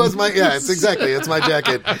wasn't. It was my. Yeah, it's my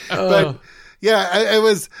jacket. But yeah, it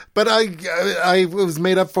was. But I was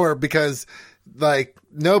made up for it because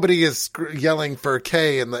nobody is yelling for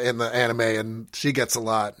Kay in the anime, and she gets a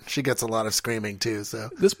lot of screaming too. So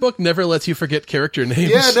This book never lets you forget character names.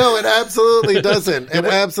 yeah, no, it absolutely doesn't. It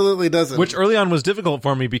absolutely doesn't. Which early on was difficult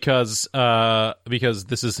for me because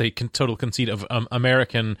this is a total conceit of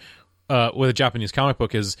American with a Japanese comic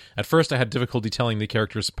book. Is at first I had difficulty telling the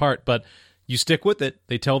characters apart, but you stick with it.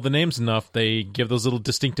 They tell the names enough. They give those little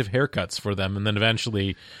distinctive haircuts for them, and then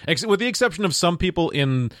eventually, with the exception of some people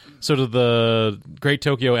in sort of the Great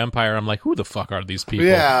Tokyo Empire, I'm like, who the fuck are these people?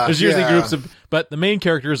 Yeah, there's usually yeah. groups of, but the main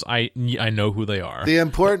characters, I know who they are. the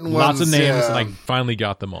important Lots ones, of names, yeah. and I finally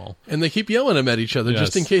got them all. And they keep yelling them at each other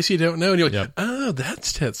just Yes. in case you don't know. And you're like, Yep. oh,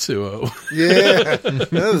 that's Tetsuo. Yeah,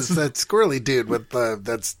 that squirrely dude with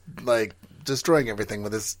that's like destroying everything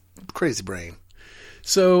with his crazy brain.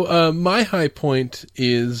 So my high point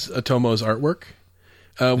is Otomo's artwork.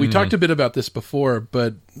 We talked a bit about this before,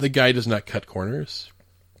 but the guy does not cut corners.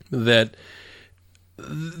 This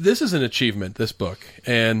is an achievement, this book.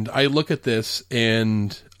 And I look at this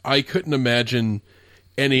and I couldn't imagine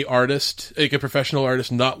any artist, like a professional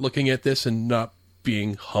artist, not looking at this and not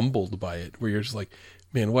being humbled by it, where you're just like,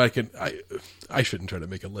 man, I shouldn't try to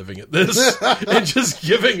make a living at this and just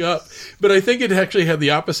giving up. But I think it actually had the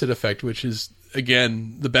opposite effect, which is,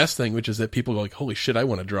 again, the best thing, which is that people go like, holy shit, I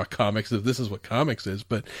want to draw comics if this is what comics is.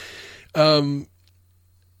 But the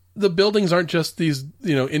buildings aren't just these,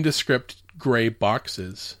 indescript gray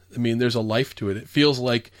boxes. I mean, there's a life to it. It feels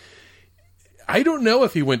like, I don't know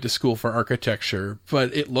if he went to school for architecture,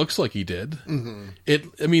 but it looks like he did.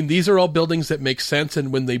 Mm-hmm. These are all buildings that make sense,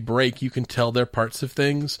 and when they break, you can tell they're parts of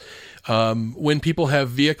things. When people have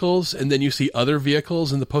vehicles, and then you see other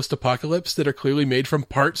vehicles in the post-apocalypse that are clearly made from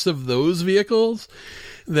parts of those vehicles,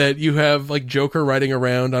 that you have like Joker riding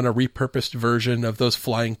around on a repurposed version of those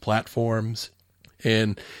flying platforms.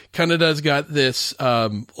 And Kanada's got this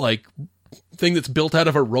thing that's built out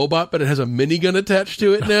of a robot, but it has a minigun attached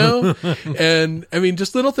to it now. And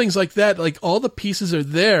just little things like that, like all the pieces are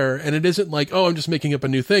there, and it isn't like, oh, I'm just making up a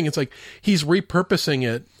new thing. It's like he's repurposing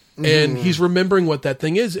it, and he's remembering what that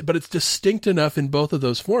thing is, but it's distinct enough in both of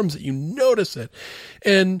those forms that you notice it.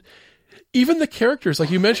 And even the characters,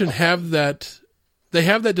 like you mentioned, have that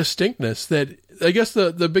distinctness that I guess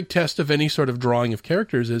the big test of any sort of drawing of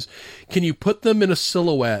characters is, can you put them in a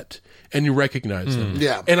silhouette and you recognize them?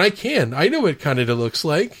 Yeah. And I know what Kaneda looks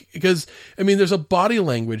like, because, there's a body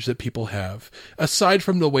language that people have. Aside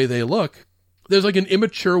from the way they look, there's like an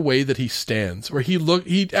immature way that he stands, where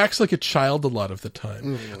he acts like a child a lot of the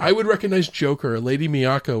time. I would recognize Joker, or Lady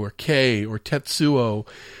Miyako, or Kay, or Tetsuo,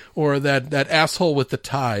 or that asshole with the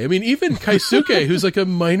tie. Even Kaisuke, who's like a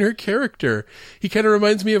minor character, he kind of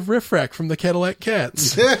reminds me of Riff Raff from the Cadillac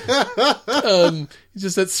Cats. He's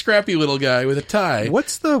just that scrappy little guy with a tie.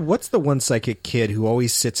 What's the one psychic kid who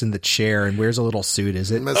always sits in the chair and wears a little suit?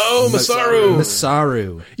 Is it Masaru.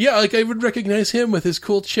 Masaru. Yeah, like I would recognize him with his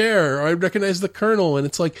cool chair, or I'd recognize the Colonel, and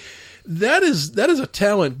it's like that is a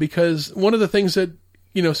talent, because one of the things that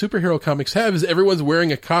superhero comics have is everyone's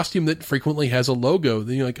wearing a costume that frequently has a logo.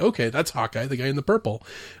 Then you're like, okay, that's Hawkeye, the guy in the purple.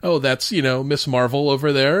 Oh, that's, Miss Marvel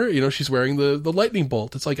over there. She's wearing the lightning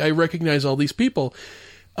bolt. It's like, I recognize all these people.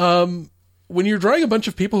 When you're drawing a bunch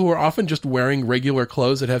of people who are often just wearing regular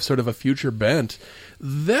clothes that have sort of a future bent,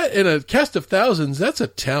 that in a cast of thousands, that's a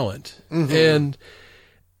talent. Mm-hmm. And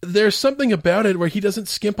there's something about it where he doesn't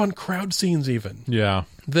skimp on crowd scenes even. Yeah.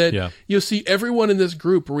 You'll see everyone in this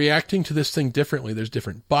group reacting to this thing differently. There's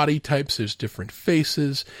different body types, there's different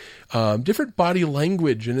faces, different body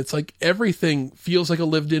language, and it's like everything feels like a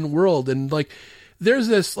lived-in world. And like there's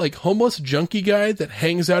this like homeless junkie guy that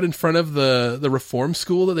hangs out in front of the reform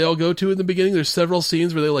school that they all go to in the beginning. There's several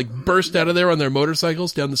scenes where they like burst out of there on their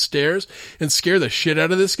motorcycles down the stairs and scare the shit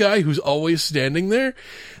out of this guy who's always standing there.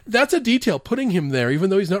 That's a detail, putting him there, even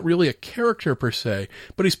though he's not really a character per se,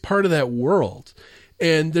 but he's part of that world.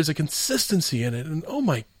 And there's a consistency in it. And oh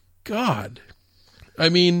my God.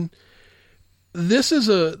 This is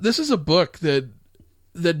a book that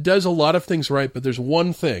does a lot of things right, but there's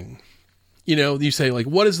one thing. You say, like,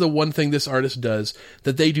 what is the one thing this artist does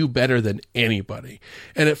that they do better than anybody?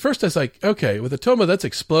 And at first I was like, okay, with Otomo, that's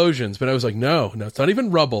explosions. But I was like, no, it's not even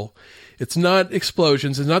rubble. It's not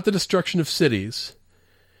explosions. It's not the destruction of cities.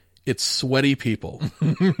 It's sweaty people.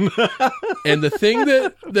 And the thing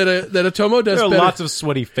that Otomo does there are better, lots of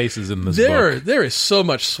sweaty faces in this book. There is so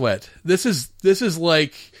much sweat. This is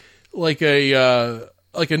like a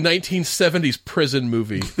like a 1970s prison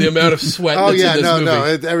movie. The amount of sweat Oh that's yeah, in this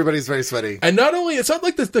movie. everybody's very sweaty. And not only, it's not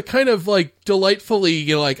like the kind of like delightfully,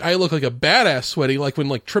 you know, like I look like a badass sweaty, like when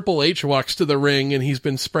like Triple H walks to the ring and he's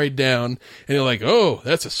been sprayed down and you're like, oh,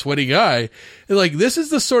 that's a sweaty guy. And like, this is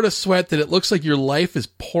the sort of sweat that it looks like your life is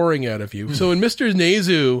pouring out of you. So when Mr.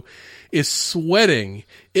 Nezu is sweating,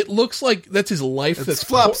 it looks like that's his life. It's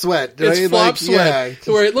flop sweat. Right? It's flop like, sweat.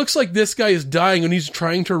 Yeah. Where it looks like this guy is dying and he's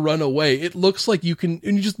trying to run away. It looks like you can,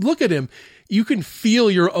 and you just look at him, you can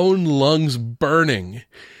feel your own lungs burning.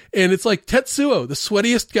 And it's like Tetsuo, the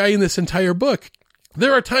sweatiest guy in this entire book.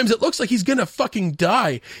 There are times it looks like he's gonna fucking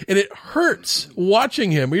die, and it hurts watching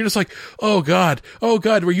him, where you're just like, oh God,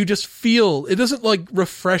 where you just feel, it doesn't like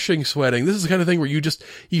refreshing sweating. This is the kind of thing where you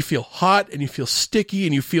feel hot, and you feel sticky,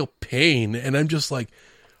 and you feel pain, and I'm just like,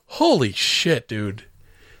 holy shit, dude.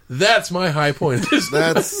 That's my high point.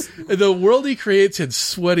 That's the world he creates in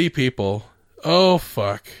sweaty people. Oh,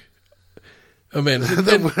 fuck. Oh man,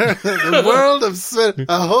 the world of sweat,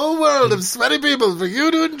 a whole world of sweaty people for you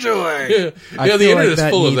to enjoy. Yeah, I the feel internet like is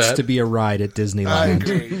that full of needs that. to be a ride at I Disneyland.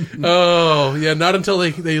 agree. Oh yeah, not until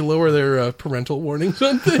they lower their parental warnings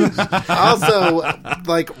on things. Also,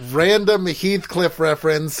 like random Heathcliff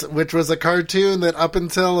reference, which was a cartoon that up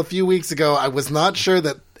until a few weeks ago I was not sure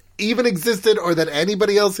that even existed or that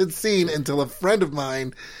anybody else had seen until a friend of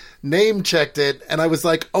mine name checked it, and I was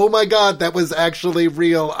like, oh my God, that was actually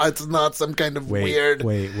real. It's not some kind of weird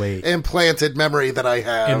implanted memory that I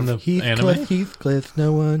have. In the anime? Heathcliff,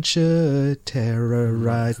 no one should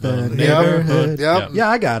terrorize the neighborhood. Yep. Yeah,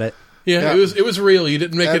 I got it. Yeah, it was real. You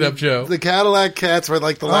didn't make it up, Joe. The Cadillac Cats were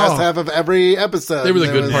like the last half of every episode. They were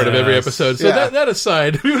the good part of every episode. So Yeah. that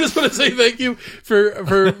aside, we just want to say thank you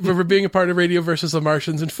for being a part of Radio versus the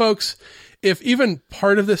Martians. And folks, if even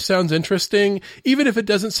part of this sounds interesting, even if it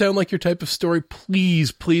doesn't sound like your type of story,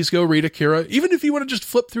 please go read Akira. Even if you want to just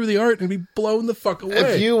flip through the art and be blown the fuck away.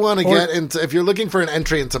 If you want to get into, if you're looking for an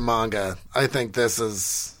entry into manga, I think this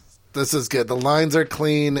is good. The lines are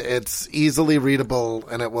clean, it's easily readable,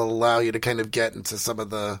 and it will allow you to kind of get into some of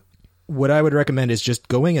the... What I would recommend is just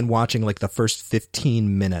going and watching like the first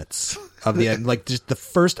 15 minutes of the like just the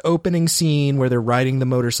first opening scene where they're riding the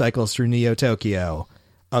motorcycles through Neo Tokyo.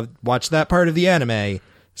 Watch that part of the anime,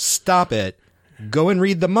 stop it, go and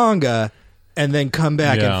read the manga, and then come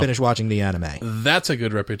back and finish watching the anime. That's a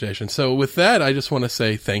good reputation. So with that, I just want to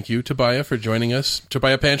say thank you, Tobiah, for joining us.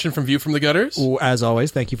 Tobiah Panshin from View from the Gutters. As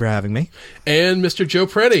always, thank you for having me. And Mr. Joe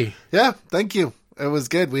Preddy. Yeah, thank you. It was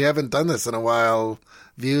good. We haven't done this in a while.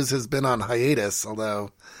 Views has been on hiatus,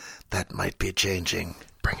 although that might be changing.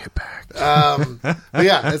 Bring it back. But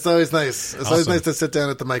yeah, it's always nice. It's always nice to sit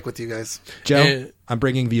down at the mic with you guys. Joe, I'm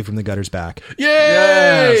bringing View from the Gutters back. Yay!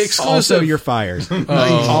 Yes. Exclusive. Also, you're fired.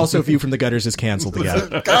 Also, View from the Gutters is canceled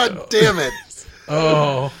again. God damn it.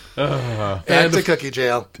 Back to cookie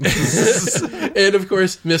jail. And of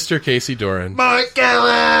course, Mr. Casey Doran. Mark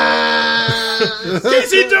Ellis!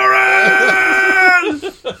 Casey Doran!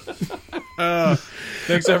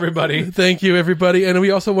 Thanks, everybody. Thank you, everybody. And we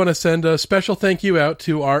also want to send a special thank you out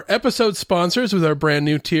to our episode sponsors with our brand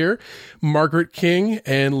new tier, Margaret King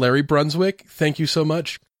and Larry Brunswick. Thank you so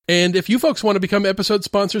much. And if you folks want to become episode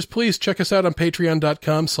sponsors, please check us out on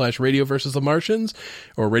patreon.com/Radio versus the Martians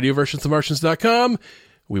or radioversusthemartians.com.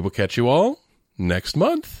 We will catch you all next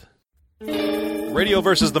month. Radio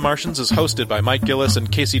vs. the Martians is hosted by Mike Gillis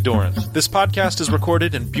and Casey Doran. This podcast is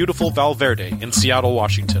recorded in beautiful Val Verde in Seattle,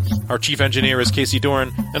 Washington. Our chief engineer is Casey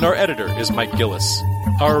Doran, and our editor is Mike Gillis.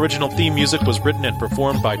 Our original theme music was written and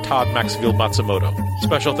performed by Todd Maxfield Matsumoto.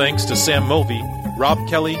 Special thanks to Sam Mulvey, Rob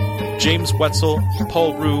Kelly, James Wetzel,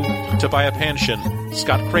 Paul Rue, Tobiah Panshin,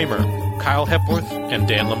 Scott Kramer, Kyle Hepworth, and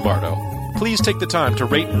Dan Lombardo. Please take the time to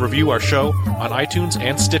rate and review our show on iTunes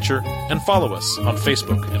and Stitcher, and follow us on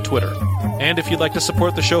Facebook and Twitter. And if you'd like to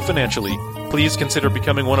support the show financially, please consider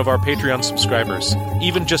becoming one of our Patreon subscribers.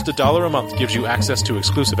 Even just $1 a month gives you access to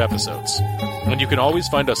exclusive episodes. And you can always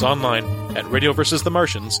find us online at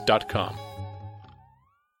radioversusthemartians.com.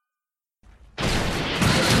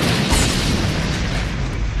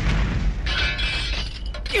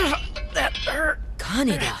 That hurt.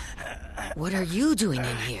 Kaneda, what are you doing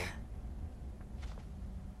in here?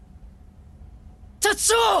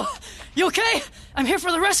 Tetsuo! You okay? I'm here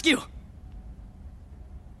for the rescue!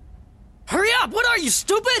 Hurry up! What are you,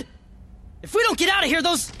 stupid? If we don't get out of here,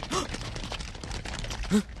 those...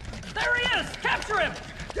 There he is! Capture him!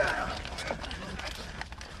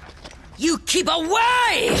 You keep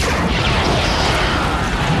away!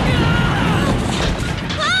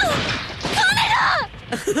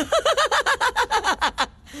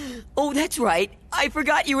 Oh, that's right. I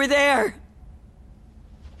forgot you were there.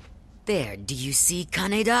 There, do you see,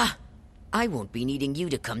 Kaneda? I won't be needing you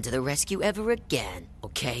to come to the rescue ever again,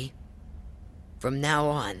 okay? From now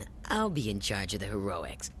on, I'll be in charge of the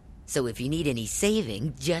heroics. So if you need any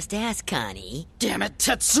saving, just ask Connie. Damn it,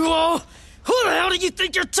 Tetsuo! Who the hell do you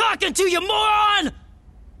think you're talking to, you moron?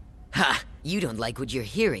 Ha! You don't like what you're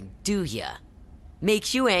hearing, do ya?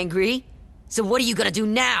 Makes you angry? So what are you gonna do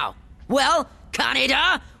now? Well,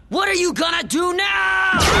 Kaneda, what are you gonna do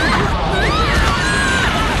now?